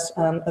offering us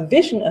a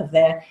vision of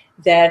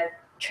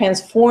that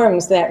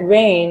transforms that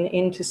rain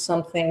into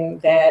something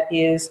that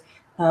is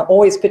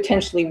always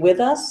potentially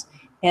with us,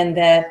 and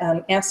that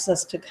asks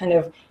us to kind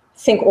of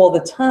think all the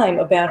time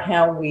about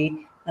how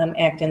we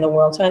act in the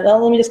world. So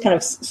let me just kind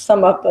of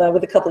sum up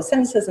with a couple of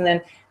sentences, and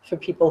then for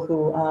people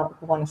who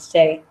want to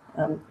stay,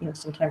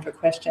 some time for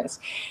questions.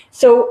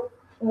 So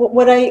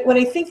what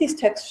I think these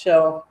texts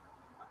show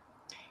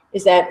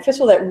is that, first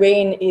of all, that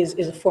rain is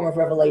a form of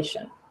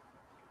revelation.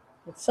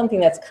 It's something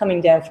that's coming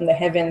down from the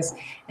heavens,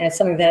 and it's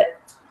something that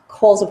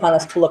calls upon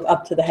us to look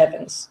up to the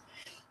heavens.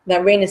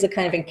 That rain is a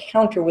kind of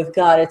encounter with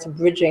God. It's a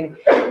bridging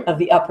of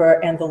the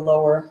upper and the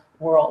lower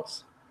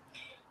worlds.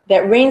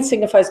 That rain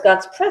signifies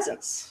God's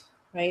presence,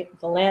 right?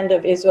 The land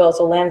of Israel is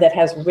a land that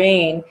has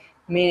rain,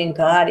 meaning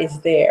God is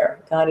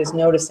there. God is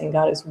noticing.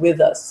 God is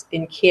with us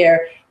in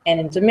care and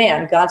in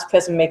demand. God's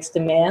presence makes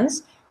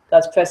demands.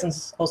 God's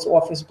presence also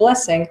offers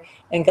blessing,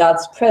 and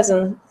God's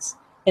presence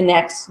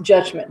enacts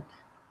judgment.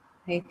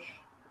 Okay?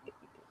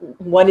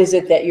 What is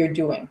it that you're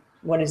doing?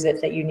 What is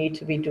it that you need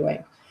to be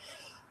doing?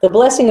 The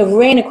blessing of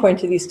rain, according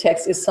to these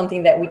texts, is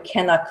something that we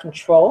cannot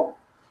control.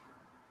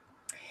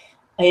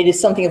 It is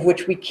something of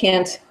which we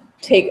can't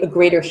take a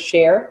greater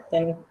share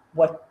than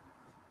what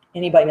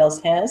anybody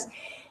else has.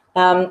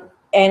 And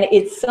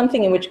it's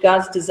something in which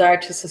God's desire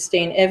to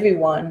sustain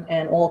everyone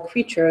and all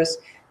creatures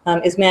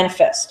is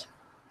manifest.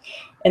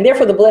 And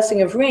therefore, the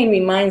blessing of rain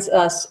reminds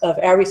us of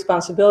our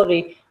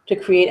responsibility to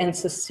create and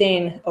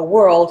sustain a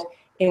world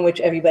in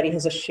which everybody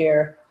has a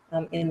share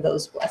in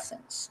those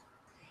blessings.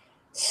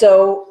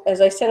 So, as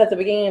I said at the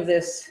beginning of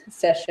this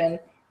session,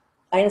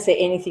 I didn't say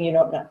anything you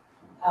don't know.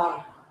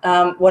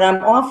 What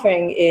I'm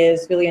offering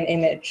is really an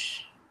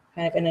image,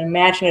 kind of an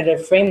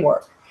imaginative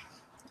framework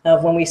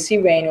of when we see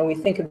rain or we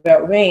think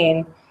about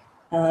rain,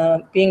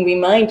 being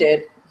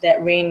reminded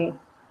that rain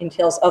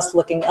entails us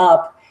looking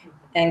up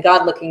and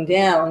God looking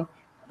down,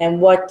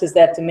 and what does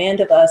that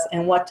demand of us,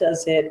 and what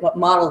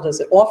model does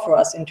it offer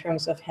us in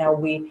terms of how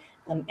we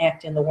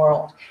act in the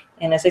world.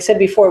 And as I said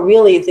before,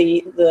 really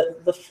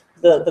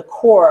the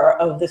core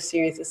of this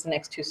series is the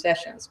next two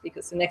sessions,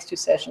 because the next two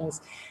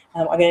sessions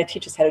are going to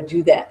teach us how to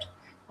do that.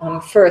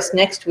 First,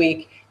 next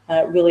week,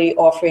 really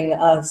offering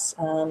us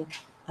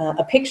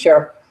a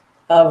picture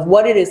of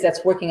what it is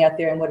that's working out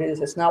there and what it is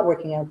that's not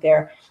working out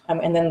there.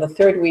 And then the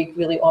third week,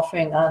 really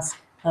offering us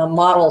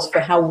models for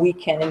how we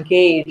can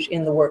engage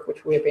in the work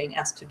which we're being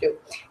asked to do.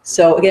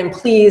 So again,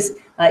 please,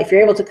 if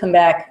you're able to come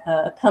back,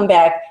 come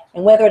back.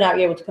 And whether or not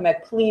you're able to come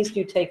back, please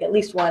do take at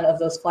least one of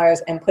those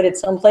flyers and put it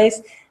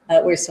someplace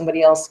where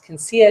somebody else can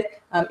see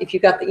it. If you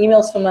got the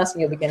emails from us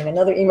and you'll be getting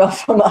another email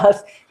from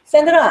us,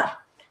 send it on.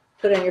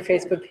 Put it on your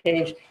Facebook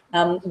page.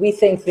 We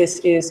think this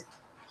is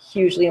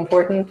hugely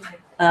important.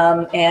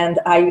 And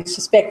I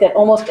suspect that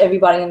almost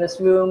everybody in this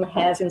room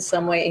has in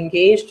some way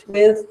engaged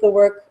with the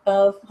work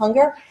of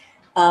hunger.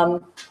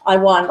 I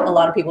want a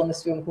lot of people in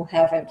this room who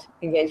haven't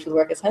engaged with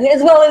work as hunger,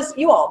 as well as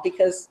you all,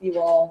 because you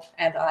all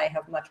and I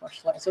have much to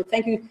learn. So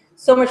thank you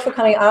so much for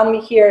coming. I'm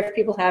here if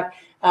people have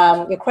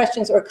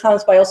questions or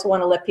comments, but I also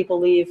want to let people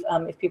leave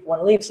if people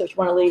want to leave. So if you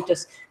want to leave,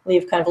 just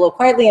leave kind of a little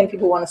quietly, and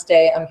people want to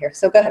stay, I'm here.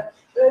 So go ahead.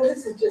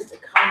 This is just a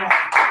comment.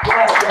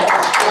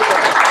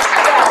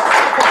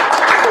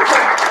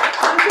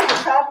 This is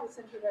a fabulous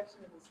introduction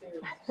to the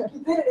series.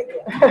 You did it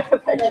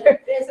again.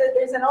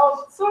 There's an old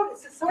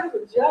it's sort of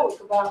a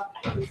joke about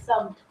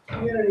some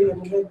community in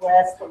the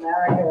Midwest,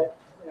 America,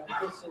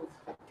 Christians.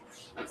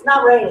 It's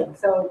not raining,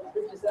 so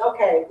Bishop said,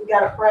 okay, we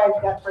gotta pray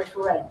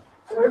for rain.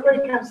 So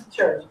everybody comes to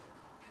church.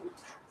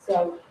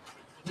 So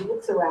he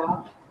looks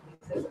around, and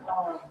he says,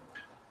 oh,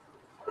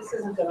 this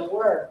isn't gonna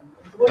work.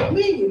 Said, what do you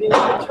mean? You didn't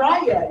even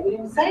try yet. You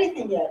didn't say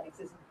anything yet. He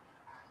says,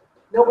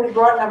 nobody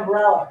brought an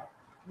umbrella.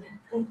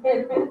 That's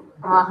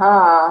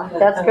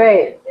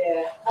great.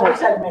 Yeah, I wish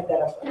I'd make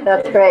that up.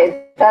 That's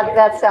great.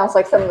 That sounds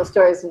like some of the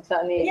stories in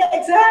Tani. Yeah,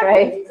 exactly.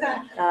 Right?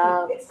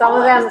 Exactly. Some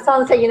of them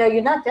say,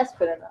 you're not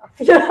desperate enough.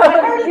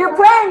 You're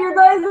praying, you're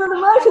going through the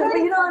motions,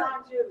 but you don't.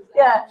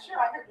 Yeah. Sure,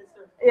 I heard this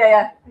story.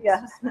 Yeah.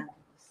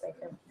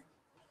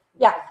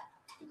 Yeah.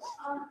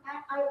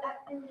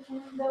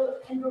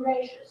 In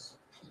Horatius,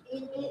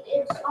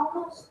 it's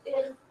almost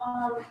if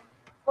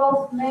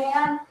both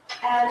man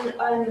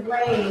and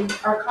rain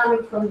are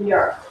coming from the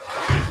earth.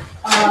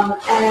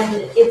 And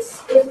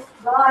it's if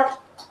God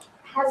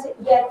hasn't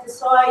yet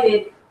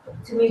decided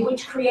to me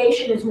which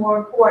creation is more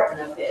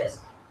important of his.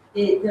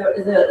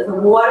 The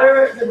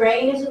water, the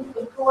rain is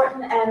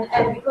important, and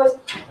because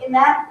in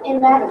that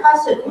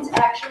passage, it's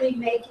actually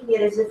making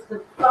it as if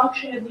the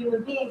function of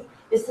human beings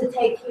is to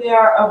take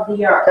care of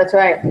the earth. That's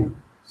right.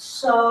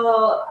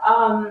 So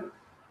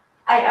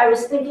I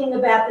was thinking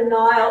about the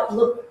Nile.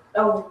 Look,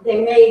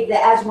 they made the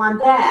Aswan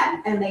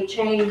Dam, and they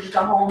changed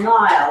the whole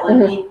Nile. I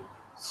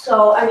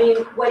mean,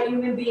 what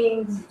human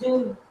beings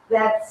do,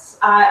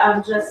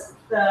 I'm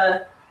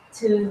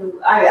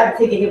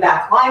thinking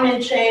about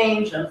climate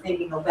change, I'm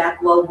thinking about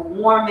global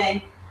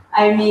warming.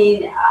 I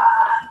mean,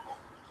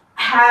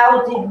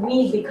 how did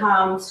we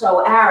become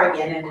so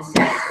arrogant in a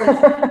sense? 'Cause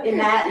in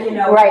that,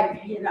 Right.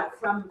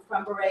 From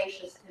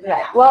voracious to Right.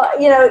 now. Well,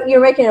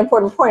 you're making an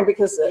important point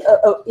because,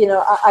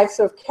 I've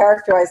sort of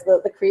characterized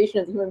the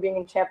creation of the human being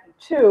in chapter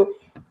 2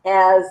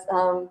 as,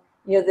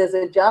 there's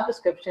a job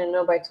description and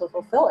nobody to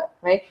fulfill it,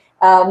 right?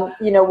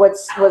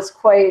 What's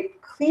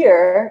quite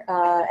clear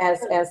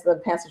as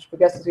the passage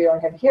progresses, we don't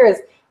have here,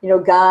 is,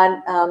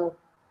 God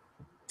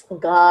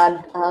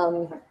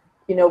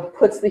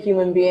puts the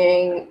human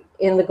being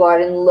in the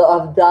garden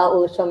of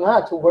Da'ul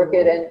Shama to work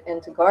it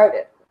and to guard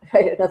it.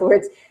 Right? In other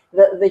words,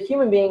 the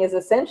human being is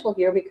essential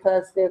here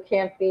because there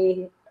can't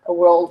be a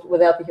world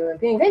without the human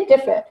being. Very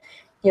different,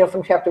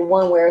 from chapter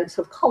 1 where it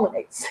sort of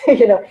culminates,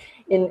 in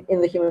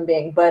the human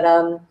being. But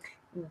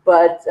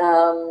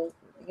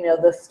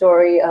the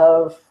story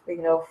of,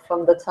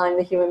 from the time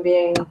the human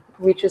being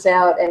reaches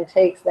out and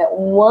takes that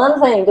one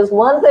thing, just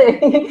one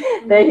thing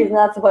that he's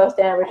not supposed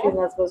to have or she's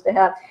not supposed to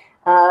have,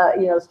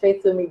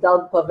 straight through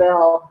Migdal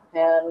Pavel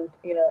and,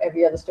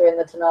 every other story in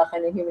the Tanakh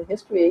and in human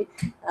history,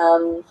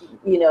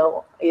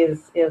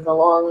 is a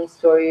long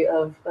story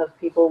of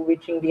people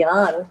reaching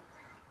beyond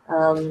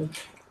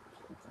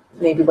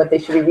maybe what they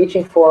should be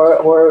reaching for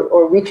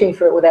or reaching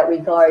for it without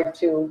regard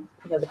to,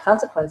 the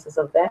consequences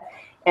of that.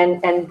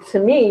 And to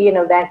me,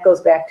 that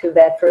goes back to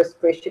that first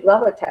Breshit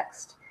Lava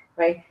text,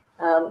 right?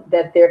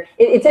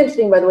 It's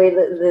interesting, by the way,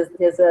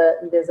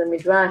 there's a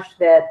midrash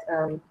that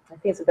I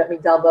think it's about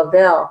Migdal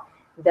Bavel,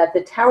 that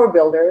the tower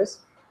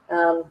builders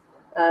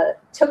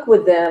took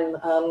with them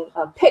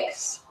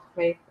picks,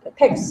 right?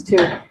 Picks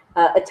to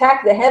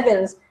attack the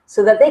heavens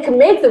so that they could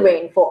make the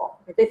rain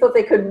fall. They thought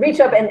they could reach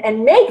up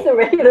and make the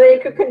rain, they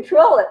could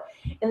control it.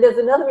 And there's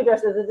another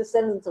midrash that the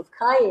descendants of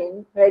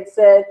Cain, right,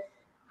 said,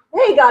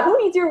 hey, God, who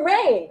needs your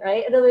rain,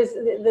 right? In other words,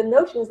 the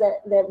notion is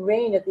that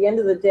rain, at the end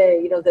of the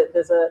day,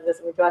 there's a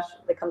midrash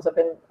that comes up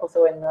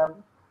also in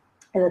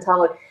the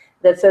Talmud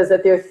that says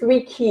that there are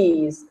 3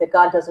 keys that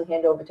God doesn't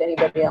hand over to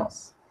anybody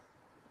else.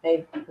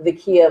 Right? The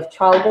key of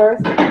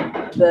childbirth,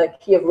 the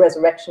key of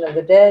resurrection of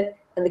the dead,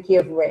 and the key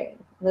of rain.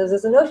 And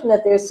there's a notion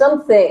that there's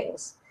some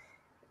things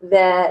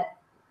that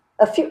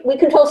we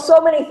control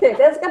so many things.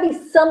 There's got to be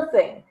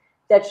something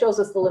that shows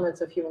us the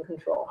limits of human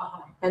control.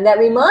 And that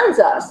reminds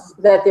us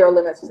that there are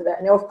limits to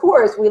that. Now, of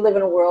course, we live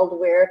in a world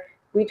where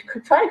we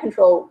try to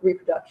control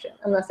reproduction.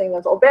 I'm not saying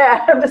that's all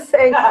bad. I'm just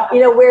saying,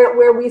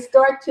 where we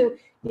start to,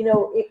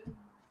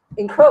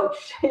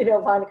 encroach,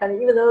 upon kind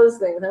of even those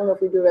things. I don't know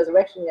if we do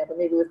resurrection yet, but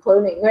maybe with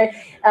cloning, right?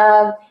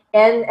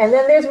 And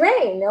then there's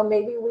rain. Now,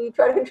 maybe we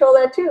try to control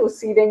that too,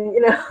 seeding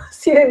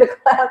the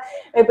cloud.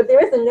 Right? But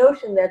there is a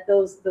notion that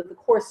the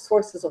core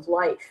sources of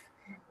life,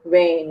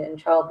 rain and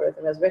childbirth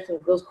and resurrection,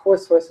 those core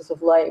sources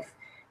of life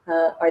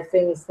are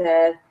things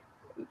that,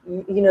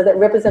 that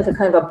represent a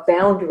kind of a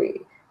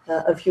boundary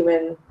of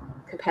human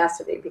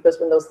capacity. Because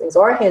when those things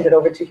are handed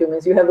over to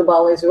humans, you have the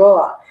Baalei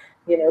Zroa,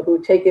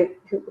 who take it,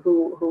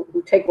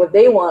 who take what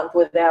they want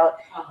without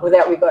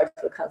regard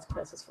to the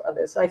consequences for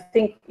others. So I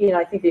think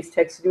these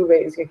texts do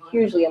raise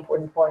hugely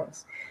important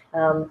points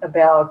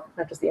about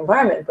not just the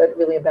environment, but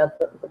really about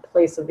the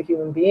place of the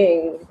human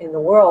being in the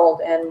world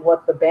and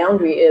what the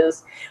boundary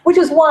is. Which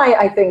is why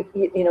I think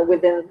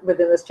within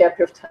this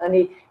chapter of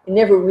Tani, it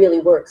never really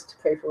works to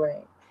pray for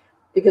rain,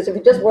 because if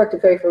it just worked to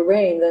pray for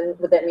rain, then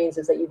what that means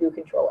is that you do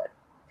control it.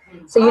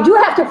 So you do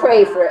have to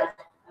pray for it.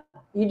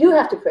 You do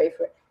have to pray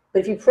for it. But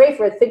if you pray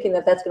for it thinking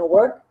that that's going to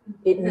work,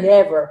 it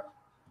never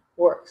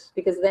works,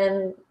 because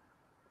then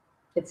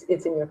it's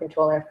in your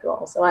control after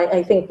all. So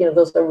I think, you know,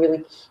 those are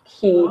really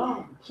key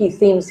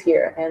themes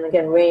here. And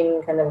again,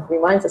 rain kind of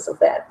reminds us of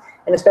that.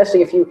 And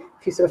especially if you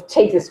sort of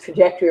take this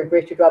trajectory of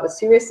Rachel Roberts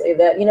seriously,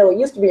 that, you know, it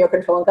used to be in your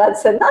control, and God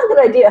said, not a good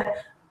idea.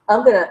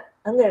 I'm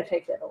gonna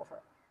take that over,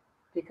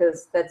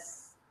 because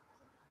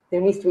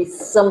there needs to be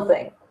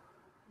something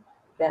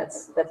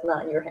that's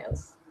not in your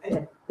hands.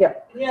 Yeah.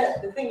 Yeah,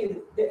 the thing is,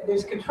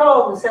 there's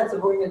control in the sense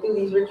of we're gonna do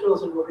these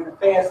rituals and we're gonna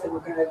fast and we're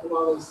gonna do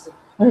all those,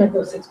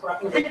 those 6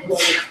 practices and do all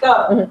this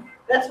stuff.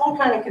 That's one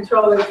kind of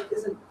control that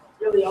isn't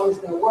really always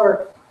gonna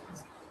work.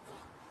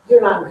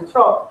 You're not in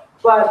control.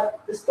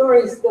 But the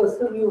stories, those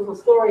 2 beautiful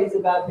stories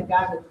about the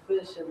guy with the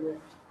fish and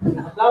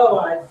the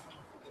otherwise,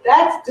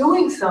 that's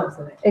doing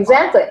something.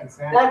 Exactly.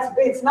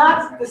 It's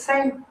not the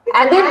same.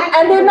 And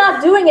they're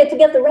not doing it to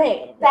get the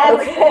rain.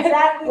 That's okay?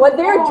 exactly What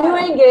they're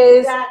doing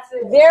is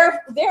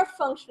they're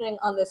functioning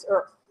on this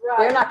earth. right.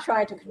 They're not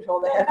trying to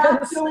control the They're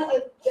heavens. not doing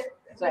it.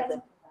 Exactly.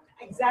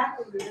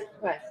 Exactly.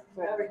 Right.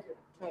 Very good.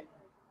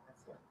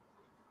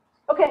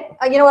 Okay,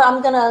 you know what,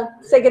 I'm gonna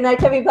say goodnight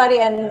to everybody,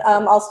 and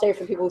I'll stay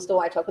for people who still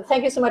want to talk. But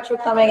thank you so much for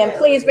coming, and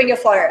please bring your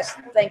flyers.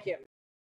 Thank you.